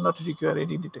shall not require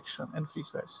any detection and free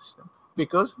fire system,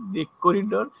 because the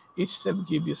corridor itself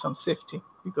gives you some safety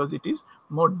because it is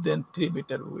more than 3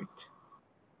 meter width.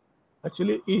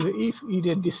 Actually, if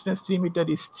a distance 3 meter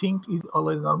is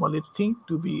always normally think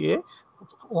to be a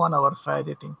 1 hour fire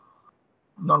rating.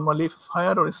 Normally,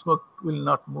 fire or smoke will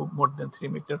not move more than 3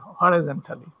 meter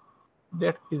horizontally.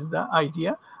 That is the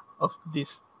idea of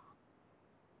this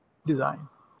design.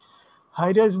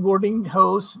 High-rise boarding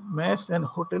house, mass and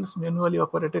hotels manually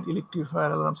operated electric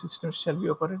fire alarm systems shall be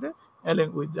operated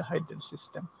along with the hydrant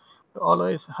system. So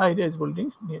always high-rise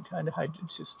buildings need a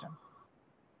hydrant system.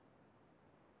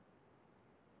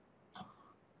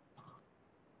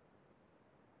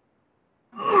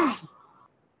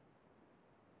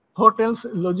 Hotels,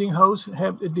 lodging house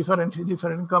have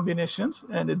different combinations,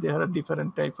 and there are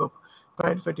different type of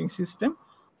firefighting system.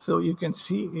 So you can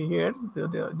see here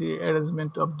the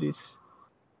arrangement of this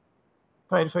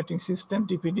firefighting system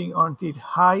depending on the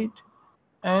height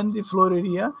and the floor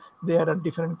area. There are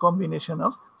different combination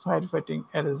of firefighting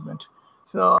arrangement.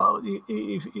 So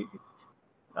if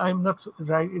I'm not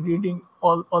reading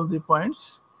all the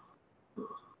points,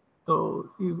 so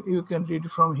you can read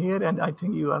from here, and I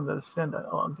think you understand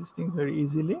all these things very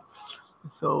easily.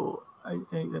 So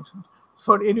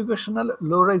for educational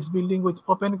low-rise building with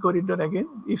open corridor, again,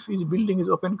 if the building is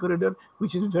open corridor,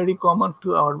 which is very common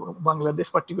to our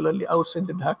Bangladesh, particularly outside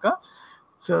the Dhaka.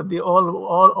 So the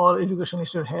all education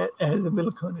institute has a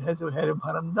balcony, has a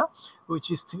veranda,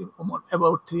 which is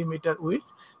about 3 meter width.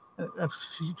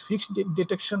 Fixed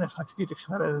detection and fixed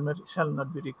detection shall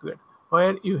not be required.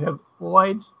 Where you have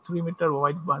wide 3 meter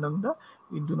wide veranda,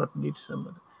 you do not need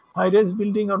some. High-rise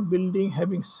building or building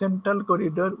having central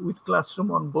corridor with classroom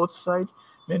on both sides,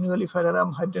 manually fire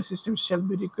alarm hydrant system shall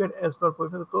be required as per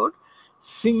postal code.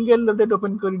 Single loaded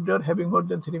open corridor having more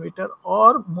than 3 meter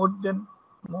or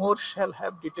more shall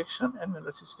have detection and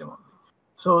manual system only.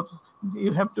 So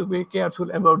you have to be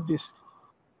careful about this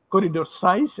corridor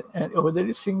size and whether it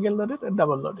is single loaded or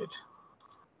double loaded.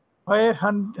 Where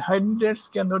hydrants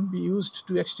cannot be used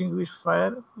to extinguish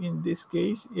fire, in this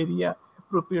case, area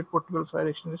appropriate portable fire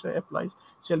extinguisher applies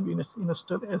shall be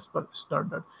installed as per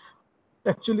standard.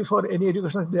 Actually, for any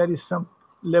education, there is some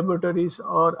laboratories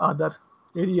or other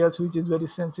areas which is very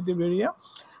sensitive area.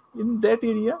 In that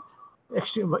area,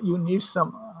 you need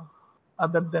some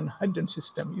other than hydrant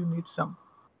system. You need some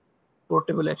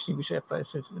portable extinguisher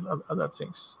appliances and other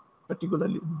things,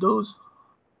 particularly those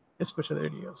special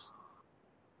areas.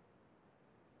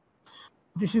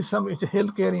 This is some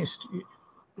healthcare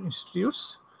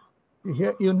institutes.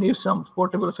 Here you need some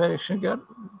portable fire extinguisher,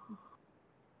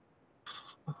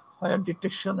 fire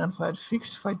detection and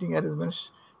fixed fighting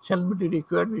arrangements shall be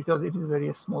required because it is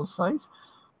very small size.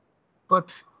 But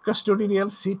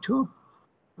custodial C2,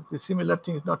 the similar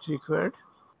thing is not required.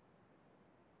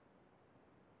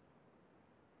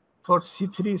 For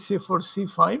C3, C4,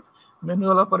 C5,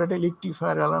 manual operated electric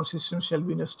fire alarm system shall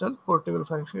be installed. Portable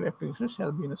fire extinguisher application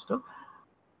shall be installed.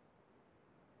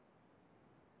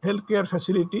 Healthcare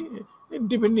facility,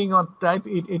 depending on type,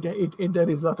 there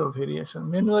is a lot of variation.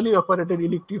 Manually operated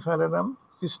electric fire alarm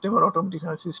system or automatic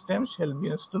fire system shall be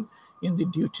installed in the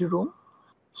duty room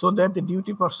so that the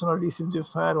duty personnel receives the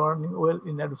fire warning well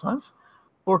in advance.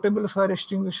 Portable fire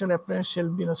extinguisher appliance shall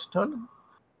be installed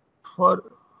for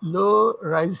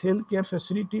low-rise healthcare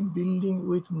facility building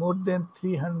with more than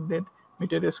 300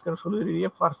 meter square floor area.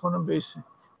 Performance-based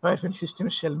firefighting system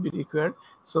shall be required.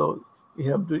 So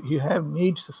you have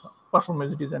needs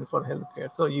performance design for healthcare.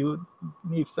 So you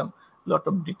need some lot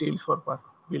of detail for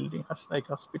building like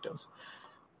hospitals.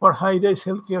 For high-rise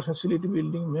healthcare facility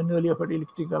building, manually operated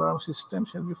electric alarm system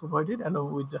shall be provided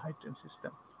along with the heightened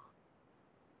system.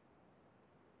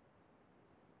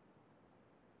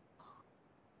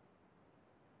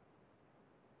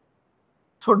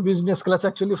 For business class,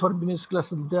 actually for business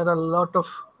class, there are a lot of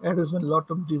adjustment, lot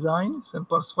of designs, and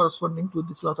corresponding to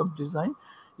this lot of design,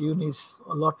 you need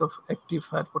a lot of active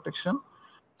fire protection.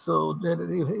 So there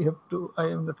you have to, I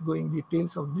am not going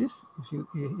details of this. If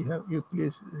you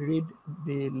please read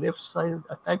the left side,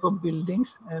 a type of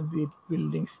buildings and the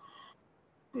buildings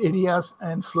areas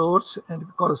and floors, and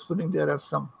corresponding there are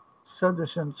some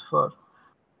suggestions for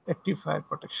active fire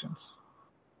protections.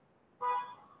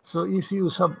 So if you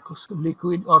use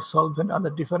liquid or solvent,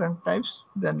 other different types,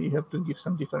 then you have to give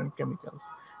some different chemicals.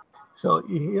 So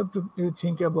you have to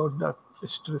think about the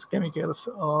stress chemicals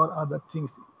or other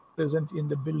things present in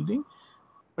the building,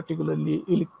 particularly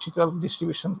electrical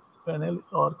distribution panel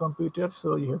or computer.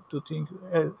 So you have to think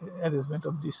arrangement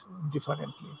of this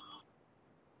differently.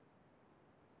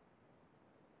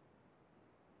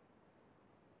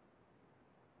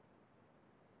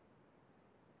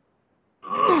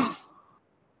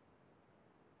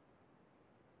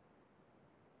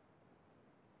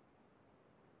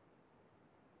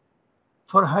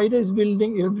 For high-rise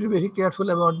building, you have to be very careful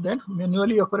about that.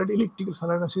 Manually operated electrical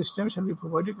fire alarm system shall be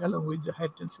provided along with the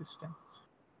heightened system.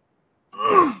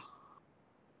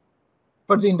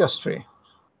 For the industry,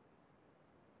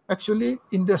 actually,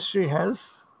 industry has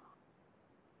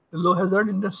low hazard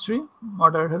industry,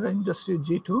 moderate hazard industry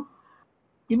G2.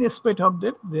 In spite of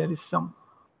that, there is some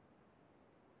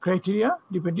criteria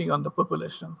depending on the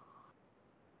population.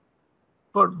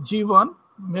 For G1,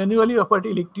 manually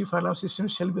operated electric fire alarm system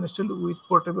shall be installed with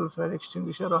portable fire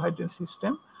extinguisher or hydrant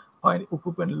system when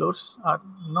occupant loads are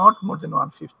not more than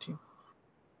 150.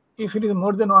 If it is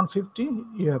more than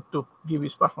 150, you have to give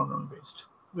is performance based.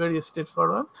 Very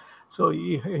straightforward. So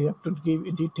you have to give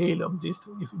a detail of this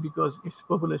because its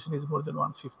population is more than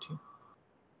 150.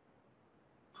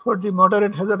 For the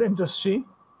moderate hazard industry,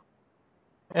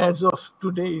 as of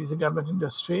today is a garment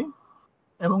industry.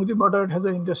 Among the moderate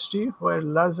hazard industry, where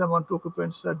large amount of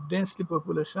occupants are densely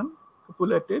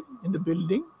populated in the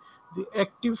building, the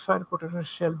active fire protection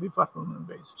shall be performance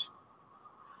based.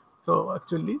 So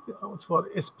actually, for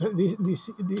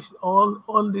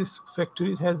all these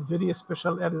factories has very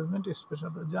special arrangement, special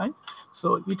design.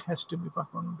 So it has to be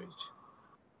performance based.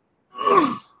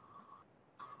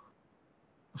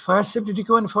 Fire safety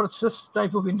requirement for such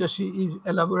type of industry is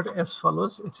elaborated as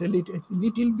follows. It's a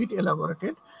little bit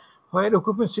elaborated. Where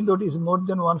occupancy load is more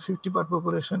than 150 per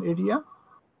population area,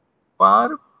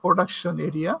 per production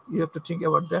area, you have to think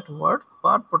about that word,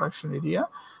 per production area,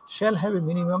 shall have a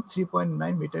minimum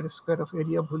 3.9 meter square of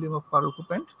area volume of per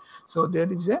occupant. So there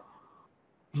is a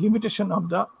limitation of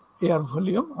the air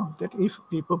volume of that if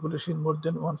the population is more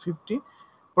than 150.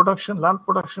 Production, large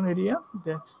production area,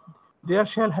 that there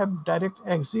shall have direct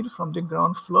exit from the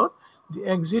ground floor. The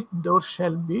exit door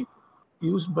shall be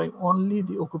used by only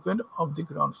the occupant of the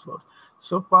ground floor.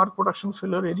 So per production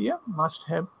floor area must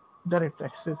have direct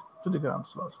access to the ground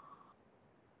floor.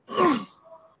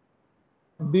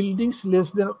 Buildings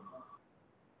less than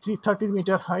 330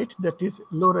 meter height, that is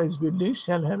low-rise building,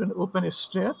 shall have an open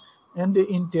stair and the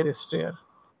interior stair.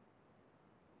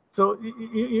 So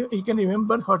you can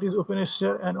remember what is open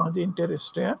stair and on the interior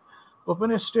stair.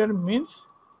 Open stair means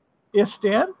a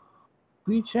stair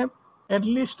which have at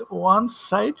least one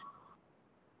side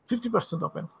 50%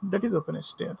 open. That is open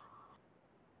stair.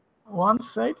 One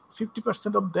side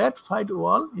 50% of that side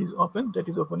wall is open. That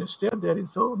is open stair. There is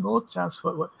no chance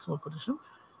for smoke protection.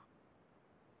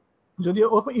 যদি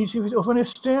open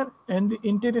stair and the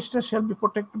interior stair shall be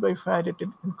protected by fire rated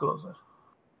enclosure.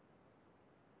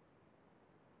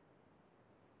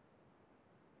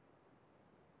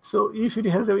 So if it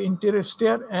has an interior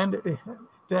stair and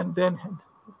then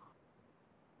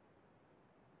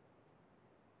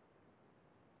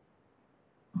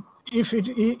if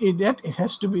it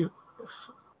has to be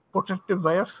protected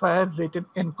by a fire-rated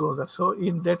enclosure. So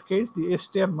in that case, the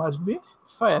stair must be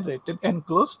fire-rated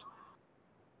enclosed.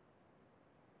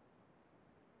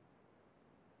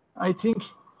 I think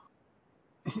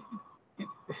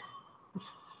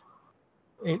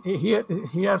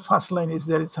here first line is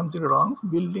there is something wrong.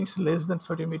 Buildings less than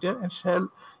 40 meter and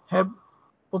shall have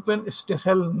open stair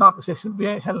shall not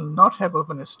have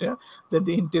open stair. That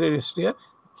the interior stair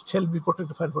shall be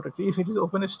protected, fire protected. If it is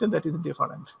open stair, that is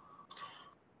different.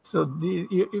 So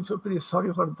if please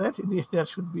sorry for that, there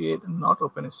should be a not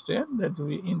open stair, that will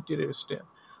be interior stair.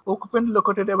 Occupant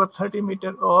located above 30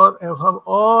 meter or above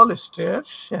all stairs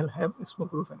shall have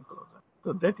smoke-proof enclosure.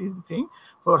 So that is the thing.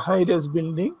 For high-rise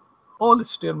building, all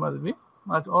stairs must be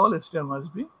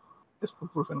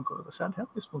smoke-proof enclosure. Shall have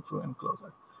smoke-proof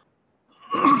enclosure.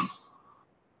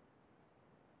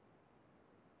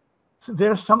 So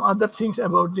there are some other things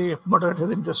about the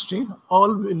moderated industry.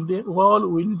 All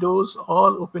windows,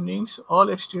 all openings, all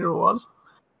exterior walls,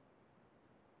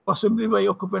 possibly by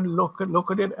occupant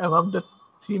located above the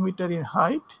 3 meter in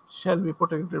height, shall be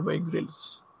protected by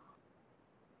grills.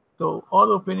 So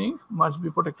all openings must be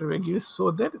protected by grills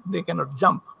so that they cannot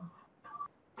jump.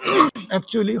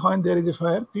 Actually, when there is a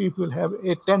fire, people have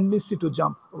a tendency to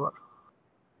jump over.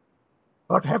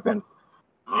 What happened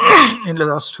in the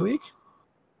last week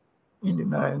in the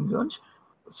Narayanganj?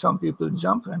 Some people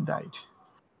jumped and died.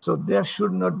 So there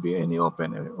should not be any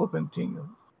open thing.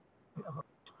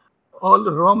 All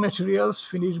raw materials,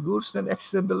 finished goods, and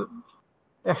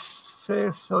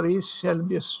accessories shall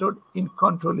be stored in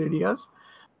control areas.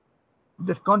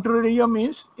 The control area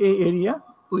means a area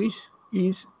which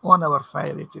is 1 hour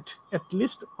fire rated, at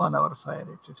least 1 hour fire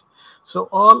rated. So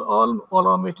all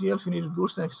raw material, finished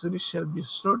goods, and accessories shall be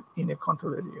stored in a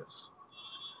control areas.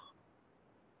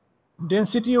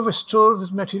 Density of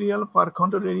storage material per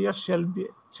control area shall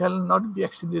not be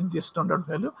exceeded the standard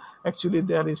value. Actually,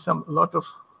 there is lot of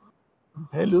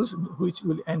values which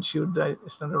will ensure the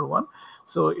standard one.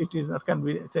 So it is not can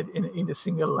be said in a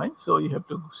single line. So you have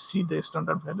to see the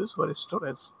standard values for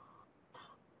storage.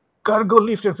 Cargo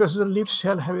lift and passenger lift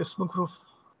shall have a smoke-proof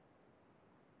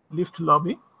lift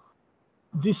lobby.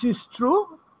 This is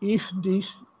true if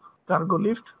this cargo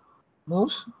lift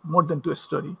moves more than 2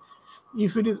 stories.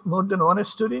 If it is more than 1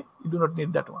 story, you do not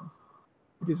need that one.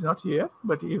 It is not here,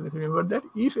 but you remember that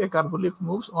if a cargo lift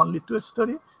moves only 2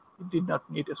 stories, it did not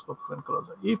need a smoke-proof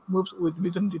enclosure. If it moves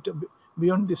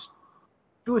beyond this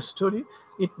 2 stories,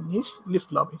 it needs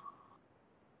lift lobby,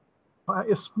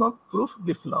 a smoke-proof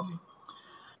lift lobby.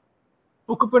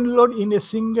 Occupant load in a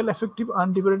single effective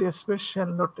undivided space shall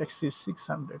not exceed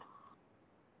 600.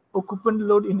 Occupant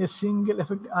load in a single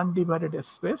effective undivided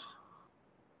space,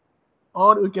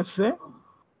 or we can say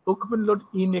occupant load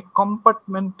in a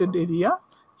compartmented area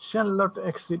shall not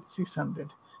exceed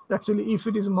 600. Actually, if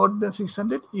it is more than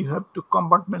 600, you have to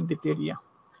compartment that area.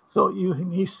 So you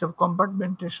need some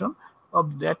compartmentation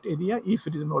of that area if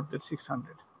it is more than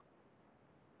 600.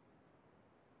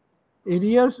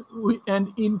 Areas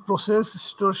and in process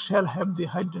store shall have the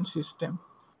hydrant system.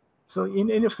 So in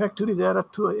any factory, there are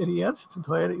 2 areas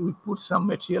where we put some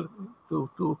material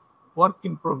to work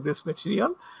in progress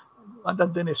material. Other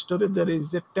than storage, there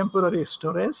is a temporary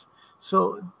storage.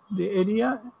 So the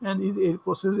area and the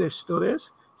process storage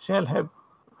shall have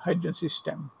hydrant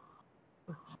system.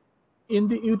 In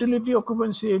the utility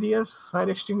occupancy areas, fire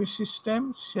extinguishing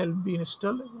system shall be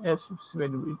installed as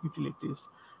utilities.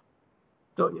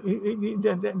 So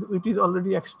it is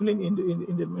already explained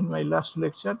in my last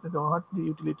lecture that what the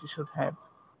utility should have.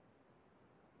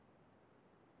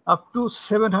 Up to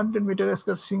 700 meter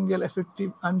square single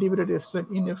effective undivided space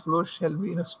in a floor shall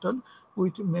be installed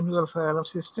with manual fire alarm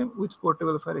system with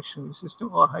portable fire extinguishing system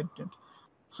or hydrant.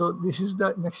 So this is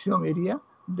the maximum area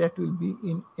that will be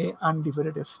in a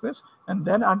undivided space, and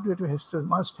then undivided space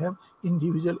must have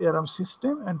individual alarm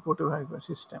system and portable fire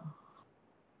system.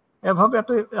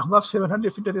 Above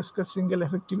 700 meter square single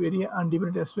effective area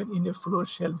undivided space in a floor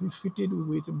shall be fitted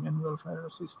with manual fire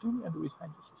alarm system and with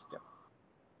hydrant system.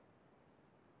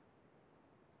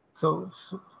 So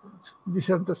these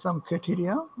are some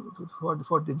criteria for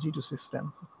the G2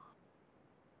 system.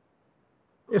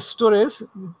 Storage,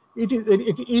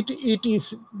 it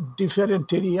is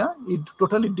different area. It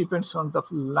totally depends on the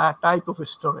type of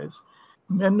storage.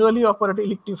 Manually operated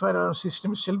electric fire alarm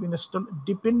system shall be installed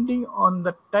depending on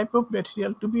the type of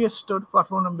material to be stored.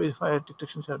 Performance by fire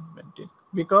detection shall be maintained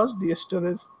because the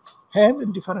storage have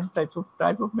different type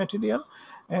of material,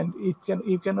 and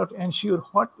you cannot ensure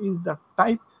what is the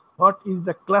type, what is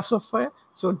the class of fire,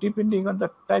 So depending on the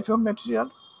type of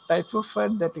material, type of fire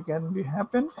that can be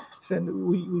happen, then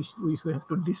we have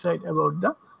to decide about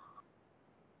the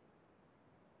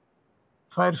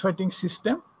firefighting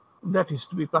system that is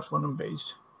to be performance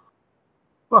based.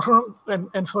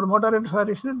 And for moderate fire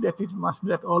accident, that is must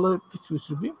that all of it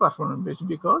should be performance based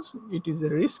because it is a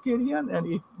risk area and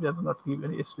it does not give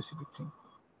any specific thing.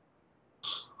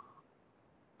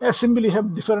 Assembly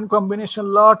have different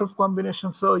combination, lot of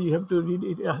combinations, so you have to read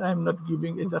it. I'm not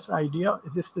giving it just idea,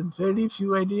 it's just a very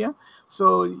few idea,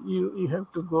 so you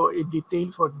have to go in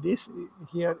detail for this.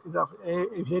 Here is a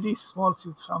very small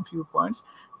some few points.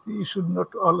 You should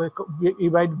not always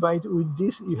abide by with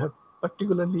this. You have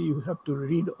particularly you have to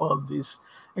read all this.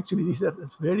 Actually, these are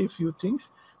very few things.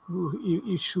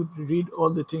 You should read all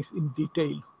the things in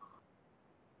detail.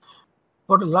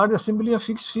 For a large assembly of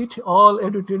fixed feet, all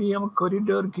auditorium,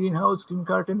 corridor, greenhouse, green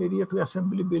curtain area to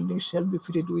assembly buildings shall be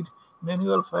fitted with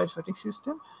manual firefighting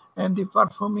system, and the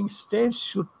performing stage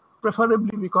should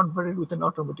preferably be converted with an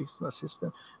automatic smart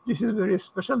system. This is very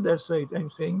special. That's why I'm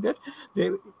saying that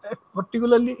they,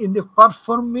 particularly in the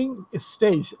performing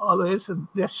stage, always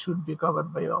that should be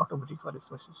covered by an automatic fire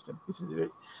smart system. This is very,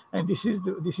 and this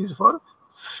is for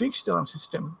fixed term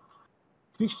system.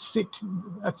 Fixed seat.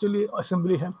 Actually,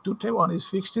 assembly have two types. One is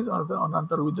fixed seat,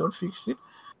 another without fixed seat.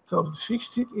 So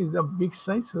fixed seat is the big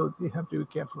size, so we have to be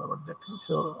careful about that.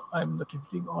 So I'm not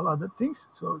repeating all other things.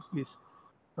 So please,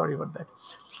 sorry about that.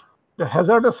 The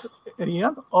hazardous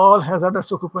area, all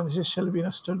hazardous occupancies shall be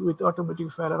installed with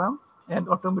automatic fire alarm and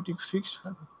automatic fixed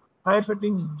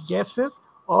firefighting gases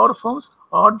or foams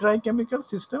or dry chemical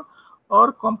system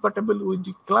or compatible with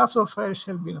the class of fire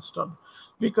shall be installed.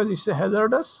 Because it's a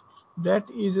hazardous, that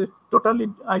is a totally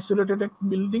isolated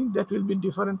building that will be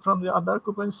different from the other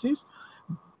occupancies.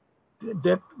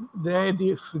 That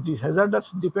the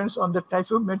hazardous depends on the type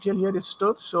of material here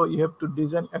stored, so you have to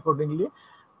design accordingly.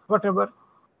 Whatever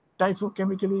type of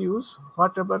chemical you use,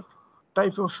 whatever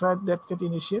type of fire that can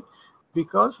initiate,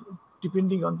 because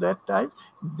depending on that type,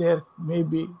 there may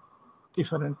be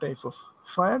different type of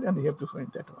fire, and you have to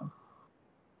find that one.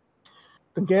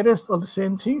 The garage, all the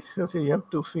same thing. So you have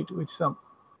to fit with some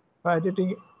fire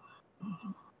rating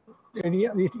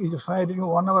area. It is a fire rating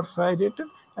 1 hour fire rated,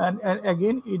 and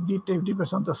again it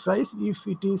depends on the size. If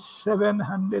it is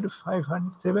 7,500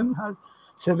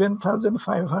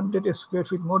 square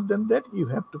feet, more than that, you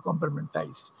have to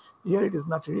compartmentalize. Here it is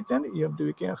not written. You have to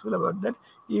be careful about that.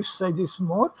 If size is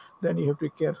more, then you have to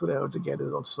be careful about the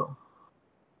garage also.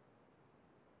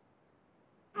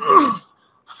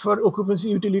 For occupancy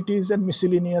utilities and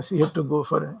miscellaneous, you have to go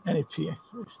for an NFPA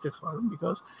straightforward,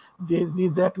 because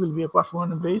that will be a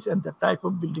performance base and the type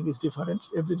of building is different.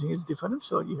 Everything is different,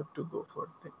 so you have to go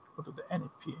to the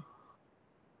NFPA.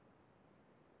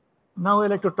 Now I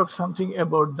like to talk something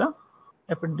about the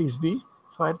Appendix B,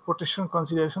 fire protection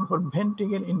consideration for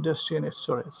venting in industry and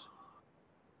storage.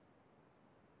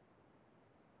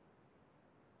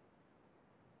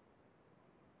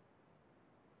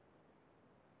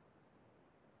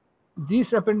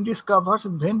 This appendix covers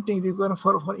venting requirement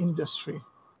for industry.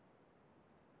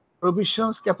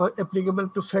 Provisions applicable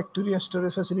to factory and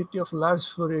storage facility of large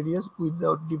floor areas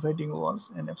without dividing walls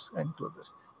and enclosures.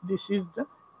 This is the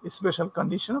special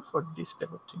condition for this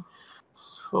type of thing.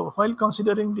 So while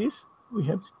considering this, we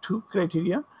have two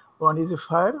criteria. One is a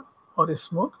fire or a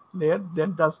smoke layer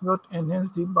that does not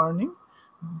enhance the burning.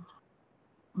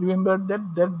 Remember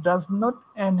that does not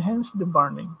enhance the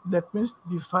burning. That means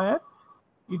the fire,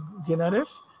 it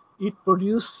generates, it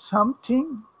produces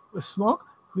something, smoke,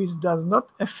 which does not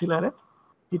accelerate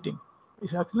heating.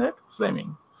 It accelerates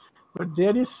flaming. But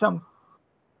there is some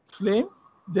flame,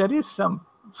 there is some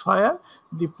fire.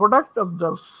 The product of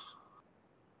the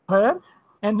fire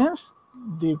enhances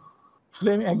the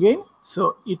flame again,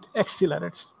 so it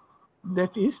accelerates.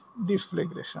 That is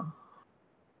deflagration.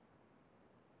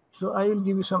 So I will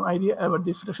give you some idea about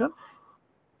deflagration.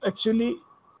 Actually,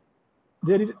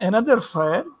 there is another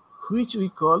fire which we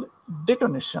call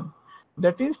detonation.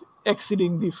 That is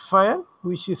exceeding the fire,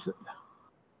 which is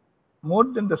more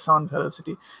than the sound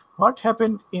velocity. What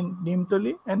happened in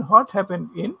Nimtoli and what happened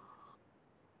in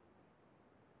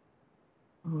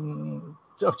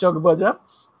Chowkbajar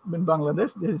in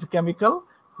Bangladesh? There is a chemical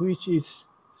which is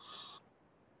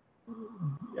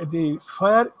the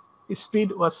fire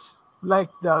speed was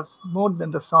like the more than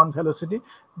the sound velocity.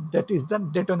 That is the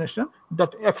detonation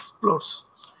that explodes.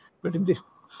 But in the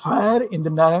fire in the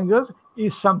Narangas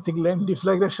is something like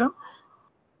deflagration,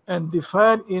 and the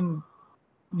fire in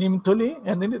Nimtoli,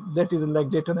 and then that is like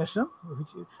detonation.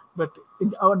 But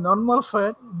in our normal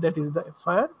fire, that is the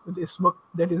fire with the smoke.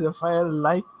 That is a fire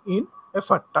like in a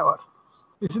fat tower.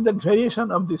 This is the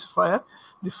variation of this fire.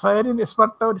 The fire in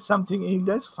Sparta is something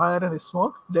English, fire and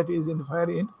smoke, that is in fire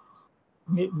in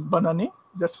Banani,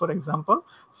 just for example.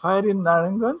 Fire in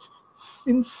Naranganj,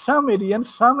 in some area, in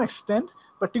some extent,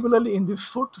 particularly in the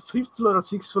fifth floor or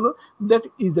sixth floor, that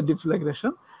is the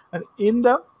deflagration. And in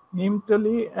the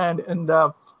Nimtali and in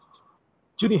the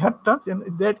Churihatta,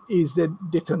 and that is the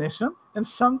detonation, and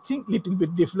something little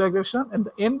bit deflagration, and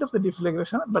the end of the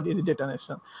deflagration, but it is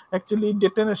detonation. Actually,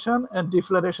 detonation and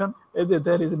deflagration,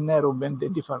 there is a narrow band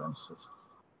differences.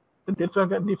 The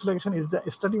deflagration is the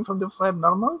starting from the fire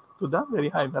normal to the very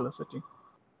high velocity.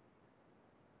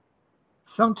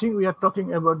 Something we are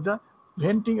talking about the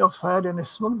venting of fire and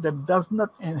smoke that does not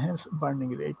enhance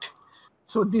burning rate.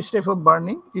 So this type of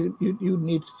burning, you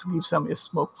need to give some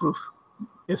smoke-proof,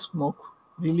 smoke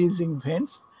releasing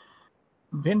vents.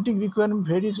 Venting requirement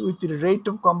varies with the rate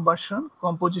of combustion,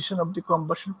 composition of the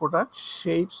combustion product,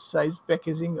 shape, size,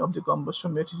 packaging of the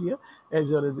combustion material,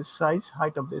 as well as the size,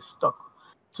 height of the stock.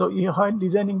 So while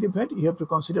designing the vent, you have to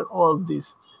consider all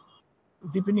these.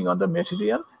 Depending on the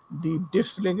material, the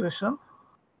deflagration,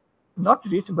 not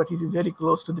rich, but it is very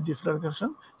close to the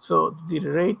deflagration. So the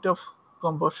rate of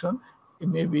combustion, it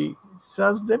may be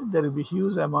such that there will be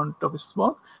huge amount of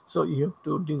smoke. So you have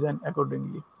to design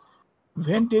accordingly.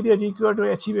 Vent area required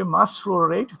to achieve a mass flow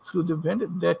rate through the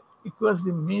vent that equals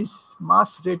the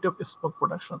mass rate of smoke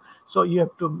production. So you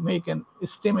have to make an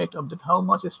estimate of that how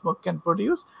much smoke can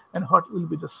produce and what will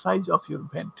be the size of your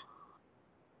vent.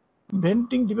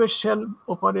 Venting device shall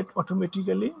operate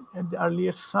automatically at the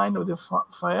earliest sign of the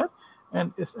fire,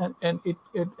 and if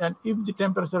the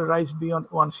temperature rise beyond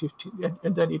 150,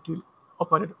 and then it will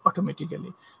operate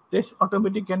automatically. This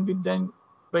automatic can be done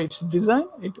by its design.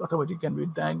 It automatic can be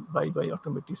done by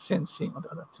automatic sensing or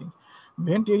the other thing.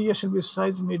 Vent area should be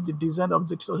sized meet the design of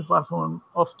the performance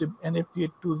of the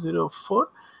NFPA 204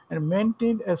 and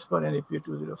maintained as per NFPA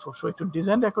 204. So it will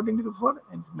design according to 4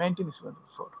 and maintain as per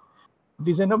 4.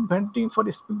 Design of venting for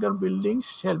sprinkler buildings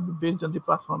shall be based on the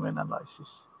performance analysis.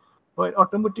 While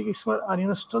automatic sprinklers are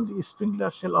installed, the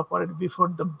sprinkler shall operate before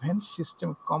the vent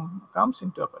system comes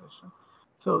into operation.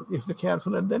 So if you're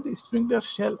careful at that, the sprinkler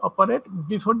shall operate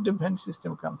before the vent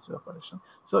system comes to operation.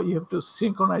 So you have to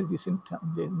synchronize this in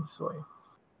this way.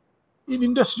 In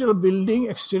industrial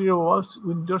building, exterior walls,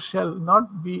 windows shall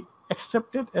not be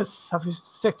accepted as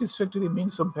satisfactory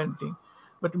means of venting,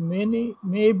 but many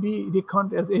may be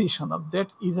reckoned as additional. That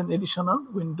is an additional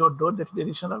window door, that is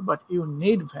additional, but you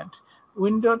need vent.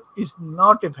 Window is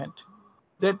not a vent,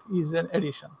 that is an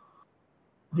addition.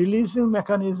 Releasing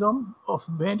mechanism of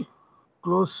vent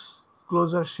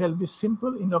closure shall be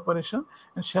simple in operation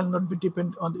and shall not be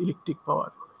dependent on the electric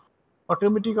power.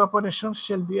 Automatic operation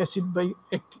shall be achieved by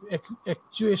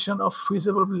actuation of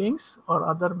fusible links or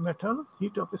other metal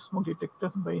heat of smoke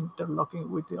detectors by interlocking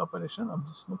with the operation of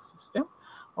the smoke system,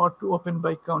 or to open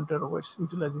by counterweights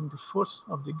utilizing the force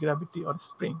of the gravity or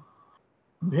spring.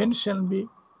 Vent shall be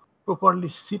properly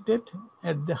seated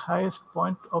at the highest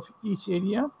point of each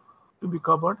area to be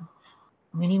covered.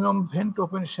 Minimum vent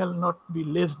open shall not be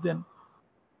less than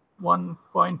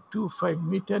 1.25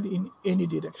 meter in any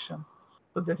direction.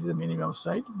 So that is the minimum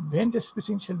size. Vent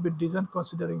spacing shall be designed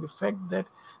considering the fact that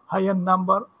higher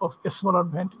number of smaller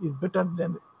vent is better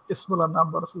than a smaller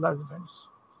number of large vents.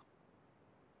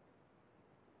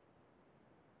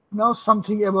 Now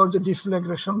something about the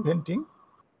deflagration venting.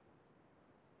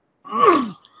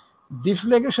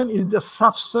 Deflagration is the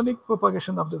subsonic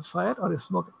propagation of the fire or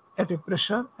smoke at a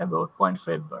pressure about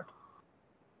 0.5 bar.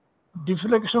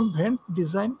 Deflagration vent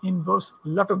design involves a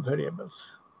lot of variables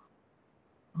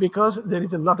because there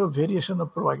is a lot of variation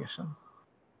of propagation.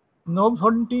 No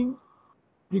venting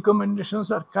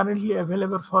recommendations are currently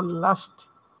available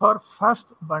for fast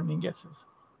burning gases,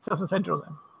 such as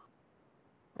hydrogen.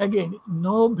 Again,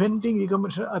 no venting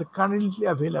recommendations are currently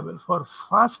available for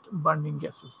fast burning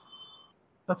gases,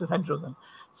 such as hydrogen.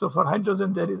 So for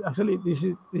hydrogen, there is actually this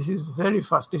is very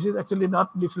fast. This is actually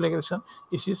not deflagration.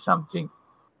 This is something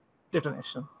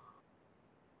detonation.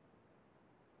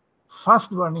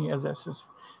 Fast burning, as I said.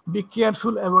 Be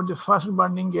careful about the fast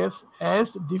burning gas,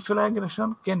 as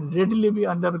deflagration can readily be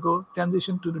undergo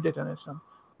transition to the detonation.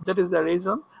 That is the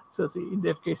reason. So in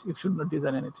that case, you should not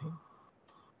design anything.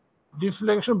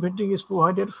 Deflagration venting is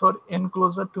provided for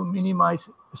enclosure to minimize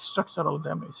structural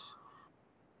damage.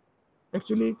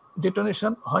 Actually,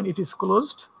 detonation, when it is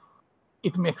closed,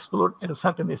 it may explode at a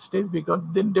certain stage because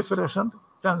then deflagration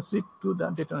transit to the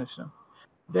detonation.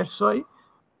 That's why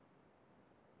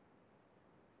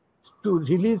to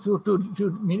release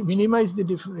to minimize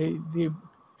the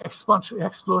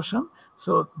explosion,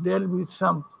 so there will be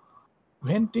some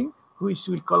venting which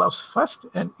will collapse first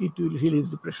and it will release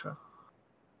the pressure.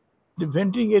 The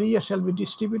venting area shall be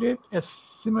distributed as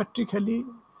symmetrically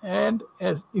and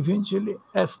as eventually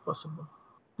as possible.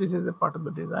 This is a part of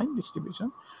the design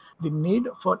distribution. The need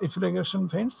for efflagration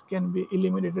vents can be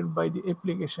eliminated by the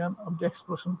application of the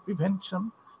explosion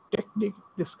prevention technique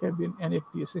described in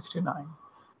NFPA 69.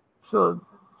 So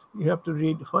you have to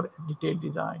read for detailed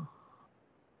design.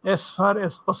 As far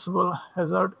as possible,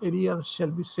 hazard areas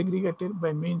shall be segregated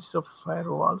by means of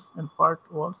firewalls and part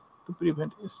walls to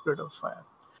prevent spread of fire.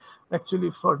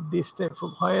 Actually, for this type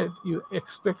of fire, you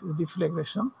expect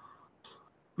deflagration,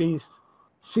 please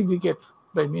segregate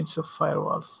by means of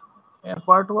firewalls and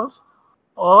part walls,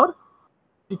 or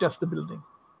detach the building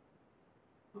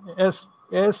as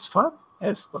far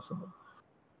as possible.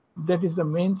 That is the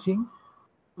main thing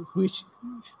which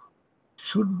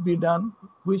should be done,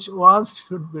 which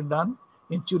should be done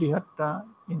in Churihatta,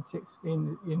 in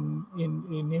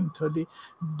Nimthali.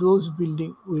 Those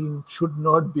buildings should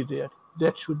not be there.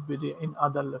 That should be there in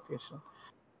other location.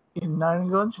 In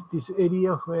Naranganj, this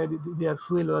area where their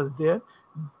fuel was there,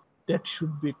 that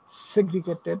should be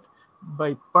segregated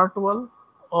by part wall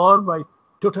or by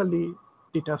totally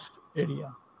detached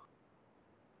area.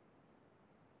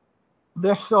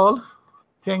 That's all.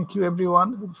 Thank you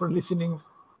everyone for listening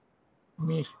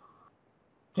me.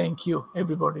 Thank you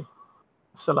everybody.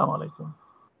 Assalamu alaikum.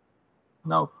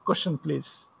 Now question please.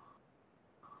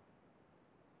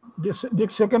 The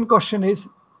second question is,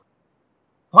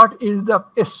 what is the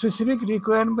specific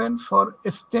requirement for a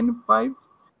standpipe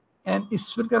and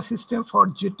sprinkler system for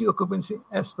jetty occupancy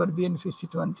as per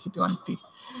BNBC 2020?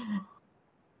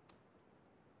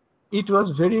 It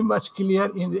was very much clear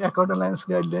in the Accord Alliance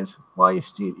guidelines. Why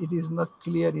still it is not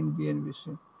clear in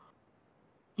BNBC?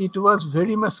 It was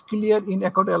very much clear in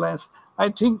Accord Alliance. I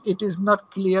think it is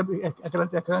not clear in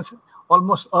Accord Alliance.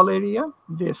 Almost all area,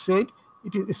 they said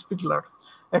it is sprinkler.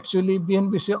 Actually,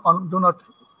 BNBC do not,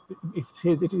 it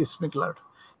says it is sprinkler.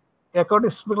 Accord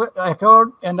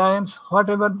Alliance,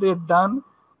 whatever they've done,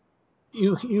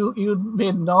 you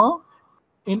may know,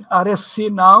 in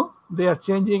RSC now, they are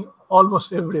changing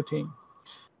almost everything.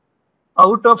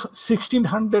 Out of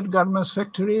 1,600 garments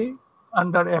factory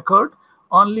under Accord,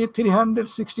 only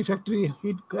 360 factory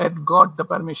had got the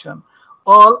permission.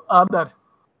 All other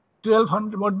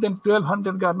 1,200, more than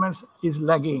 1,200 garments is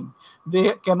lagging.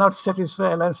 They cannot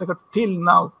satisfy Alliance Accord till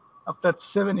now, after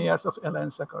 7 years of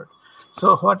Alliance Accord.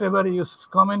 So whatever you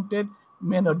commented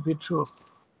may not be true,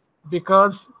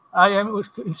 because I am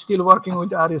still working with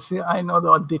RSC. I know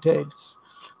the details.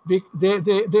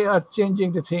 They are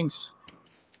changing the things.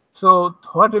 So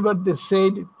whatever they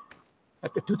said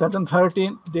at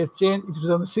 2013, they changed in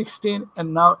 2016,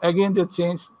 and now again they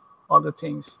changed all the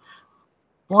things.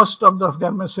 Most of the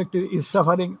garments factory is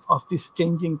suffering of these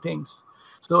changing things.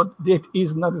 So that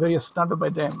is not very standard by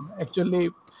them. Actually,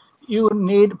 you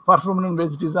need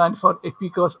performance-based design for it,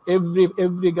 because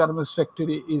every garments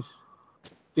factory is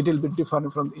a little bit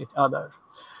different from each other.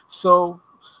 So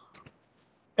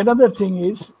another thing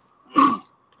is,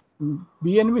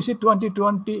 BNBC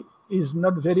 2020 is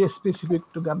not very specific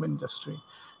to garment industry.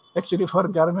 Actually, for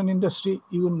garment industry,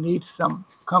 you need some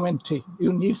commentary.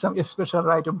 You need some special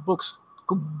writer books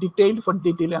detailed for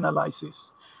detailed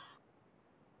analysis.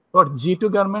 For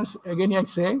G2 garments, again I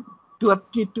say,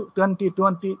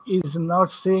 2020 is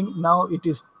not saying now it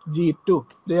is G2.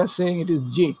 They are saying it is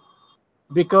G,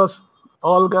 because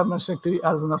all garment factory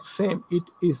are not same. It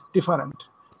is different.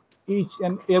 Each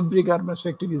and every garment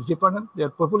factory is different. Their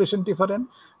population different.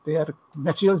 Their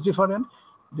materials different.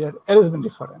 Their arrangement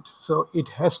different. So it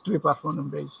has to be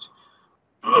performance based.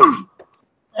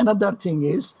 Another thing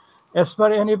is, as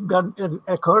per any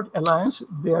Accord Alliance,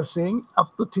 they are saying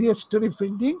up to 3-story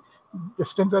building, the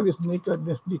standpipe is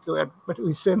required. But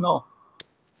we say no.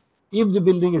 If the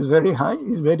building is very high,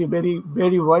 is very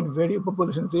wide, very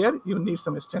population there, you need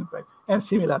some standpipe and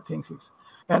similar things.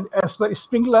 And as per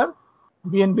sprinkler,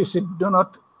 BNBC do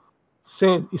not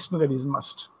say sprinkler is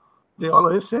must. They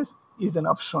always say is an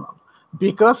optional,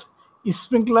 because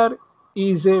sprinkler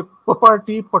is a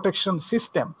property protection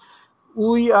system.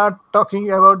 We are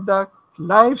talking about the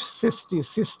life safety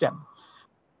system.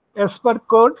 As per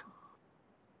code,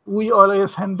 we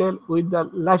always handle with the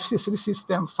life safety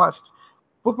system first.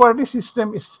 Property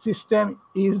system is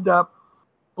the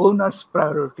owner's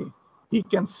priority. He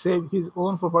can save his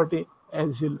own property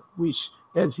as he wish,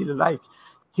 as he like.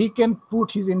 He can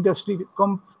put his industry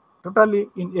totally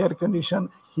in air condition,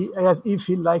 as if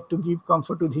he like to give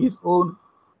comfort to his own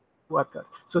worker.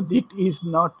 So it is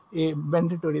not a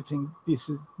mandatory thing. This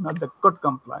is not the code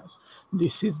compliance.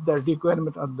 This is the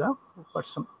requirement of the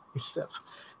person itself.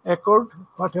 Accord,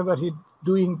 whatever he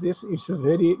doing this, it's a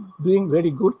doing very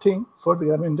good thing for the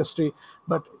garment industry.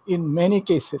 But in many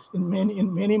cases, in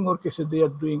many more cases, they are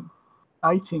doing,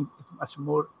 I think, much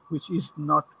more, which is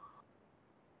not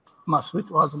must, which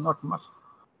was not must.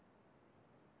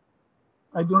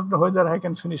 I don't know whether I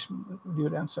can finish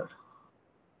your answer.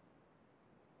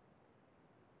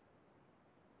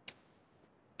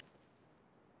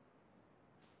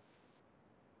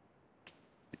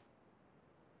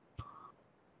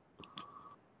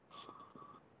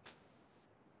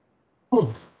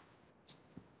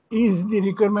 Is the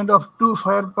requirement of 2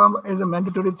 fire pump as a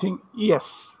mandatory thing?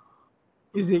 Yes.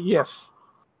 Is a yes.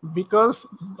 Because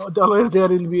otherwise there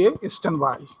will be a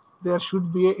standby. There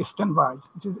should be a standby.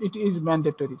 It is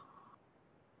mandatory.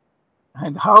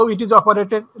 And how it is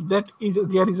operated, there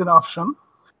is an option.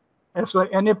 As for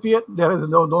NAPA, there is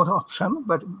no option,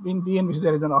 but in BNB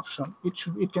there is an option.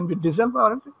 It can be diesel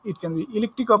operated, it can be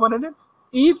electric operated,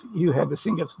 if you have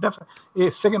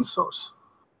a second source.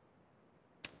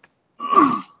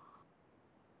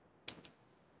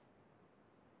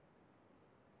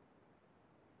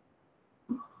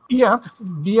 Yeah,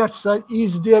 dear sir,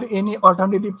 is there any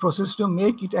alternative process to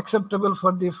make it acceptable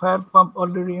for the fire pump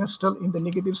already installed in the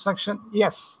negative section?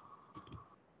 Yes.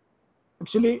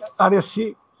 Actually,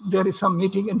 RSC, there is some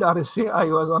meeting in the RSC. I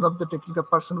was one of the technical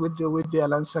person with the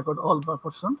Alliance Accord, all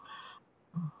person.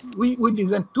 We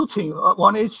designed two things.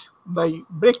 One is by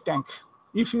brake tank.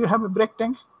 If you have a brake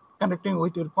tank connecting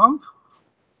with your pump,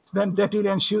 then that will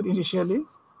ensure initially,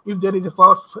 if there is a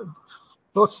power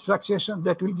force fluctuation,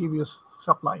 that will give you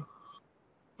supply.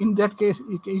 In that case,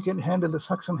 you can handle the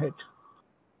suction head.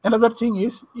 Another thing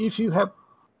is, if you have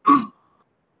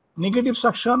negative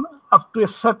suction up to a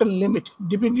certain limit,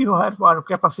 depending on our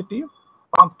capacity,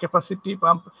 pump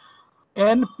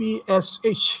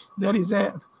NPSH, there is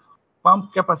a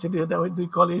pump capacity that we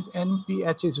call it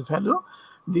NPHH value.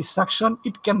 The suction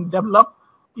it can develop.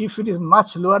 If it is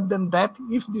much lower than that,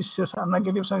 if this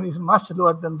negative suction is much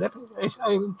lower than that,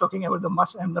 I am talking about the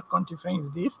much, I am not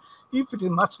quantifying this. If it is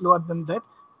much lower than that,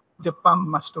 the pump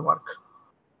must work.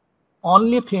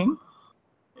 Only thing,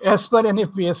 as per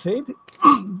NFPSA,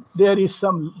 there is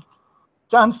some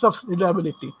chance of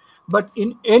reliability. But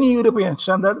in any European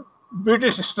standard,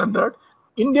 British standard,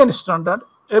 Indian standard,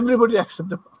 everybody accepts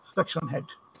the suction head.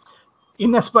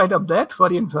 In spite of that,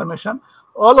 for information,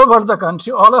 all over the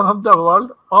country, all over the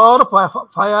world, all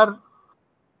fire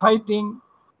fighting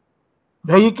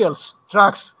vehicles,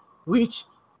 trucks, which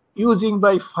using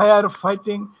by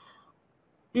firefighting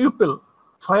people,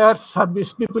 fire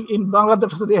service people in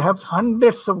Bangladesh, they have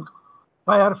hundreds of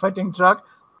firefighting trucks.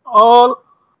 All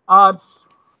are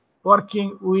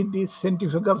working with the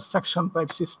centrifugal suction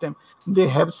pipe system. They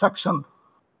have suction.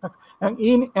 And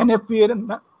in NFPA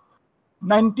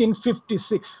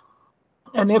 1956,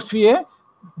 NFPA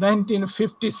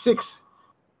 1956,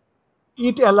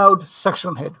 it allowed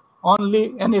suction head. Only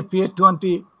NFPA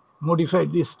 20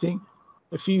 modified this thing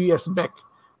a few years back.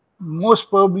 Most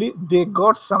probably they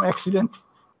got some accident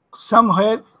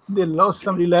somewhere, they lost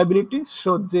some reliability,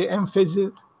 so they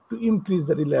emphasize to increase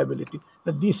the reliability.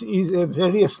 But this is a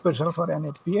very special for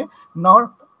NFPA,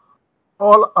 not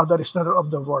all other standard of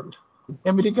the world.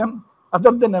 American,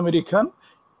 other than American,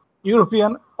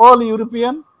 European, all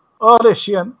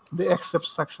Asian, they accept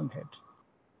suction head,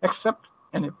 except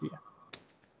NFPA.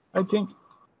 I think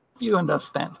you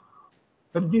understand.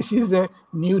 But this is a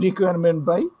new requirement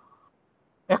by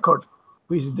Accord,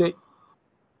 which they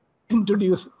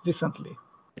introduced recently,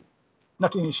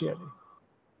 not initially.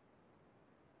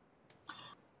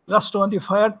 Last one, the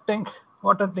fire tank,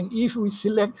 water tank. If we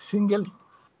select single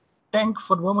tank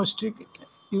for domestic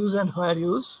use and fire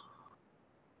use,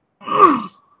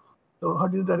 so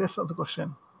what is the rest of the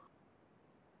question?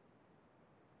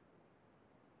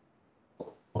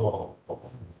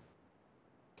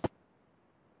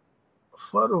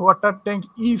 For water tank,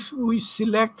 if we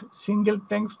select single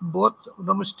tanks, both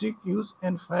domestic use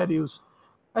and fire use,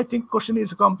 I think question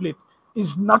is complete.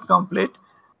 Is not complete.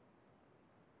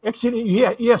 Actually,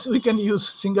 yeah, yes, we can use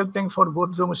single tank for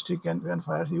both domestic and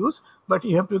fire use, but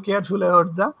you have to be careful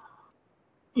about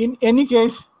in any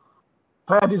case,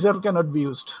 fire reserve cannot be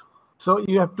used. So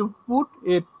you have to put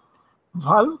a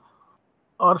valve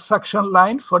or suction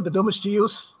line for the domestic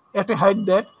use at a height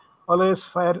that always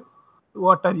fire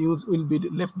water use will be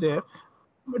left there.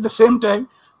 But at the same time,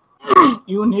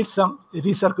 you need some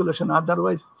recirculation,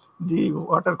 otherwise the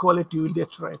water quality will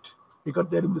deteriorate because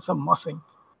there will be some mossing.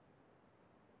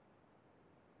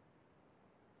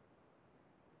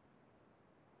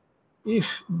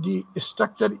 If the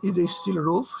structure is a steel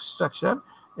roof structure,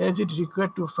 as it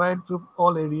required to fireproof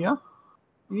all area,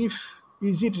 if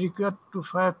Is it required to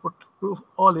fireproof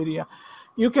all area?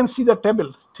 You can see the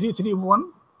table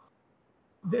 331.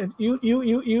 Then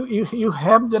you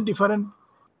have the different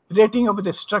rating of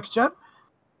the structure.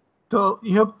 So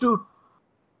you have to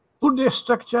put the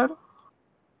structure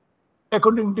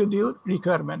according to the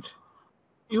requirement.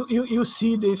 You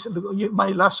see this, my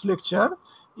last lecture,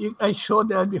 I showed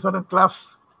there are different class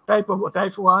type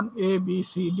 1, A, B,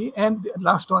 C, D, and the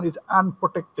last one is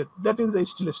unprotected. That is the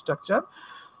steel structure.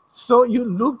 So you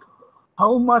look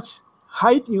how much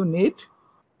height you need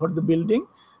for the building.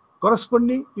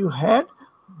 Corresponding, you had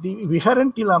the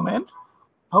different element,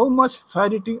 how much fire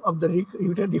rating of the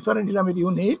different element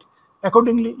you need.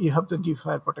 Accordingly, you have to give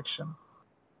fire protection.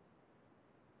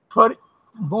 For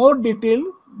more detail,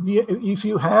 if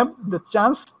you have the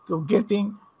chance to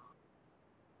getting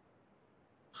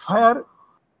fire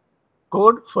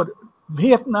code for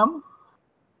Vietnam,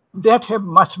 that have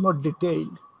much more detail.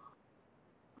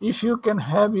 If you can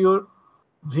have your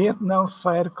Vietnam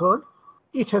fire code,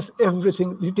 it has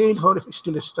everything detailed for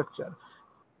steel structure.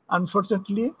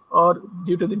 Unfortunately, or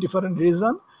due to the different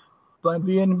reason,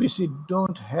 BNBC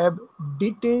don't have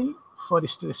detail for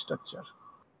steel structure.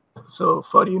 So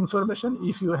for information,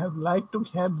 if you have like to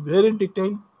have very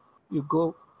detailed, you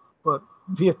go for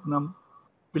Vietnam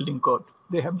building code.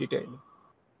 They have detail.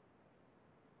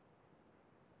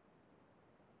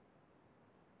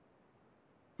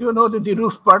 You know that the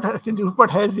roof part, actually the roof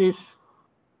part has this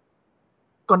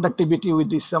conductivity with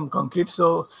this some concrete.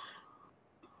 So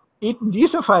it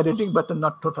is a fire rating, but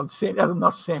not total same,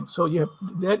 not same. So you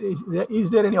have, is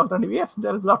there any alternative? Yes,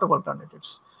 there is a lot of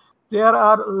alternatives. There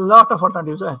are a lot of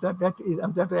alternatives.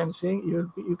 That I'm saying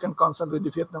you can consult with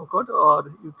the Vietnam code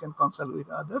or you can consult with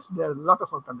others. There are a lot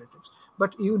of alternatives,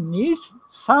 but you need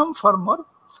some form of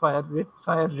fire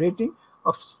rating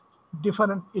of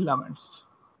different elements,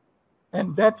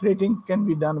 and that rating can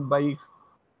be done by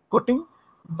coating,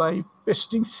 by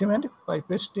pasting cement, by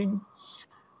pasting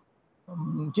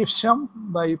gypsum,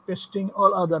 by pasting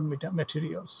all other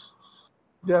materials.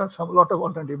 There are a lot of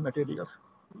alternative materials.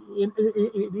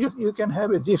 You can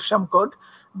have a gypsum coat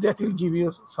that will give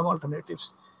you some alternatives.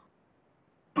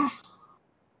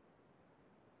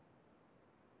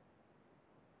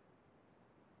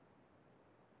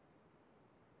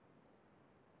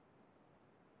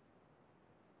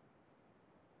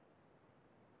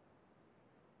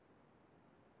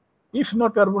 If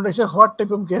not carbon dioxide, what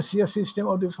type of gaseous system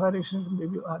of the fire extinguisher may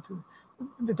be?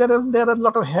 There are a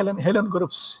lot of halon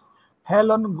groups.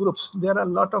 Halon groups. There are a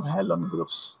lot of halon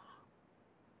groups.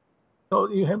 So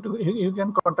you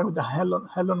can contact with the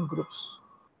halon groups.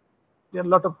 There are a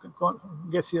lot of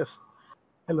gaseous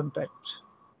halon types.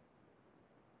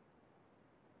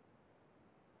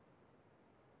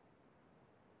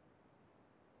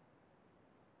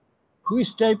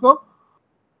 Which type of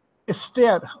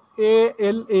stair?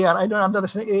 ALAR. I don't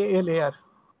understand ALAR.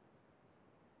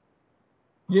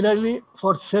 Generally,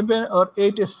 for 7 or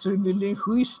 8 story building,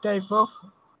 which type of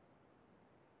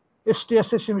stair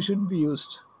system should be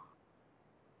used?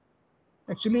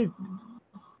 Actually,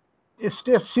 a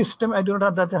stair system, I don't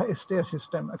know that a stair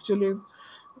system. Actually,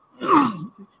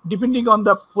 depending on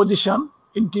the position,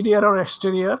 interior or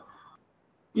exterior,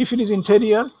 if it is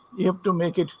interior, you have to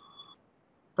make it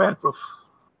fireproof.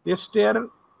 A stair,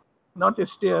 not a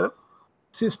stair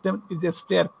system, is a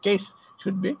staircase,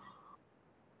 should be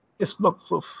smoke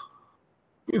proof.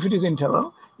 If it is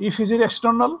internal, if it is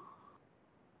external,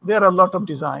 there are a lot of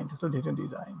different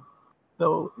design.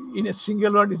 So in a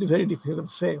single word, it's very difficult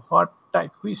to say what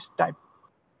type, which type.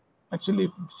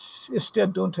 Actually, stair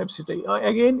don't have city.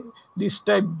 Again, this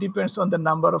type depends on the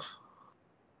number of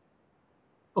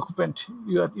occupant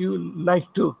you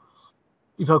like to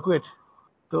evacuate.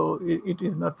 So it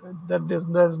is not that there's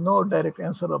no direct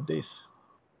answer of this.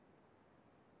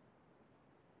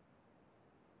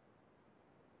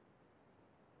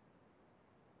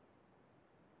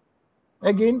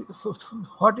 Again,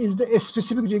 what is the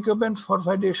specific requirement for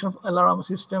fire detection alarm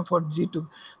system for G2?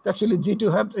 Actually,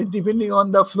 G2 have, depending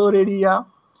on the floor area,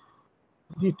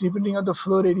 it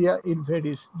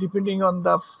varies. Depending on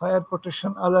the fire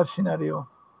protection other scenario,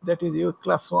 that is your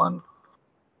class 1,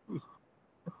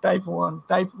 type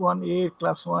 1A,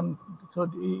 class 1, so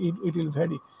it will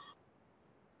vary.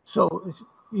 So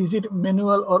is it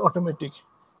manual or automatic?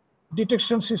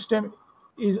 Detection system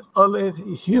is always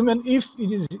human. If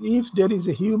there is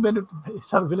a human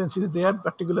surveillance is there,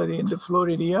 particularly in the floor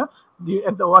area,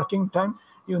 at the working time,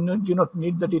 you do not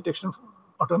need the detection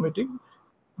automatic,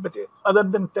 but other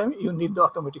than time, you need the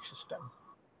automatic system.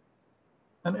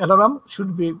 An alarm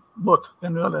should be both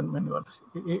manual and manual.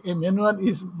 A manual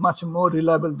is much more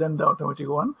reliable than the automatic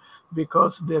one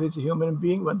because there is a human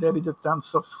being, but there is a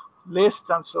less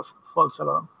chance of false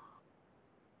alarm.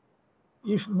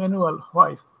 If manual,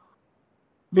 why?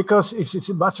 Because it is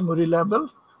much more reliable,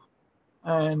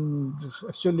 and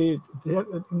actually there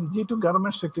in G2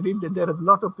 Garments Factory there are a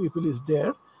lot of people is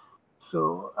there,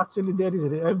 so actually there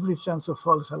is every chance of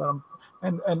false alarm,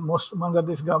 and most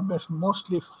Bangladesh governments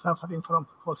mostly suffering from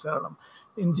false alarm.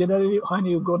 In generally, when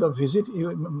you go to visit,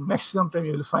 maximum time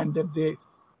you will find that they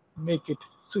make it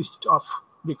switched off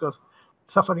because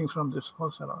suffering from this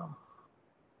false alarm.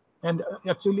 And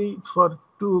actually, for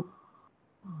to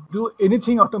do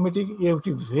anything automatic, you have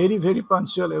to be very, very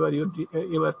punctual about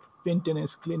your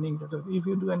maintenance, cleaning. If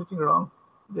you do anything wrong,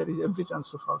 there is every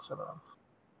chance of false alarm.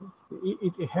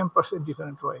 It hampers a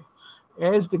different way.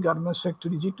 As the garments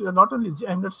factory, G2, not only,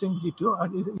 I'm not saying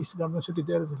G2, it's garments factory,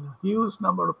 there is a huge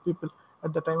number of people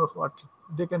at the time of work.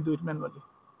 They can do it manually.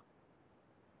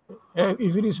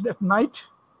 If it is at night,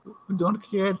 we don't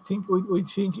care, we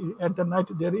think at the night,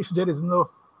 if there is no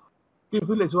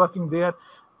people is working there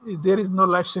is no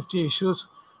life safety issues.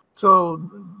 So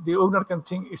the owner can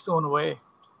think its own way,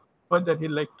 whether he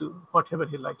like to, whatever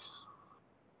he likes.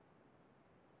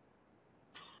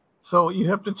 So you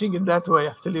have to think in that way.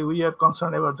 Actually, we are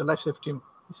concerned about the life safety.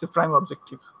 It's a prime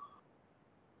objective.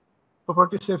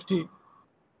 Property safety,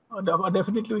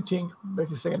 definitely we think, but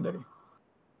it's secondary.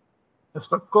 As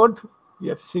for code,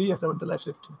 we are serious about the life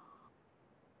safety.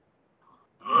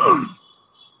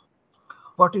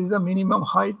 What is the minimum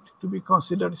height to be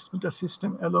considered splitter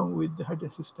system along with the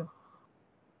hidden system?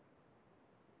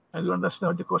 I don't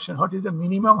understand the question. What is the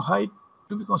minimum height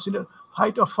to be considered?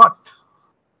 Height of what?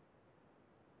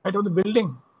 Height of the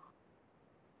building?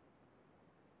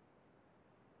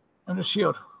 I'm not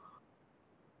sure.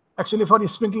 Actually, for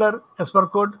sprinkler, as per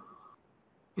code,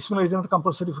 sprinkler is not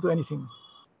compulsory to do anything.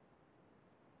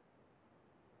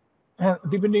 And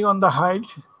depending on the height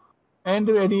and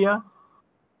the area,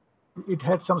 it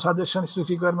had some suggestions to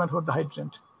requirement for the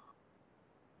hydrant.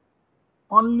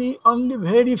 Only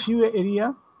very few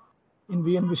area in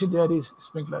BNBC there is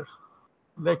sprinkler,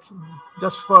 like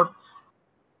just for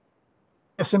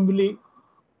assembly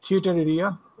theater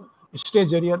area,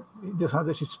 stage area, this has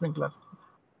a sprinkler,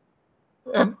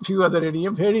 and few other area,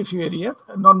 very few area.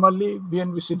 Normally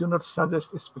BNBC do not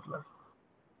suggest a sprinkler,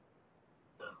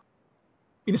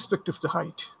 irrespective of the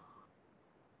height.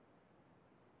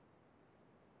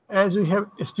 As we have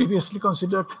previously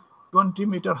considered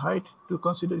 20-meter height to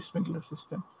consider sprinkler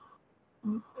system.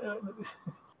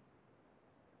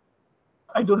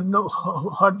 I don't know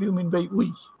what do you mean by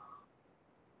we.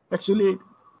 Actually,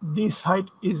 this height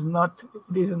is not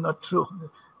true.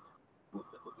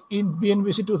 In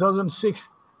BNBC 2006,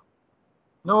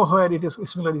 nowhere it is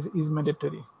sprinkler is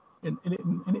mandatory. In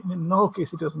no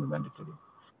case it was mandatory.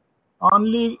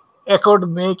 Only Accord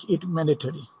make it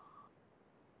mandatory.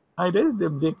 I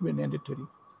make mandatory,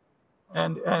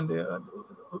 and I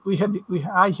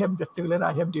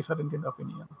have different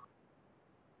opinion.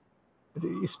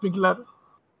 The sprinkler,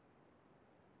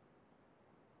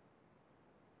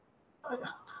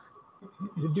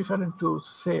 is different to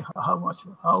say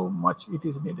how much it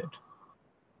is needed.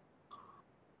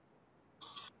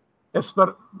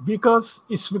 Because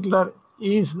sprinkler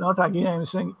is not, again I'm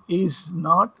saying, is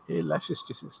not a life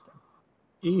safety system.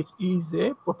 It is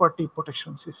a property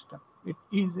protection system. It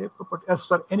is a property, as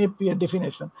per NFPA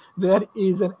definition. There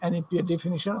is an NFPA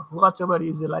definition. Whatever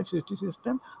is the life safety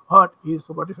system, what is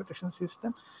property protection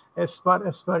system? As per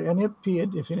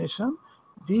NFPA definition,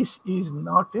 this is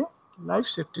not a life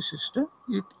safety system.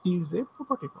 It is a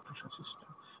property protection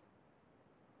system.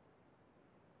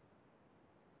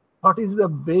 What is the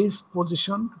base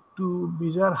position to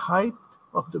measure height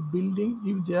of the building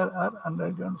if there are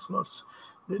underground floors?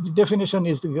 The definition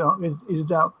is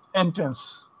the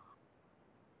entrance.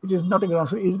 It is not a ground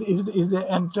floor. Is the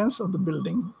entrance of the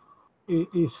building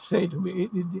is said to be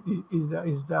is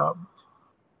the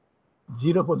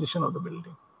zero position of the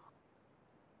building.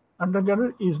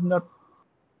 Underground is not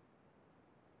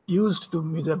used to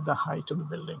measure the height of the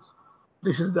building.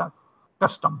 This is the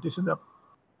custom. This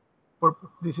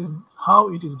is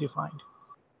how it is defined.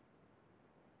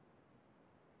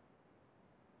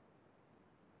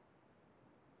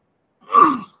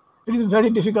 It is very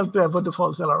difficult to avoid the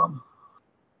false alarm.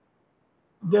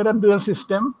 There are dual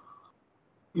systems.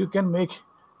 You can make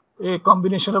a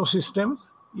combination of systems.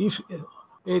 If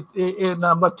a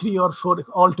number 3 or 4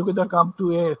 altogether come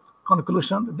to a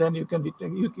conclusion, then you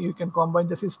can combine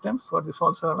the system for the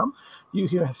false alarm. You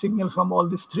hear a signal from all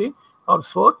these 3 or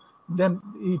 4, then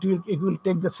it will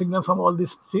take the signal from all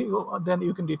these things, then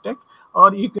you can detect,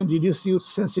 or you can reduce your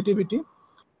sensitivity.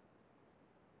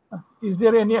 Is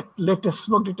there any latest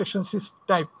smoke detection system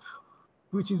type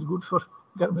which is good for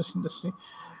garment industry?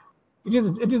 It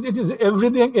is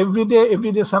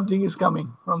every day something is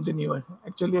coming from the new.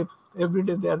 Actually, every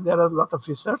day there are a lot of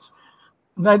research.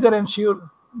 Neither ensure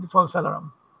the false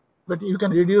alarm, but you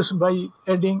can reduce by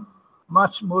adding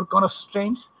much more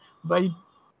constraints, by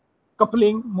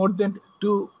coupling more than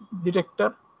 2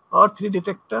 detector or 3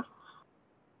 detector.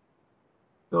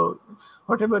 So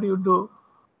whatever you do,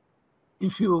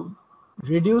 if you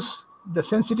reduce the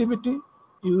sensitivity,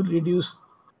 you will reduce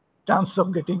chance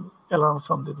of getting alarm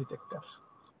from the detector.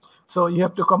 So you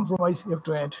have to compromise, you have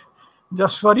to add.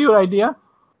 Just for your idea,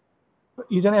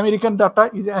 is an American data,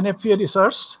 is an NFPA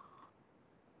research,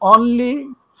 only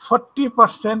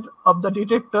 40% of the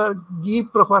detector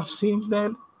give proper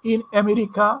signal in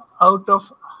America out of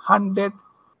 100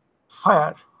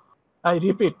 fire. I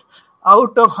repeat,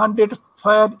 out of 100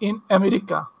 fire in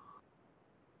America,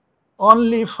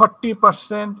 only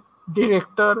 40%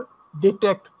 detector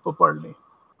detect properly.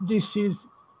 This is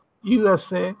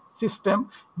USA system.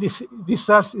 This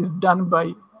research is done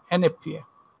by NFPA.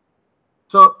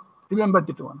 So remember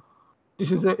that one.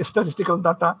 This is a statistical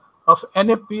data of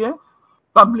NFPA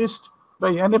published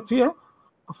by NFPA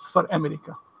for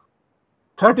America.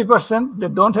 30% they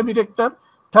don't have detector,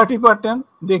 30%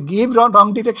 they give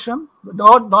wrong detection,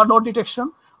 no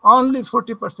detection, only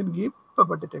 40% give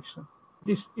proper detection.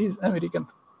 This is American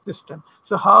system.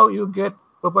 So how you get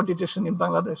proper detection in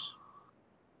Bangladesh?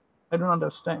 I don't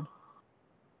understand.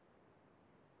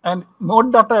 And more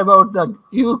data about the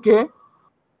UK,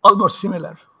 almost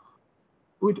similar,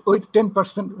 with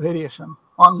 10% variation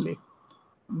only.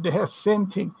 They have same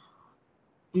thing.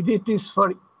 If it is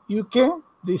for UK,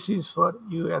 this is for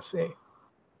USA.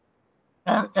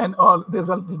 And all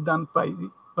result is done by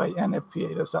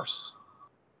NFPA research.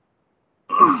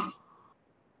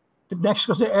 The next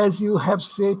question, as you have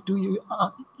said to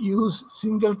use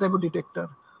single type of detector,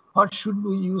 what should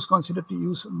we consider to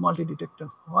use multi-detector?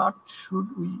 What should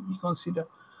we consider?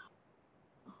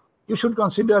 You should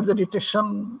consider the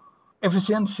detection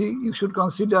efficiency. You should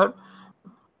consider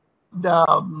the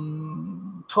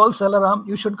false alarm.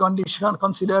 You should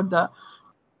consider the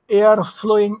air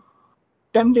flowing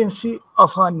tendency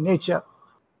of our nature,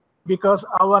 because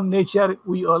our nature,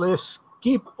 we always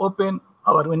keep open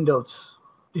our windows.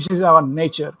 This is our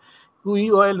nature. We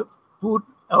will put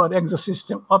our exhaust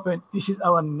system open. This is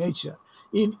our nature.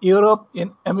 In Europe,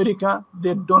 in America,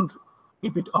 they don't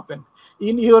keep it open.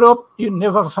 In Europe, you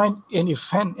never find any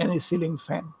fan, any ceiling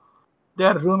fan.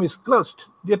 Their room is closed.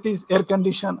 That is air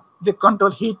conditioned. They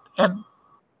control heat and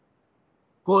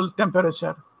cold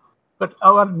temperature. But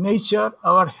our nature,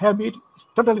 our habit is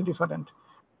totally different.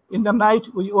 In the night,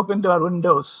 we open our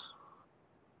windows.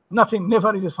 Nothing,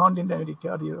 never is found in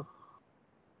America or Europe.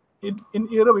 In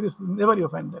Europe, it is never you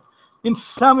find that. In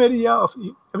some area of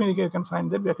America, you can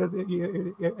find that, because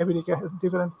America has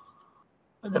different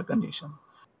weather condition.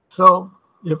 So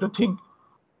you have to think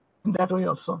in that way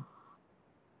also.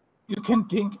 You can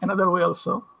think another way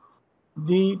also.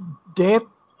 The death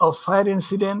of fire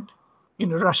incident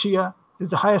in Russia is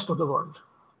the highest of the world.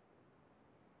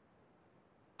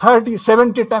 30,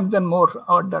 70 times than more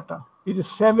our data. It is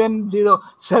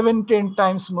 17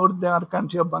 times more than our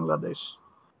country of Bangladesh.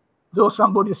 Though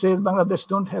somebody says Bangladesh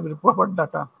don't have proper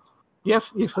data.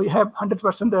 Yes, if we have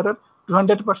 100% error,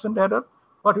 200% error,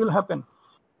 what will happen?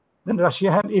 Then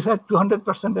Russia had, if had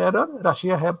 200% error,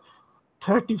 Russia have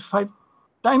 35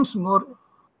 times more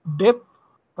death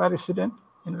per incident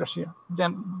in Russia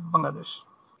than Bangladesh.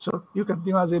 So you can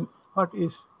imagine what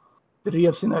is the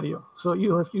real scenario. So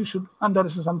you should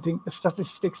understand something, the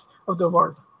statistics of the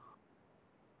world.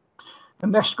 The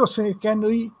next question is, can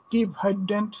we keep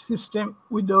hydrant system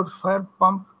without fire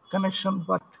pump connection,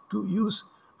 but to use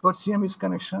for CMS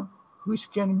connection,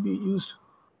 which can be used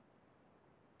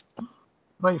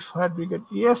by fire brigade?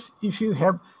 Yes, if you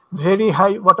have very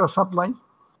high water supply,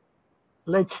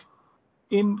 like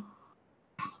in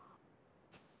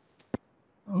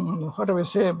what do I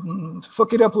say,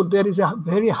 Fakirapur, there is a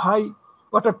very high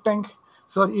water tank.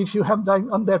 So if you have that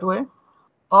on that way,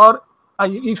 or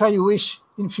if I wish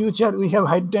in future we have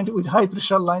hydrant with high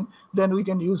pressure line, then we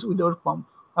can use without pump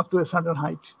up to a certain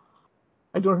height.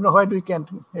 I don't know why we can't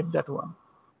hit that one.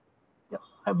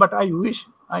 Yeah, but I wish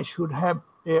I should have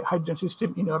a hydrant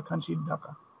system in our country in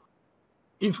Dhaka,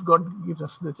 if God gives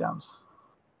us the chance.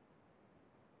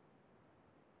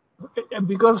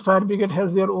 Because fire brigade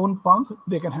has their own pump,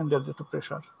 they can handle the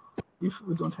pressure. If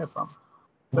we don't have pump,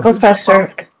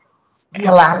 Professor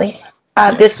Halali,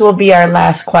 This will be our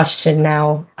last question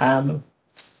now.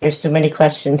 There's too many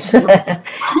questions. So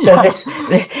Yeah.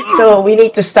 so we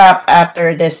need to stop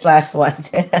after this last one.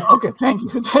 Okay, thank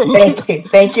you. Thank you.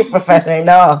 Thank you, Professor.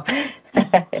 No.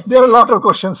 There are a lot of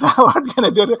questions. What can I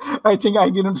do? I think I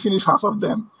didn't finish half of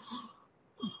them.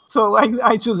 So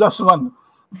I choose just one.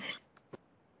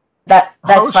 How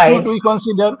That's should fine. we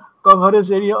consider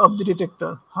coverage area of the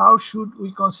detector? How should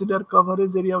we consider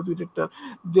coverage area of the detector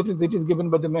that is given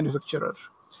by the manufacturer?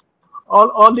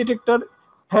 All detector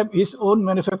have its own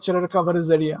manufacturer coverage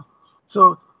area.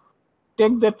 So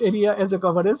take that area as a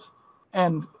coverage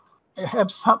and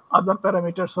have some other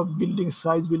parameters of building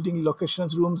size, building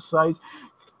locations, room size,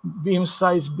 beam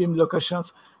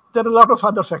locations. There are a lot of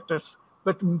other factors.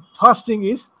 But first thing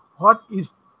is what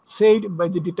is said by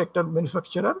the detector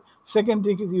manufacturer. Second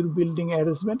thing is your building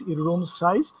arrangement, your room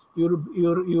size, your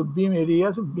beam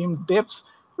areas, beam depths,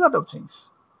 a lot of things.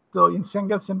 So in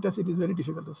single sentence, it is very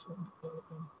difficult to say.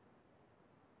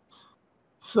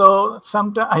 So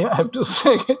sometimes I have to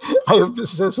say, I have to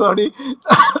say sorry,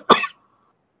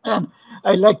 and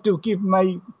I like to keep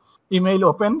my email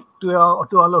open to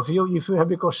all of you. If you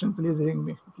have a question, please ring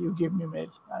me. You give me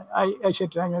mail. I shall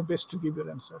try my best to give your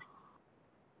answer.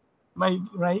 My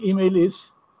email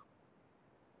is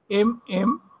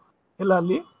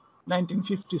Hilali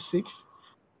 1956.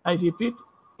 I repeat,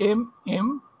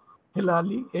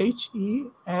 Hilali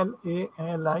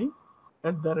HELALI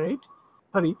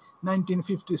 @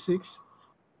 1956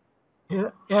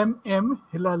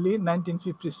 Hilali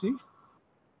 1956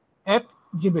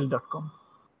 @gmail.com.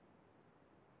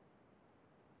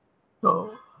 So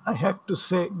I have to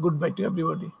say goodbye to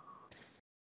everybody.